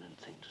impertinent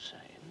thing to say,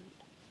 isn't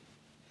it?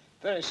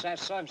 Very says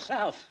so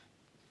himself.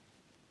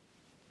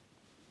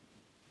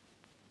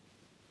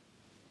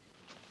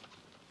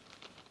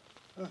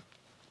 What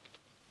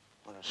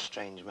a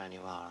strange man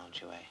you are,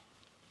 aren't you, eh?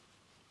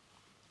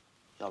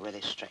 You're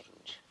really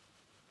strange.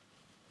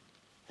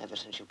 Ever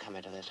since you come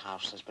into this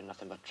house, there's been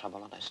nothing but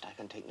trouble, honest. I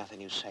can take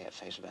nothing you say at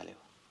face value.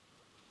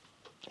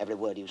 Every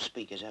word you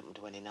speak is open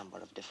to any number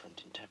of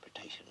different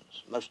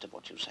interpretations. Most of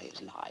what you say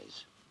is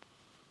lies.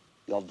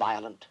 You're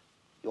violent,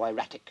 you're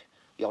erratic,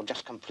 you're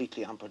just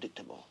completely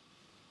unpredictable.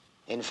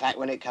 In fact,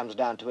 when it comes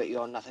down to it,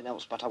 you're nothing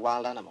else but a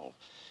wild animal.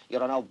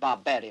 You're an old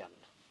barbarian.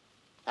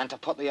 And to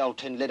put the old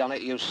tin lid on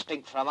it, you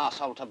stink from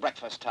arsehole to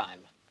breakfast time.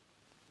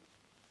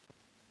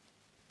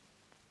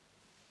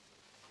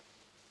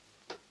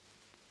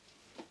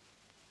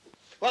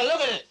 Well,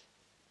 look at it.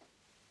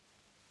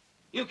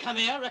 You come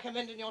here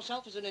recommending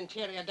yourself as an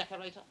interior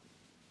decorator.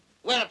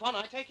 Whereupon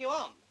I take you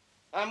on.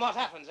 And what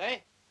happens, eh?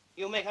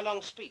 You make a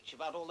long speech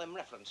about all them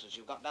references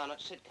you got down at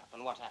Sidcup,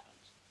 and what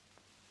happens?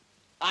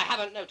 I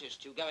haven't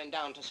noticed you going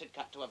down to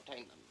Sidcup to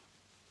obtain them.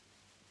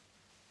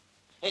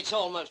 It's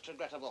almost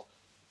regrettable,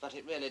 but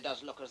it really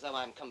does look as though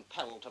I'm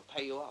compelled to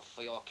pay you off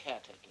for your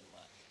caretaking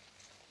work.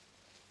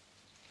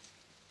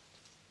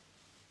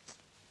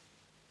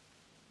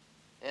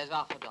 Here's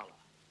 $50.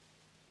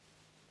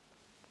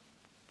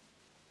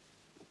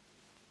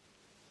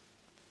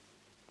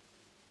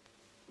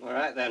 All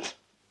right, then.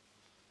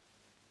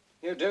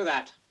 You do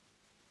that.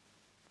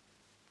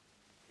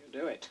 You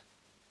do it.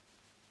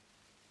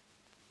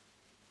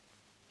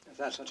 If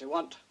that's what you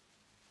want.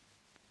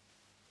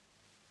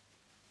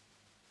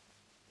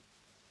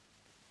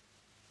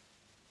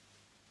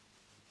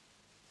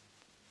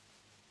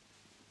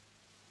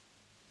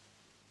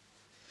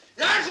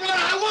 That's what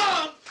I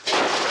want!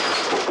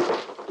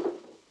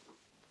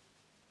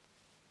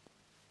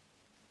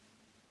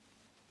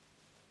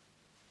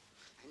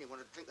 Anyone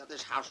would think that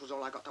this house was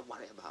all I got to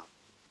worry about.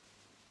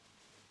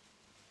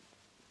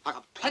 I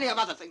got plenty of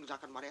other things I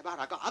can worry about.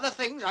 I got other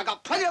things. I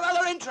got plenty of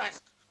other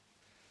interests.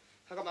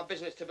 I got my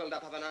business to build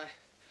up, haven't I?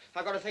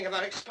 I've got to think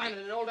about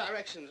expanding in all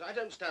directions. I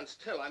don't stand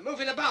still. I'm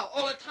moving about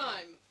all the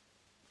time.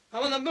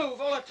 I'm on the move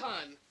all the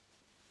time.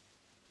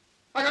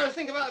 I got to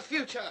think about the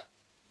future.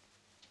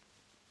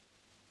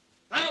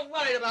 I'm not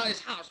worried about his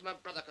house. My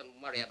brother can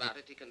worry about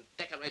it. He can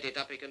decorate it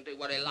up. He can do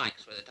what he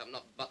likes with it. I'm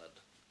not bothered.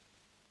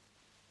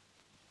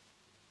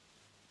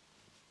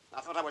 I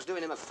thought I was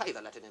doing him a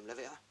favor letting him live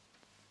here.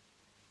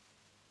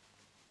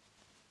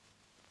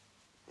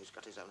 He's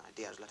got his own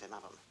ideas. Let him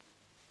have them.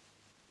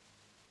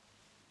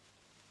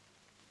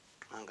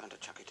 I'm going to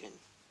chuck it in.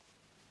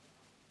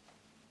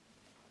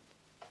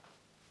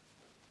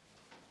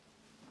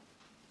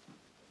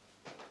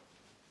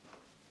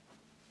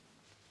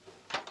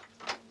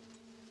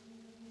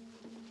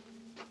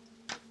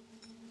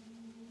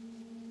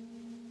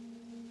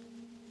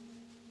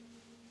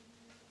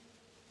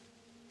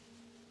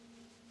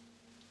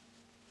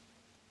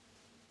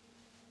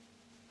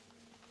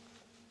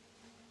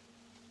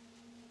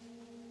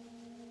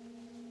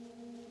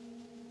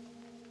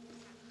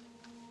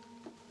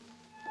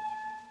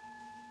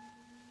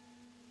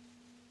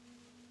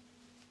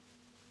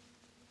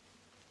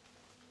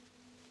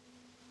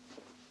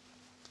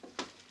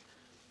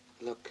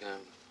 Look,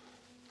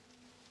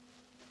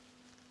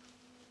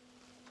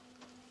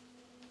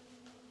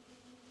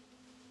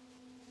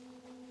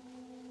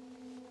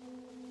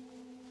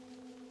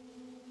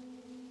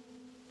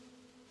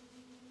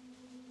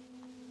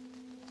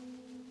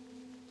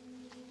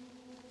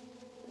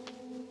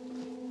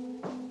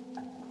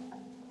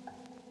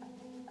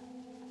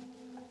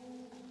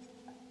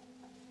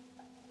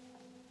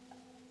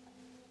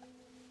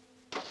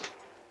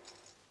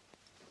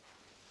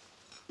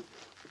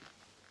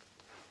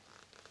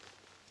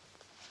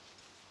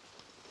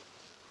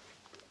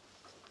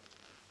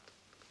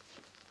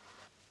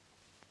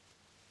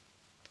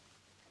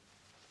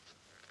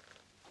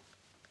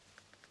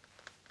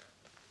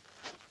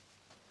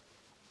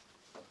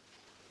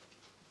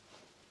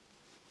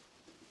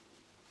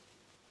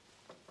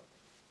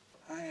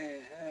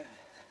 I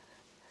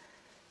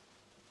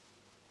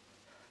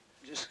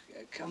just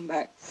come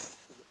back for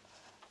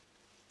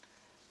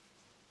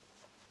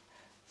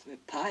the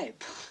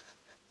pipe.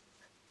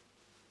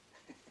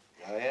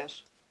 oh,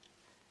 yes?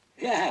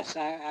 Yes,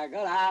 I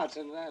got out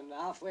and then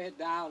halfway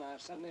down I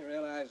suddenly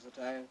realized that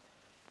I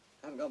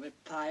hadn't got my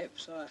pipe,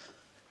 so I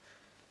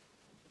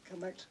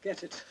come back to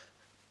get it.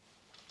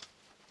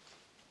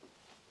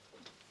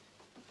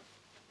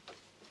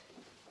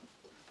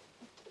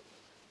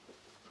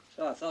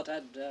 So I thought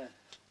I'd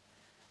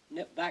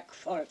nip back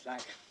for it,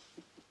 like.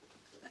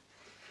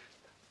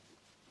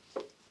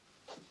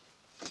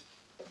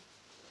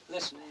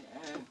 Listen,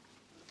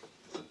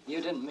 you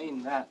didn't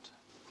mean that,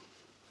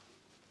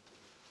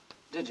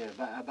 did you,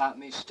 about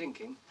me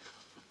stinking?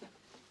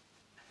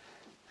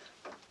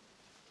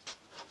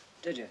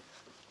 Did you?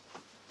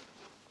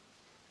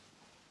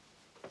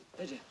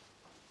 Did you?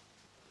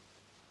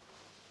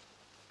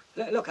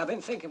 Look, I've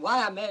been thinking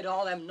why I made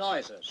all them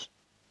noises.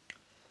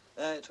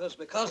 It was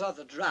because of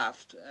the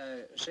draft.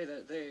 See,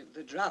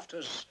 the draft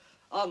was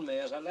on me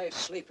as I lay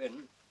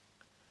sleeping.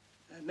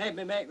 It made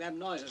me make them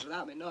noises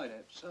without me knowing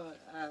it. So,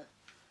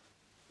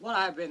 what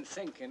I've been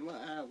thinking,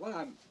 what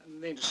I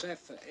mean to say,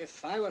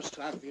 if I was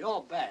to have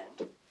your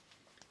bed,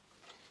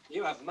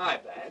 you have my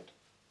bed,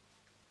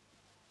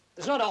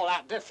 there's not all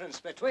that difference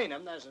between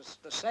them. There's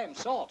the same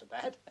sort of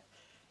bed.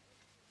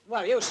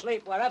 Well, you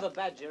sleep wherever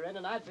bed you're in,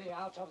 and I'd be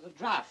out of the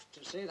draft.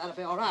 You see, that'd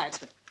be all right.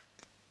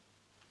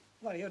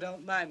 Well, you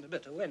don't mind a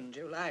bit of wind.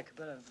 You like a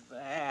bit of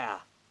air.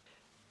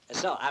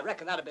 So I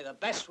reckon that'd be the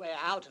best way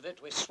out of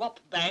it. We swap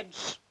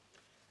beds.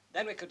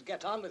 Then we could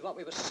get on with what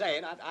we were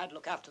saying. I'd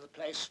look after the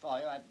place for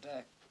you.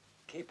 I'd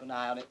keep an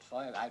eye on it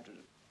for you. I'd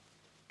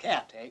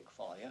caretake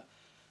for you.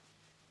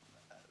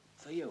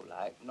 For you,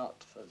 like,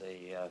 not for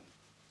the other,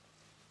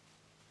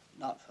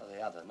 not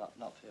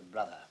for your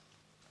brother.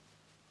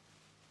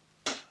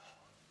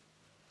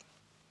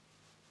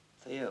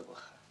 For you.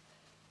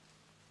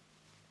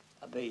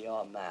 I'll be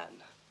your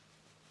man.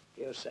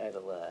 You say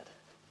the word.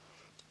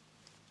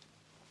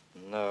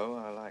 No,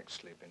 I like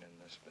sleeping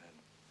in this bed.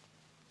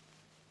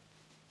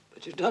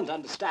 But you don't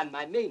understand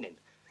my meaning.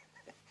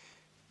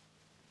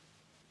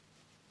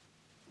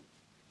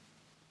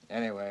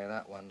 Anyway,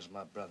 that one's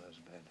my brother's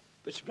bed.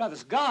 But your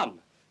brother's gone.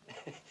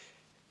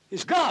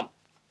 He's gone.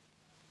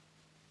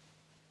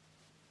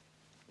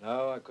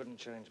 No, I couldn't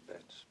change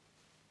beds.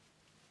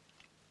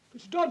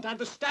 But you don't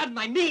understand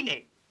my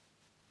meaning.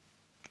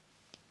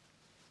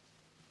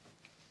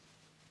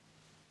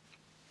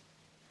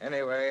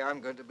 Anyway,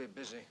 I'm going to be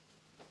busy.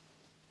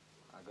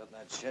 I've got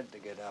that shed to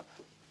get up.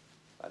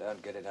 If I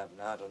don't get it up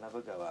now, it'll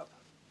never go up.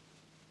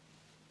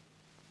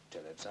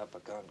 Till it's up, I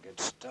can't get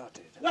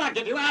started. Well, I'll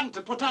give you a hand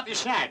to put up your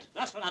shed.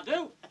 That's what I'll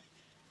do.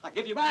 I'll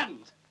give you a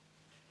hand.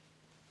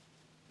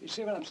 You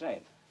see what I'm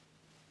saying?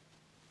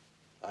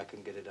 I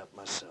can get it up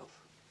myself.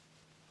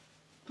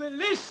 But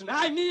listen,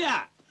 I'm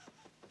here.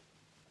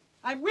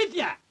 I'm with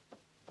you.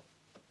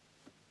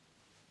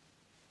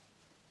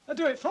 I'll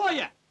do it for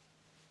you.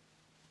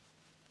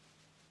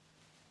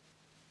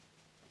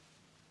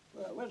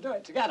 We'll do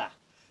it together.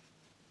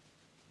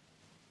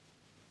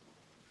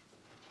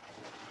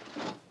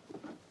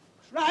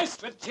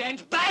 Christ, we'll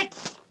change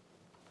beds.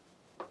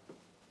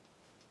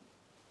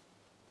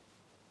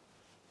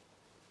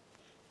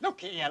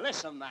 Look here,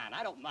 listen, man,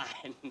 I don't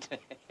mind.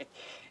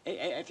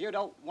 If you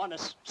don't want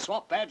to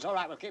swap beds, all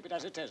right, we'll keep it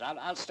as it is.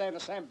 I'll stay in the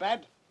same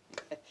bed.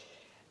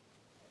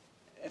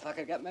 If I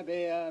could get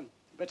maybe a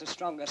bit of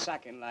stronger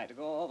sacking light to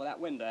go over that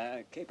window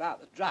and keep out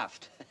the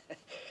draft.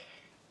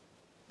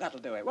 That'll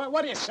do it. Well,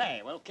 what do you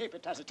say? We'll keep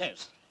it as it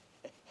is.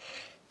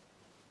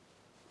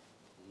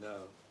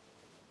 No.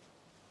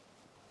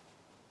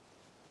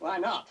 Why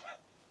not?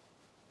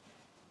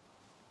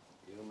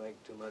 You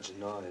make too much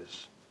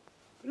noise.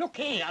 Look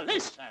here,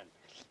 listen.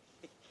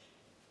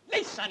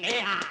 Listen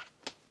here.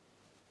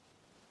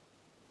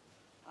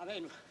 I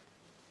mean,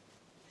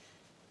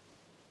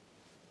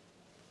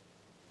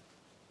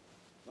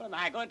 what am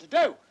I going to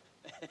do?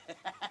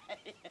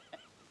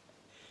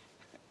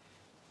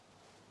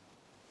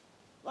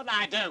 What do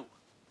I do?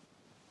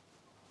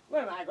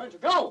 Where am I going to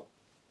go?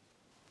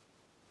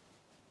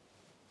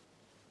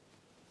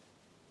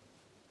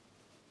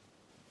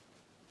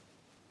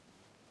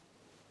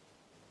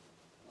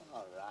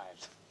 All right.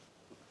 If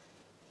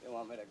you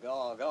want me to go,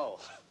 I'll go.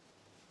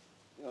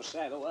 You'll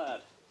say the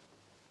word.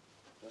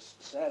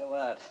 Just say the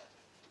word.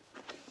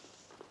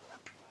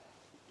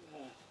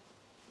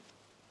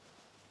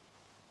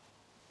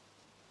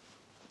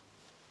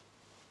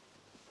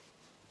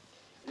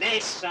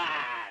 Listen!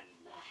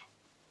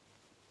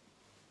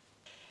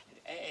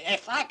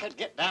 If I could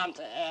get down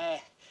to,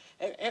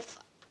 if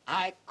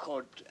I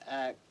could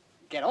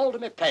get hold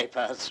of my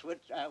papers, would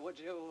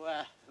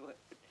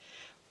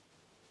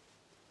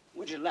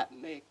you let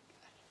me?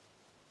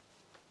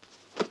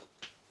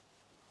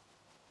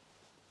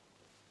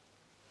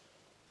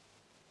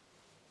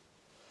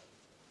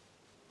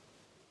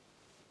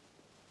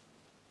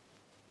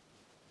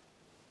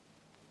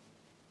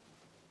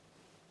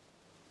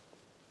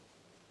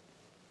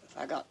 If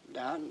I got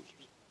down.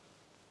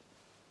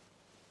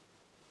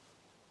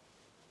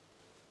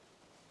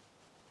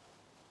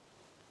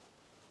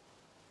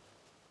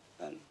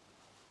 And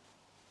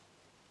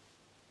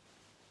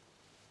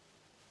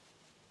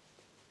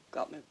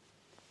got me